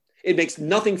heartless. It makes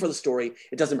nothing for the story.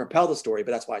 It doesn't propel the story,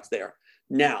 but that's why it's there.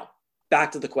 Now,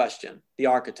 back to the question, the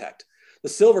architect. The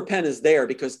silver pen is there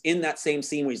because in that same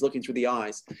scene where he's looking through the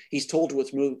eyes, he's told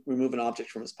to remove an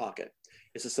object from his pocket.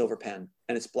 It's a silver pen,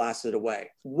 and it's blasted away.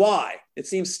 Why? It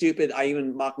seems stupid. I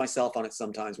even mock myself on it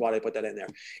sometimes. Why did I put that in there?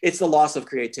 It's the loss of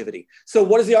creativity. So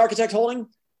what is the architect holding?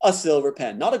 A silver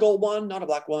pen. Not a gold one, not a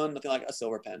black one, nothing like a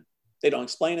silver pen. They don't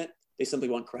explain it. They simply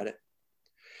want credit.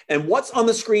 And what's on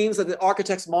the screens that the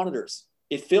architect's monitors?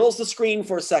 It fills the screen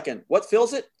for a second. What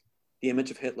fills it? The image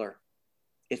of Hitler.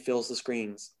 It fills the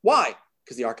screens. Why?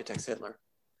 Because the architect's Hitler.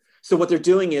 So what they're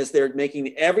doing is they're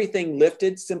making everything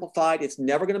lifted, simplified. It's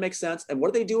never going to make sense. And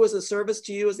what do they do as a service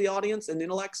to you as the audience and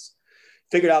intellects?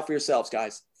 Figure it out for yourselves,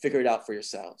 guys. Figure it out for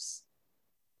yourselves.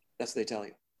 That's what they tell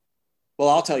you. Well,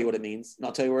 I'll tell you what it means, and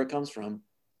I'll tell you where it comes from.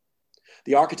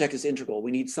 The architect is integral. We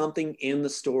need something in the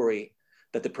story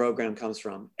that the program comes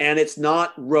from. And it's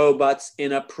not robots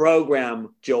in a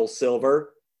program, Joel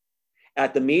Silver.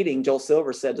 At the meeting, Joel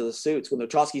Silver said to the suits, when the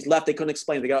Wachowskis left, they couldn't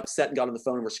explain it. They got upset and got on the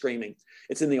phone and were screaming.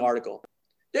 It's in the article.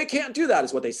 They can't do that,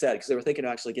 is what they said, because they were thinking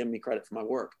of actually giving me credit for my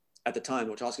work. At the time,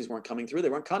 the Wachowskis weren't coming through. They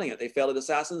weren't cutting it. They failed at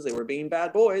Assassins. They were being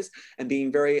bad boys and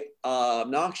being very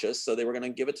obnoxious, so they were going to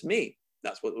give it to me.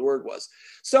 That's what the word was.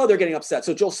 So they're getting upset.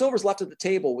 So Joel Silver's left at the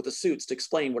table with the suits to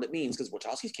explain what it means, because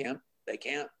Wachowskis can't. They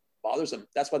can't. Bothers them.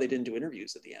 That's why they didn't do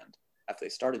interviews at the end. After they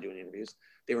started doing interviews,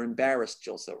 they were embarrassed,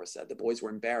 Joel Silver said. The boys were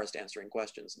embarrassed answering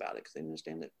questions about it because they didn't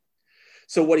understand it.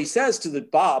 So what he says to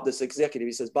Bob, this executive,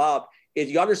 he says, Bob, if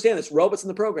you understand this, robots in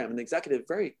the program. And the executive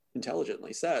very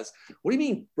intelligently says, what do you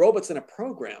mean robots in a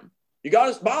program? You got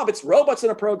us, Bob, it's robots in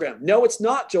a program. No, it's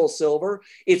not, Joel Silver.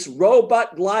 It's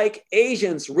robot-like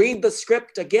agents. Read the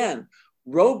script again.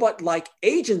 Robot-like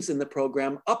agents in the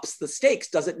program ups the stakes,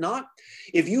 does it not?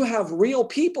 If you have real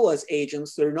people as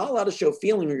agents, they're not allowed to show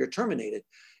feeling or you're terminated.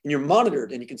 And you're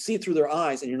monitored and you can see through their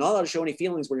eyes, and you're not allowed to show any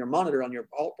feelings when you're monitored on your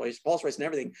pulse rates and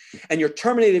everything. And you're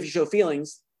terminated if you show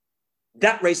feelings.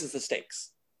 That raises the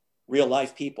stakes. Real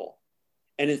life people.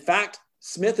 And in fact,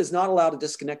 Smith is not allowed to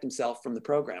disconnect himself from the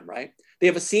program, right? They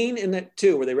have a scene in it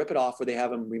too where they rip it off, where they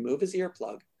have him remove his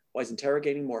earplug while he's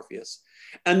interrogating Morpheus.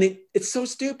 And it's so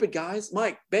stupid, guys.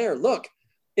 Mike, Bear, look,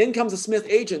 in comes the Smith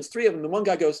agents, 3 of them. The one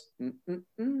guy goes,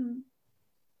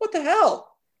 what the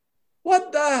hell?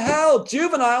 What the hell?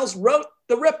 Juveniles wrote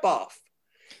the ripoff.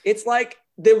 It's like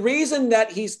the reason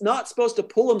that he's not supposed to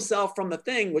pull himself from the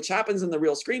thing, which happens in the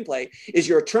real screenplay, is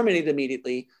you're terminated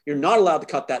immediately. You're not allowed to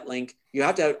cut that link. You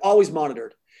have to have it always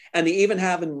monitored. And they even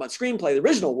have in my screenplay, the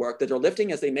original work that they're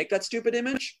lifting as they make that stupid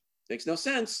image, makes no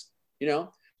sense,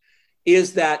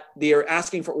 is that they're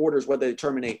asking for orders whether they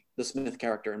terminate the Smith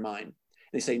character in mind. And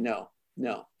they say, no.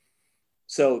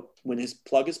 So when his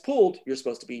plug is pulled, you're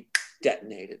supposed to be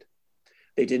detonated.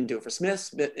 They didn't do it for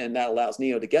Smith, and that allows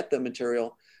Neo to get the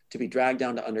material, to be dragged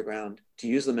down to underground, to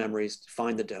use the memories, to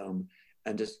find the dome,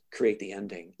 and just create the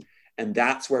ending. And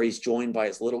that's where he's joined by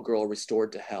his little girl,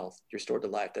 restored to health, restored to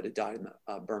life, that had died in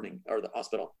the burning or the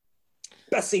hospital.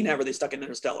 Best scene ever. They stuck in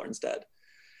Interstellar instead.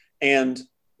 And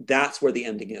that's where the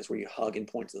ending is, where you hug and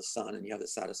point to the sun and you have the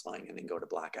satisfying ending, go to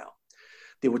blackout.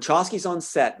 The Wachowskis on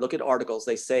set, look at articles.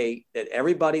 They say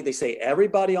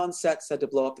everybody on set said to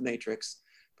blow up the Matrix,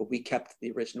 but we kept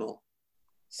the original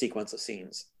sequence of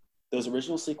scenes. Those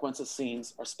original sequence of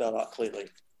scenes are spelled out clearly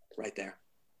right there.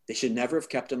 They should never have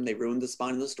kept them. They ruined the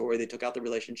spine of the story. They took out the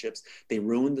relationships. They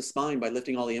ruined the spine by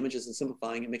lifting all the images and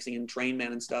simplifying and mixing in Train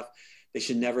Man and stuff. They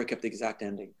should never have kept the exact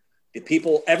ending.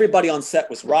 Everybody on set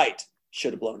was right,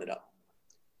 should have blown it up.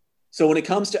 So when it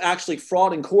comes to actually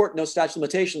fraud in court, no statute of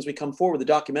limitations, we come forward with a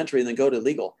documentary and then go to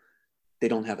legal. They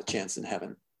don't have a chance in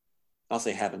heaven. I'll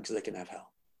say heaven because they can have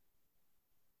hell.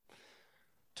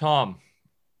 Tom,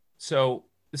 so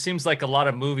it seems like a lot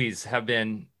of movies have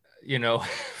been,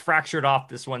 fractured off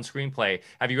this one screenplay.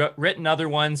 Have you written other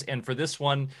ones? And for this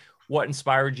one, what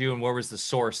inspired you and where was the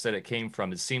source that it came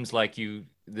from? It seems like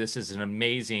this is an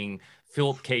amazing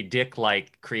Philip K.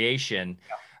 Dick-like creation.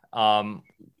 Yeah.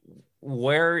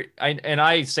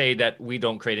 I say that we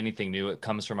don't create anything new. It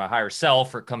comes from a higher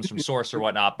self or it comes from source or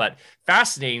whatnot, but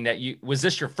fascinating that was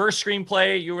this your first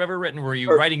screenplay you ever written? Were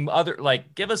you writing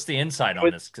give us the insight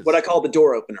on this? What I call the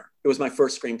door opener. It was my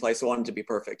first screenplay. So I wanted to be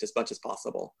perfect as much as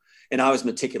possible. And I was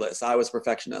meticulous. I was a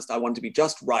perfectionist. I wanted to be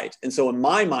just right. And so in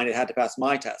my mind, it had to pass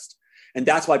my test. And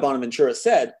that's why Bonaventura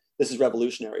said, this is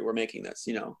revolutionary. We're making this,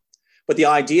 but the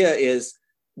idea is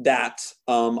that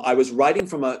I was writing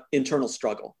from an internal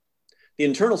struggle. The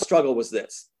internal struggle was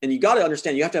this, and you got to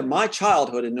understand, you have to have my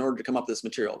childhood in order to come up with this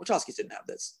material. Wachowskis didn't have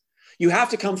this. You have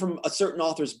to come from a certain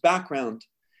author's background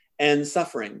and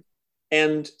suffering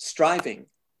and striving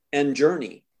and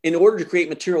journey in order to create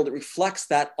material that reflects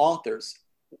that author's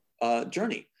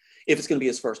journey. If it's going to be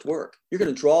his first work, you're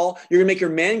going to make your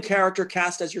main character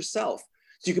cast as yourself.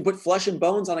 So you can put flesh and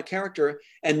bones on a character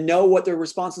and know what their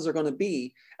responses are going to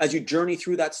be as you journey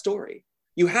through that story.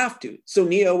 You have to. So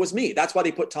Neo was me. That's why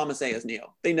they put Thomas A as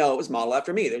Neo. They know it was modeled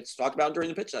after me. They talked about it during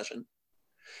the pitch session.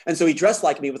 And so he dressed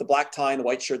like me with a black tie and a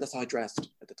white shirt. That's how I dressed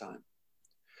at the time.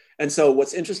 And so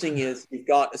what's interesting is you've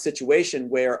got a situation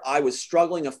where I was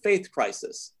struggling a faith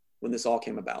crisis when this all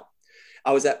came about.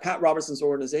 I was at Pat Robertson's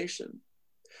organization,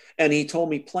 and he told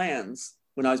me plans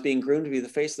when I was being groomed to be the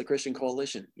face of the Christian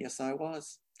Coalition. Yes, I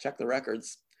was. Check the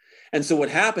records. And so what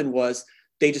happened was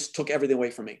they just took everything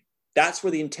away from me. That's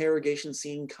where the interrogation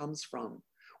scene comes from,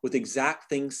 with exact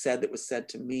things said that was said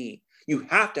to me. You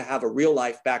have to have a real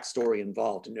life backstory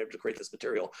involved in order to create this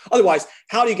material. Otherwise,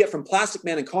 how do you get from Plastic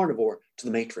Man and Carnivore to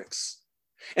the Matrix?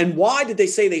 And why did they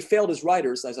say they failed as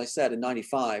writers? As I said in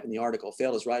 95 in the article,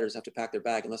 failed as writers have to pack their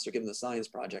bag unless they're given the science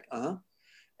project.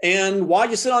 And why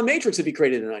you sit on Matrix if you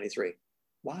created in 93?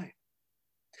 Why?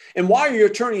 And why are your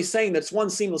attorneys saying that it's one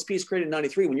seamless piece created in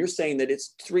 93 when you're saying that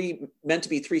it's meant to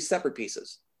be 3 separate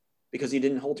pieces? Because he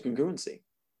didn't hold congruency.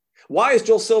 Why is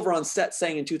Joel Silver on set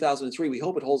saying in 2003, we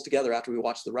hope it holds together after we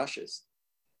watch the rushes?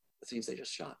 The scenes they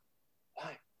just shot.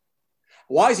 Why?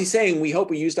 Why is he saying we hope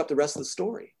we used up the rest of the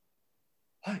story?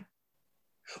 Why?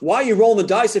 Why are you rolling the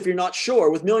dice if you're not sure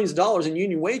with millions of dollars in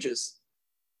union wages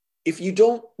if you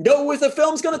don't know if the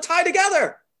film's going to tie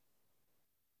together?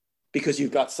 Because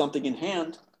you've got something in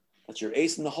hand that's your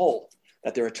ace in the hole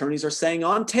that their attorneys are saying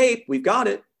on tape, we've got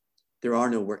it. There are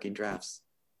no working drafts.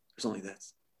 There's only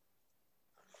this.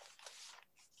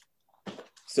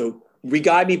 So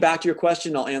re-guide me back to your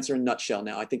question. I'll answer in a nutshell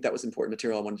now. I think that was important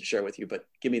material I wanted to share with you, but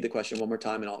give me the question one more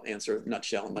time and I'll answer in a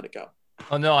nutshell and let it go.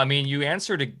 Oh, no, I mean, you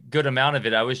answered a good amount of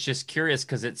it. I was just curious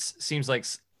because it seems like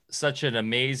such an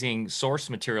amazing source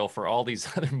material for all these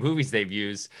other movies they've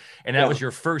used. And that was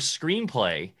your first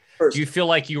screenplay. Do you feel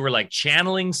like you were like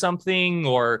channeling something,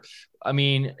 or I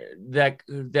mean,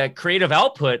 that creative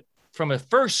output from a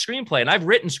first screenplay. And I've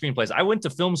written screenplays. I went to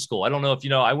film school. I don't know if you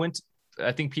know,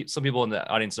 I think some people in the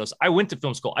audience knows, I went to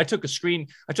film school. I took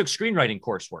screenwriting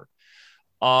coursework.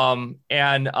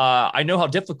 I know how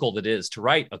difficult it is to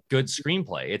write a good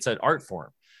screenplay. It's an art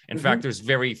form. In fact, there's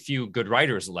very few good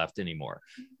writers left anymore.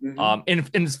 And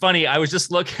it's funny. I was just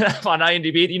looking up on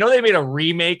IMDb. You know, they made a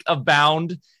remake of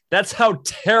Bound. That's how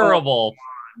terrible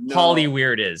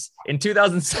Hollyweird is. In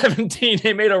 2017,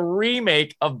 they made a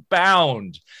remake of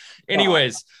Bound.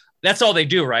 Anyways, that's all they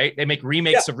do, right? They make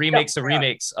remakes of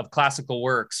remakes of classical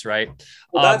works, right?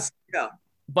 Well,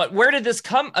 But where did this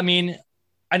come? I mean,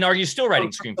 and are you still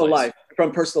writing screenplays?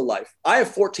 From personal life. I have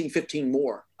 14, 15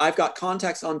 more. I've got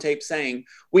contacts on tape saying,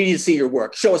 we need to see your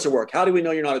work. Show us your work. How do we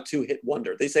know you're not a two-hit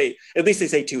wonder? At least they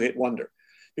say two-hit wonder,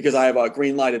 because I have a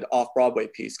green-lighted off-Broadway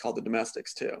piece called The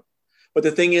Domestics too. But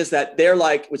the thing is that they're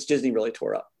like, which Disney really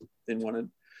tore up, didn't want to.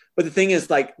 But the thing is,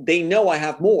 like, they know I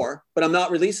have more, but I'm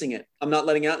not releasing it. I'm not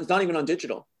letting it out. It's not even on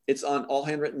digital. It's on all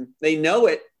handwritten. They know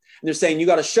it. And they're saying, you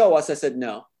got to show us. I said,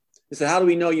 no. They said, how do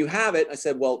we know you have it? I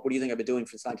said, well, what do you think I've been doing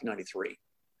since 1993?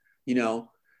 You know,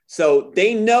 so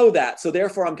they know that. So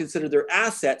therefore, I'm considered their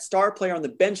asset, star player on the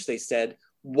bench, they said,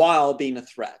 while being a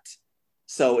threat.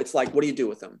 So it's like, what do you do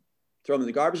with them? Throw them in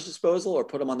the garbage disposal or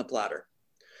put them on the platter?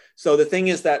 So the thing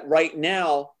is that right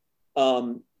now,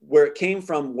 where it came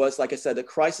from was, like I said, the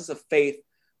crisis of faith,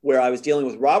 where I was dealing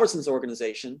with Robertson's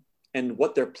organization and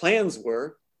what their plans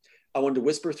were. I wanted to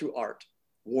whisper through art,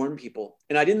 warn people.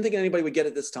 And I didn't think anybody would get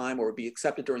it this time or would be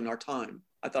accepted during our time.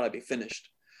 I thought I'd be finished.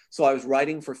 So I was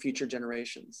writing for future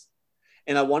generations.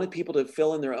 And I wanted people to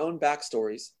fill in their own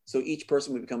backstories so each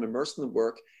person would become immersed in the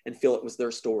work and feel it was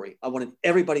their story. I wanted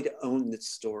everybody to own this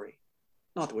story,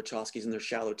 not the Wachowskis and their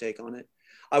shallow take on it.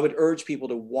 I would urge people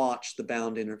to watch the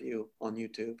Bound interview on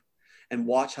YouTube and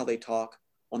watch how they talk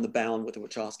on the Bound with the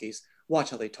Wachowskis. Watch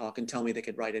how they talk and tell me they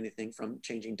could write anything from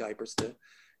changing diapers to,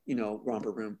 you know,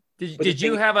 romper room. Did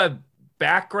you have a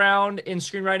background in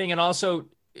screenwriting? And also,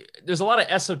 there's a lot of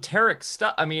esoteric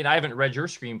stuff. I mean, I haven't read your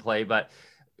screenplay, but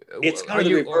it's kind of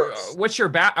the reverse. What's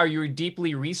your are you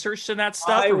deeply researched in that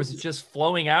stuff, or was it just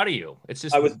flowing out of you? It's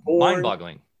just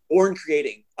mind-boggling. Born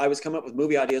creating. I was coming up with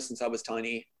movie ideas since I was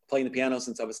tiny, playing the piano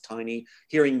since I was tiny,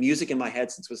 hearing music in my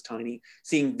head since I was tiny,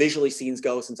 seeing visually scenes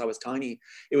go since I was tiny.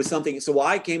 It was something. So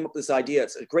I came up with this idea.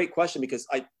 It's a great question because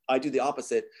I do the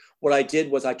opposite. What I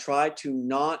did was I tried to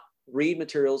not read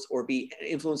materials or be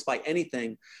influenced by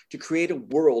anything to create a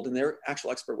world. And their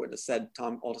actual expert witness said,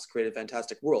 Tom Aldous created a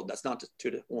fantastic world. That's not to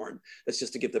toot a horn. That's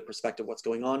just to give the perspective of what's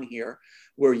going on here,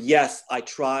 where yes, I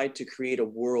tried to create a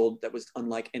world that was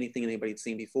unlike anything anybody had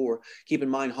seen before. Keep in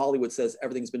mind, Hollywood says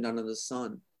everything's been done under the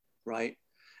sun, right?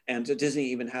 And so Disney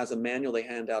even has a manual they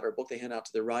hand out or a book they hand out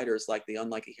to their writers, like the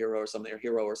Unlike a Hero or something, or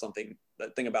Hero or something,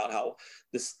 that thing about how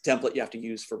this template you have to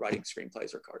use for writing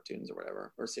screenplays or cartoons or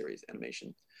whatever, or series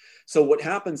animation. So what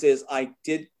happens is I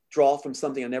did draw from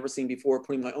something I've never seen before,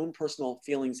 putting my own personal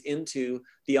feelings into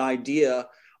the idea.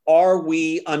 Are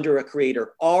we under a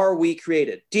creator? Are we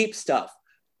created? Deep stuff.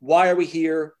 Why are we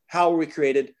here? How are we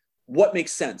created? What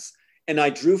makes sense? And I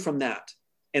drew from that.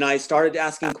 And I started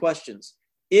asking questions.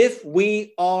 If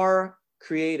we are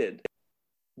created,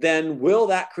 then will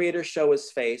that creator show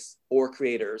his face, or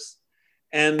creators?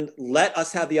 And let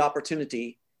us have the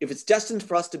opportunity. If it's destined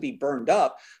for us to be burned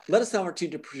up, let us have an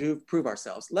opportunity to prove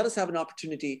ourselves. Let us have an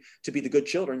opportunity to be the good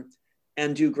children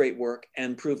and do great work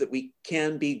and prove that we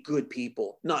can be good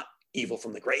people, not evil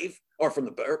from the grave or from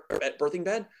the birthing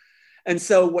bed. And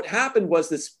so what happened was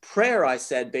this prayer I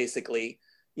said, basically,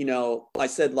 I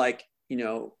said, like,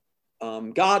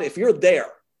 God, if you're there,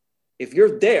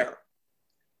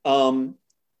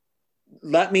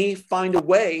 let me find a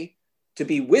way to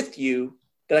be with you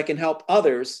that I can help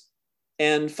others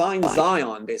and find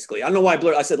Zion, basically. I don't know why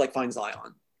I said like find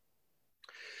Zion.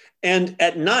 And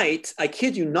at night, I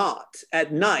kid you not,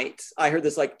 at night, I heard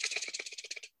this like,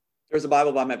 there's a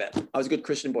Bible by my bed. I was a good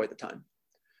Christian boy at the time.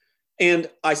 And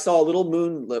I saw a little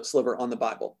moon sliver on the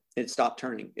Bible. It stopped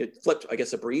turning. It flipped, I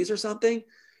guess, a breeze or something.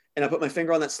 And I put my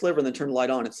finger on that sliver and then turned the light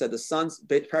on. It said,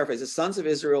 paraphrase, the sons of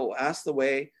Israel will ask the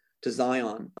way to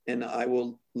Zion, and I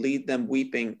will lead them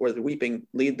weeping, or the weeping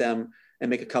lead them and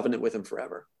make a covenant with them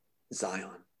forever. Zion.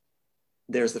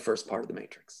 There's the first part of the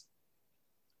Matrix.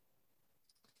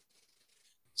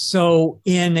 So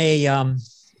in a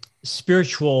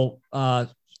spiritual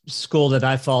school that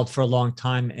I followed for a long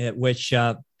time, which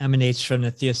emanates from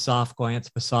the Theosophical,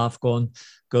 Anthroposophical, and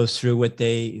goes through what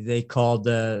they call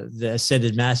the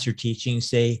Ascended Master teachings.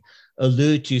 They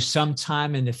allude to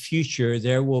sometime in the future,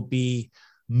 there will be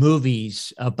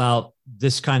movies about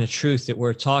this kind of truth that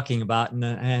we're talking about.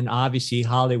 And obviously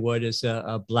Hollywood is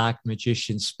a black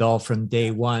magician spell from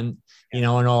day one, and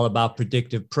all about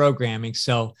predictive programming.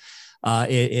 So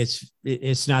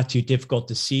it's not too difficult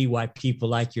to see why people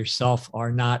like yourself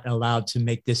are not allowed to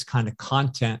make this kind of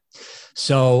content.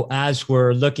 So as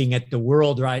we're looking at the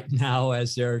world right now,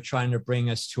 as they're trying to bring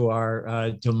us to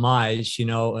our demise,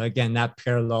 again, that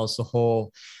parallels the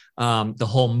whole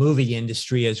movie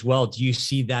industry as well. Do you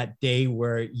see that day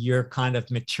where your kind of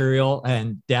material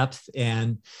and depth,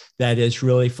 and that is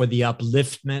really for the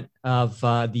upliftment of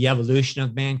the evolution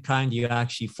of mankind? Do you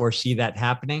actually foresee that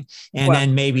happening? And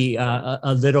then maybe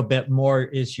a little bit more,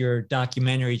 is your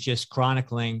documentary just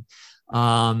chronicling,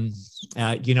 just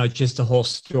the whole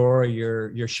story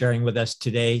you're sharing with us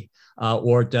today,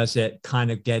 or does it kind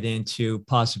of get into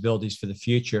possibilities for the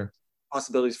future?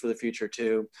 Possibilities for the future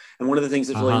too. And one of the things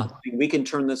that's really interesting, we can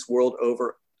turn this world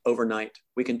overnight.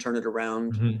 We can turn it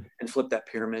around and flip that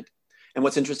pyramid. And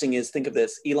what's interesting is, think of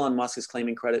this, Elon Musk is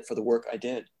claiming credit for the work I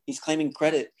did. He's claiming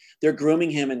credit. They're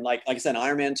grooming him, and like I said,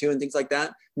 Iron Man 2 and things like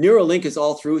that. Neuralink is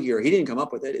all through here. He didn't come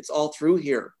up with it. It's all through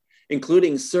here,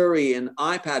 including Siri and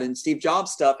iPad and Steve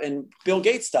Jobs stuff and Bill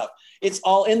Gates stuff. It's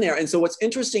all in there. And so what's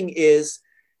interesting is,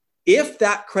 if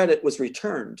that credit was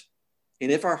returned, and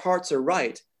if our hearts are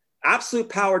right, absolute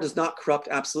power does not corrupt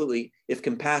absolutely if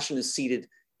compassion is seated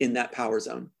in that power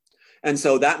zone. And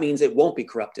so that means it won't be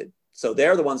corrupted. So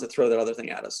they're the ones that throw that other thing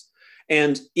at us.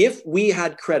 And if we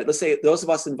had credit, let's say those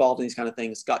of us involved in these kind of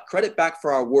things got credit back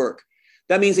for our work,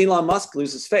 that means Elon Musk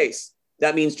loses face.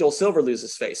 That means Joel Silver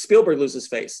loses face. Spielberg loses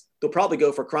face. They'll probably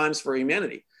go for crimes for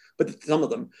humanity, but some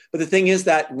of them. But the thing is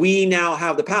that we now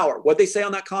have the power. What they say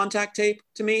on that contact tape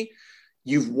to me,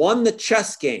 you've won the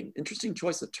chess game. Interesting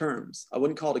choice of terms. I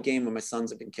wouldn't call it a game when my sons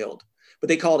have been killed, but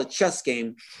they call it a chess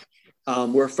game.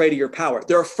 We're afraid of your power.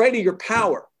 They're afraid of your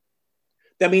power.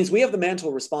 That means we have the mantle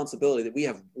of responsibility that we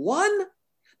have won.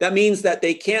 That means that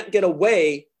they can't get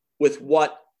away with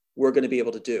what we're going to be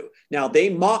able to do. Now, they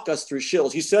mock us through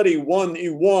shills. You said he won.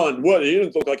 You won. What? He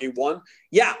didn't look like he won.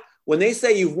 Yeah. When they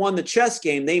say you've won the chess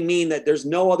game, they mean that there's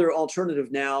no other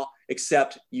alternative now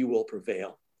except you will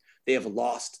prevail. They have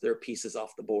lost their pieces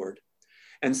off the board.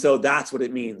 And so that's what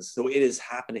it means. So it is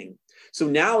happening. So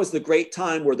now is the great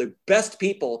time where the best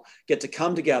people get to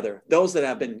come together. Those that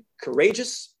have been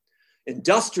courageous,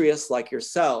 industrious like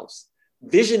yourselves,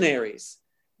 visionaries,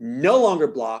 no longer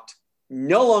blocked,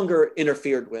 no longer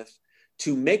interfered with,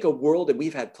 to make a world. And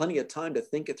we've had plenty of time to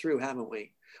think it through, haven't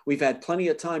we? We've had plenty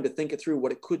of time to think it through,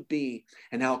 what it could be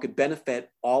and how it could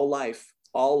benefit all life,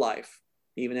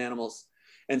 even animals.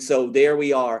 And so there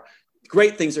we are.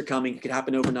 Great things are coming. It could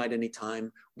happen overnight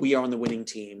anytime. We are on the winning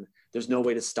team. There's no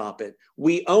way to stop it.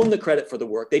 We own the credit for the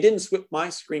work. They didn't swip my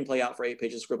screenplay out for 8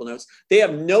 pages of scribble notes. They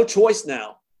have no choice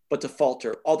now but to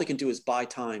falter. All they can do is buy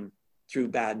time through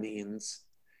bad means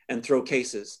and throw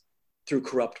cases through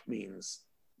corrupt means,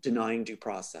 denying due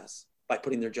process by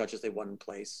putting their judges they want in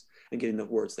place and getting the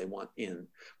words they want in.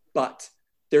 But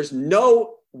there's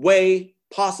no way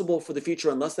possible for the future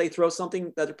unless they throw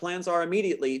something that their plans are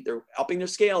immediately. They're upping their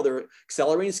scale. They're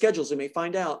accelerating schedules. We may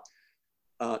find out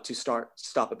to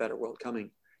stop a better world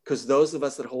coming. Because those of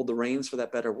us that hold the reins for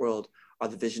that better world are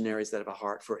the visionaries that have a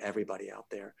heart for everybody out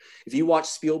there. If you watch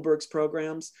Spielberg's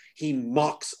programs, he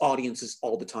mocks audiences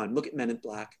all the time. Look at Men in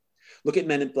Black. Look at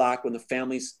Men in Black when the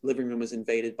family's living room was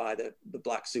invaded by the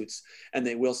black suits, and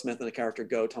Will Smith and the character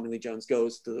Tommy Lee Jones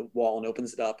goes to the wall and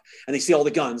opens it up, and they see all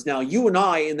the guns. Now, you and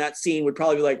I in that scene would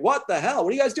probably be like, what the hell?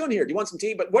 What are you guys doing here? Do you want some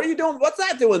tea? But what are you doing? What's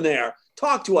that doing there?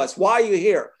 Talk to us. Why are you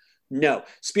here? No.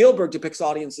 Spielberg depicts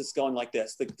audiences going like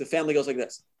this. The family goes like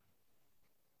this.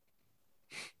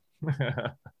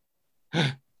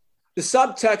 The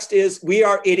subtext is, we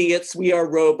are idiots, we are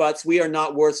robots, we are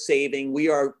not worth saving, we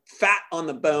are fat on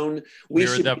the bone.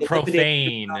 We're the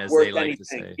profane, as they like to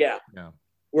say. Yeah.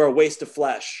 We're a waste of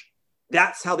flesh.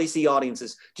 That's how they see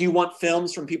audiences. Do you want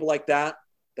films from people like that?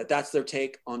 That's their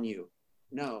take on you?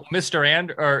 No.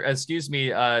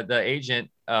 The agent,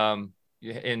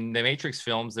 in the Matrix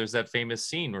films, there's that famous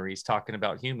scene where he's talking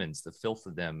about humans, the filth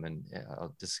of them, and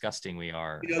how disgusting we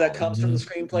are. That comes from the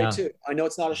screenplay too. I know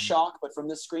it's not a shock, but from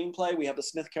this screenplay, we have the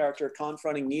Smith character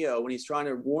confronting Neo when he's trying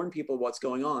to warn people what's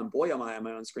going on. Boy, am I on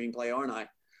my own screenplay, aren't I?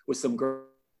 With some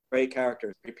great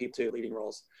characters, great people too, leading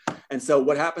roles. And so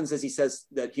what happens is he says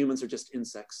that humans are just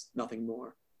insects, nothing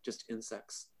more, just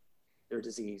insects. They're a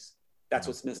disease. That's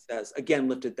what Smith says. Again,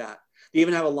 lifted that. They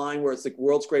even have a line where it's the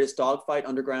world's greatest dogfight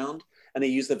underground, and they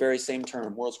use the very same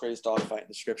term, world's greatest dogfight in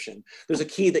the description. There's a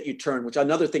key that you turn, which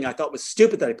another thing I thought was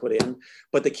stupid that I put in,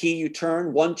 but the key you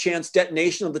turn, one chance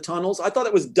detonation of the tunnels. I thought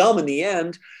it was dumb in the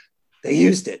end. They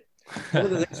used it. One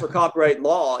of the things for copyright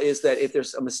law is that if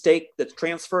there's a mistake that's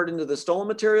transferred into the stolen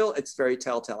material, it's very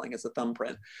telltale. It's a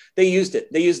thumbprint. They used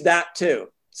it. They used that too.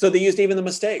 So they used even the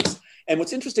mistakes. And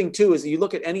what's interesting too is you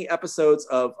look at any episodes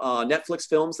of Netflix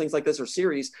films, things like this, or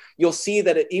series, you'll see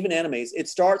that even animes, it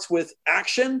starts with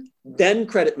action, then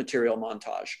credit material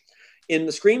montage. In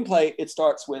the screenplay, it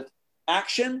starts with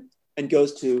action and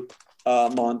goes to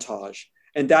montage.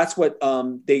 And that's what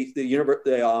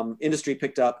the industry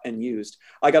picked up and used.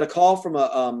 I got a call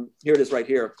from here it is right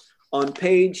here, on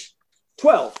page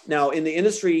 12. Now, in the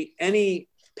industry, any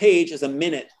page is a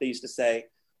minute, they used to say,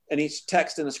 and each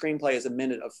text in a screenplay is a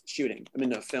minute of shooting, a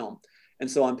minute of film.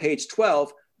 And so on page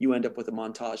 12, you end up with a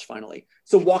montage finally.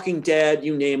 So Walking Dead,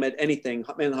 you name it, anything,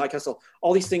 Man in the High Castle,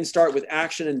 all these things start with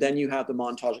action, and then you have the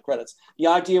montage of credits. The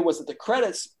idea was that the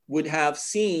credits would have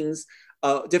scenes,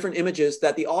 different images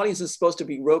that the audience is supposed to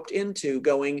be roped into,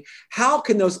 going, how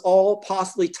can those all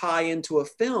possibly tie into a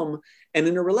film and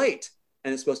interrelate?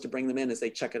 And it's supposed to bring them in as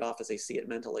they check it off, as they see it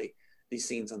mentally, these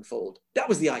scenes unfold. That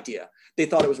was the idea. They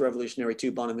thought it was revolutionary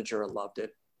too. Bonaventura loved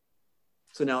it.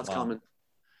 So now it's common.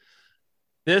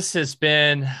 This has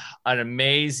been an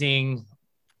amazing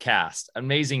cast,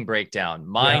 amazing breakdown,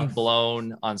 mind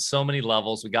blown on so many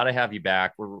levels. We got to have you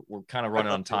back. We're kind of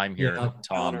running on time here,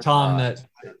 Tom.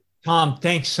 Tom,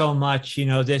 thanks so much. You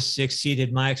know, this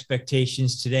exceeded my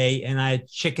expectations today, and I had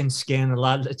chicken skin a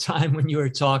lot of the time when you were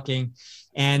talking.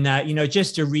 And, you know,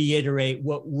 just to reiterate,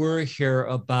 what we're here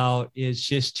about is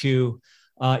just to,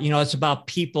 it's about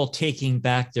people taking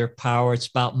back their power. It's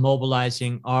about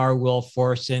mobilizing our will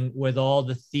force. And with all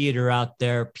the theater out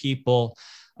there, people,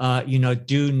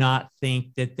 do not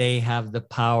think that they have the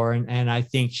power. And I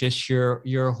think just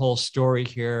your whole story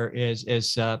here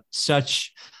is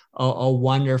such a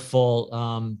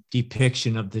wonderful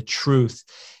depiction of the truth.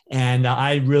 And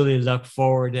I really look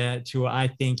forward to, I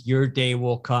think your day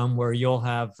will come where you'll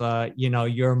have,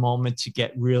 your moment to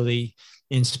get really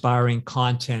inspiring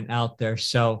content out there.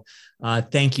 So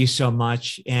thank you so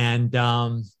much. And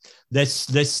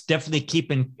let's definitely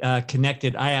keep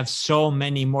connected. I have so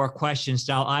many more questions.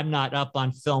 Now, I'm not up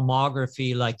on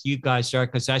filmography like you guys are,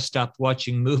 because I stopped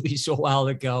watching movies a while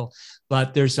ago,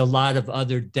 but there's a lot of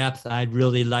other depth I'd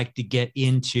really like to get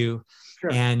into.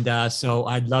 Sure. And so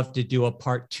I'd love to do a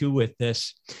part 2 with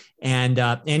this. And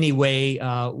anyway,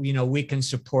 we can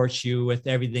support you with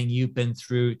everything you've been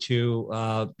through too.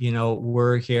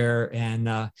 We're here,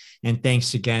 and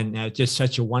thanks again. Just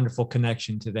such a wonderful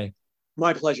connection today.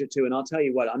 My pleasure too. And I'll tell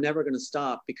you what, I'm never going to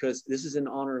stop, because this is in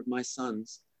honor of my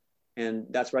sons. And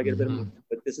that's where I get a bit of money,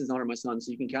 but this is in honor of my sons.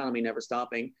 So you can count on me never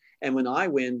stopping. And when I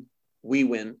win, we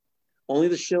win. Only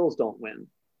the shills don't win.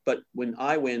 But when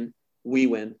I win, we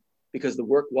win, because the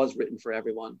work was written for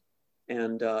everyone.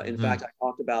 And in fact, I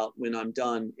talked about, when I'm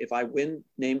done, if I win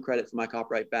name credit for my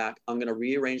copyright back, I'm going to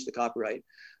rearrange the copyright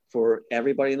for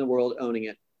everybody in the world owning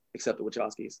it, except the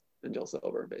Wachowskis and Joel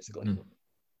Silver, basically.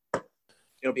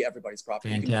 It'll be everybody's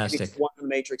property. Fantastic. You can want the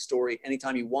Matrix story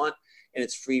anytime you want, and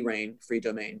it's free reign, free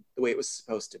domain, the way it was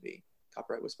supposed to be.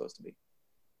 Copyright was supposed to be.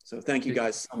 So thank you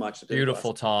guys so much.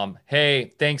 Beautiful, Tom.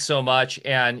 Hey, thanks so much.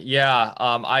 And yeah,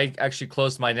 I actually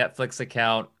closed my Netflix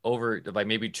account by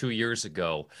maybe 2 years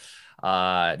ago.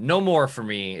 No more for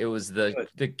me. It was the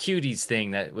cuties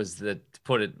thing that was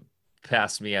put it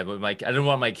past me. I didn't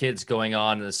want my kids going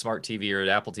on the smart TV or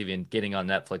the Apple TV and getting on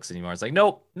Netflix anymore. It's like,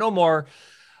 nope, no more.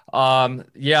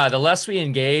 The less we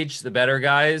engage, the better,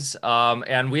 guys.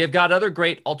 And we have got other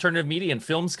great alternative media and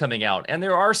films coming out. And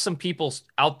there are some people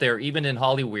out there, even in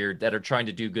Hollywood, that are trying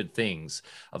to do good things,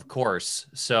 of course.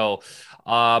 So,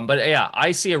 but yeah,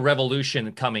 I see a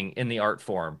revolution coming in the art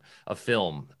form of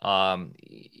film. And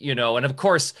of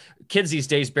course, kids these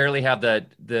days barely have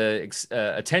the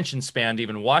attention span to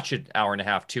even watch an hour and a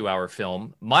half, 2 hour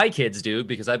film. My kids do,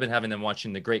 because I've been having them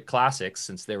watching the great classics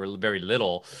since they were very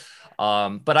little.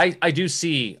 But I do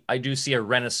see a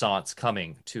renaissance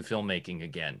coming to filmmaking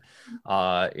again.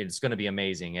 It's going to be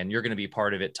amazing, and you're going to be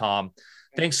part of it, Tom.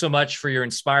 Thanks so much for your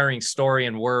inspiring story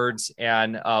and words,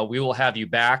 and we will have you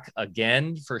back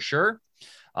again for sure.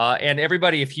 And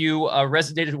everybody, if you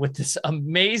resonated with this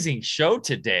amazing show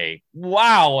today,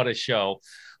 wow, what a show.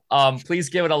 Please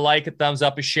give it a like, a thumbs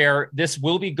up, a share. This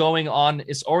will be going on.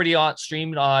 It's already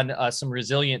streamed on some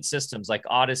resilient systems like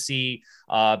Odyssey,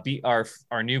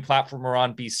 our new platform we're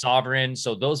on, Be Sovereign.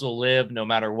 So those will live no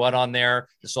matter what on there.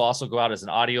 This will also go out as an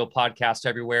audio podcast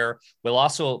everywhere. We'll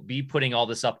also be putting all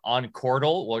this up on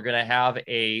Chordle. We're going to have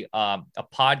a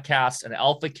podcast, an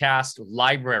AlphaCast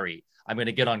library. I'm going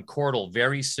to get on Chordle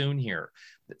very soon here.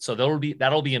 So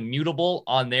that'll be immutable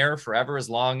on there forever, as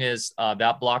long as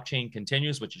that blockchain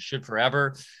continues, which it should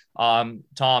forever.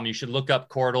 Tom, you should look up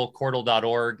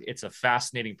Cordal.org. It's a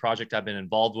fascinating project I've been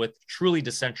involved with, truly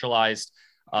decentralized,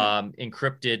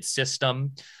 encrypted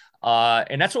system.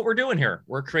 And that's what we're doing here.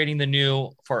 We're creating the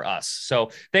new for us.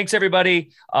 So thanks,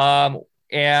 everybody.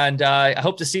 And I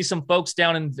hope to see some folks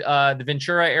down in the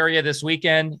Ventura area this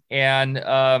weekend. And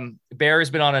Bear has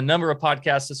been on a number of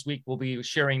podcasts this week. We'll be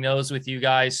sharing those with you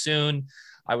guys soon.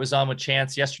 I was on with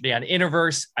Chance yesterday on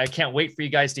Interverse. I can't wait for you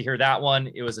guys to hear that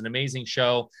one. It was an amazing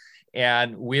show.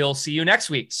 And we'll see you next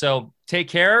week. So take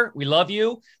care. We love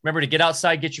you. Remember to get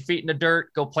outside, get your feet in the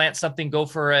dirt, go plant something, go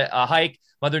for a hike.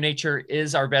 Mother Nature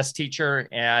is our best teacher,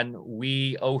 and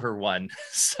we owe her one.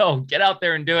 So get out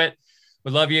there and do it.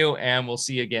 We love you, and we'll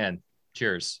see you again.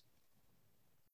 Cheers.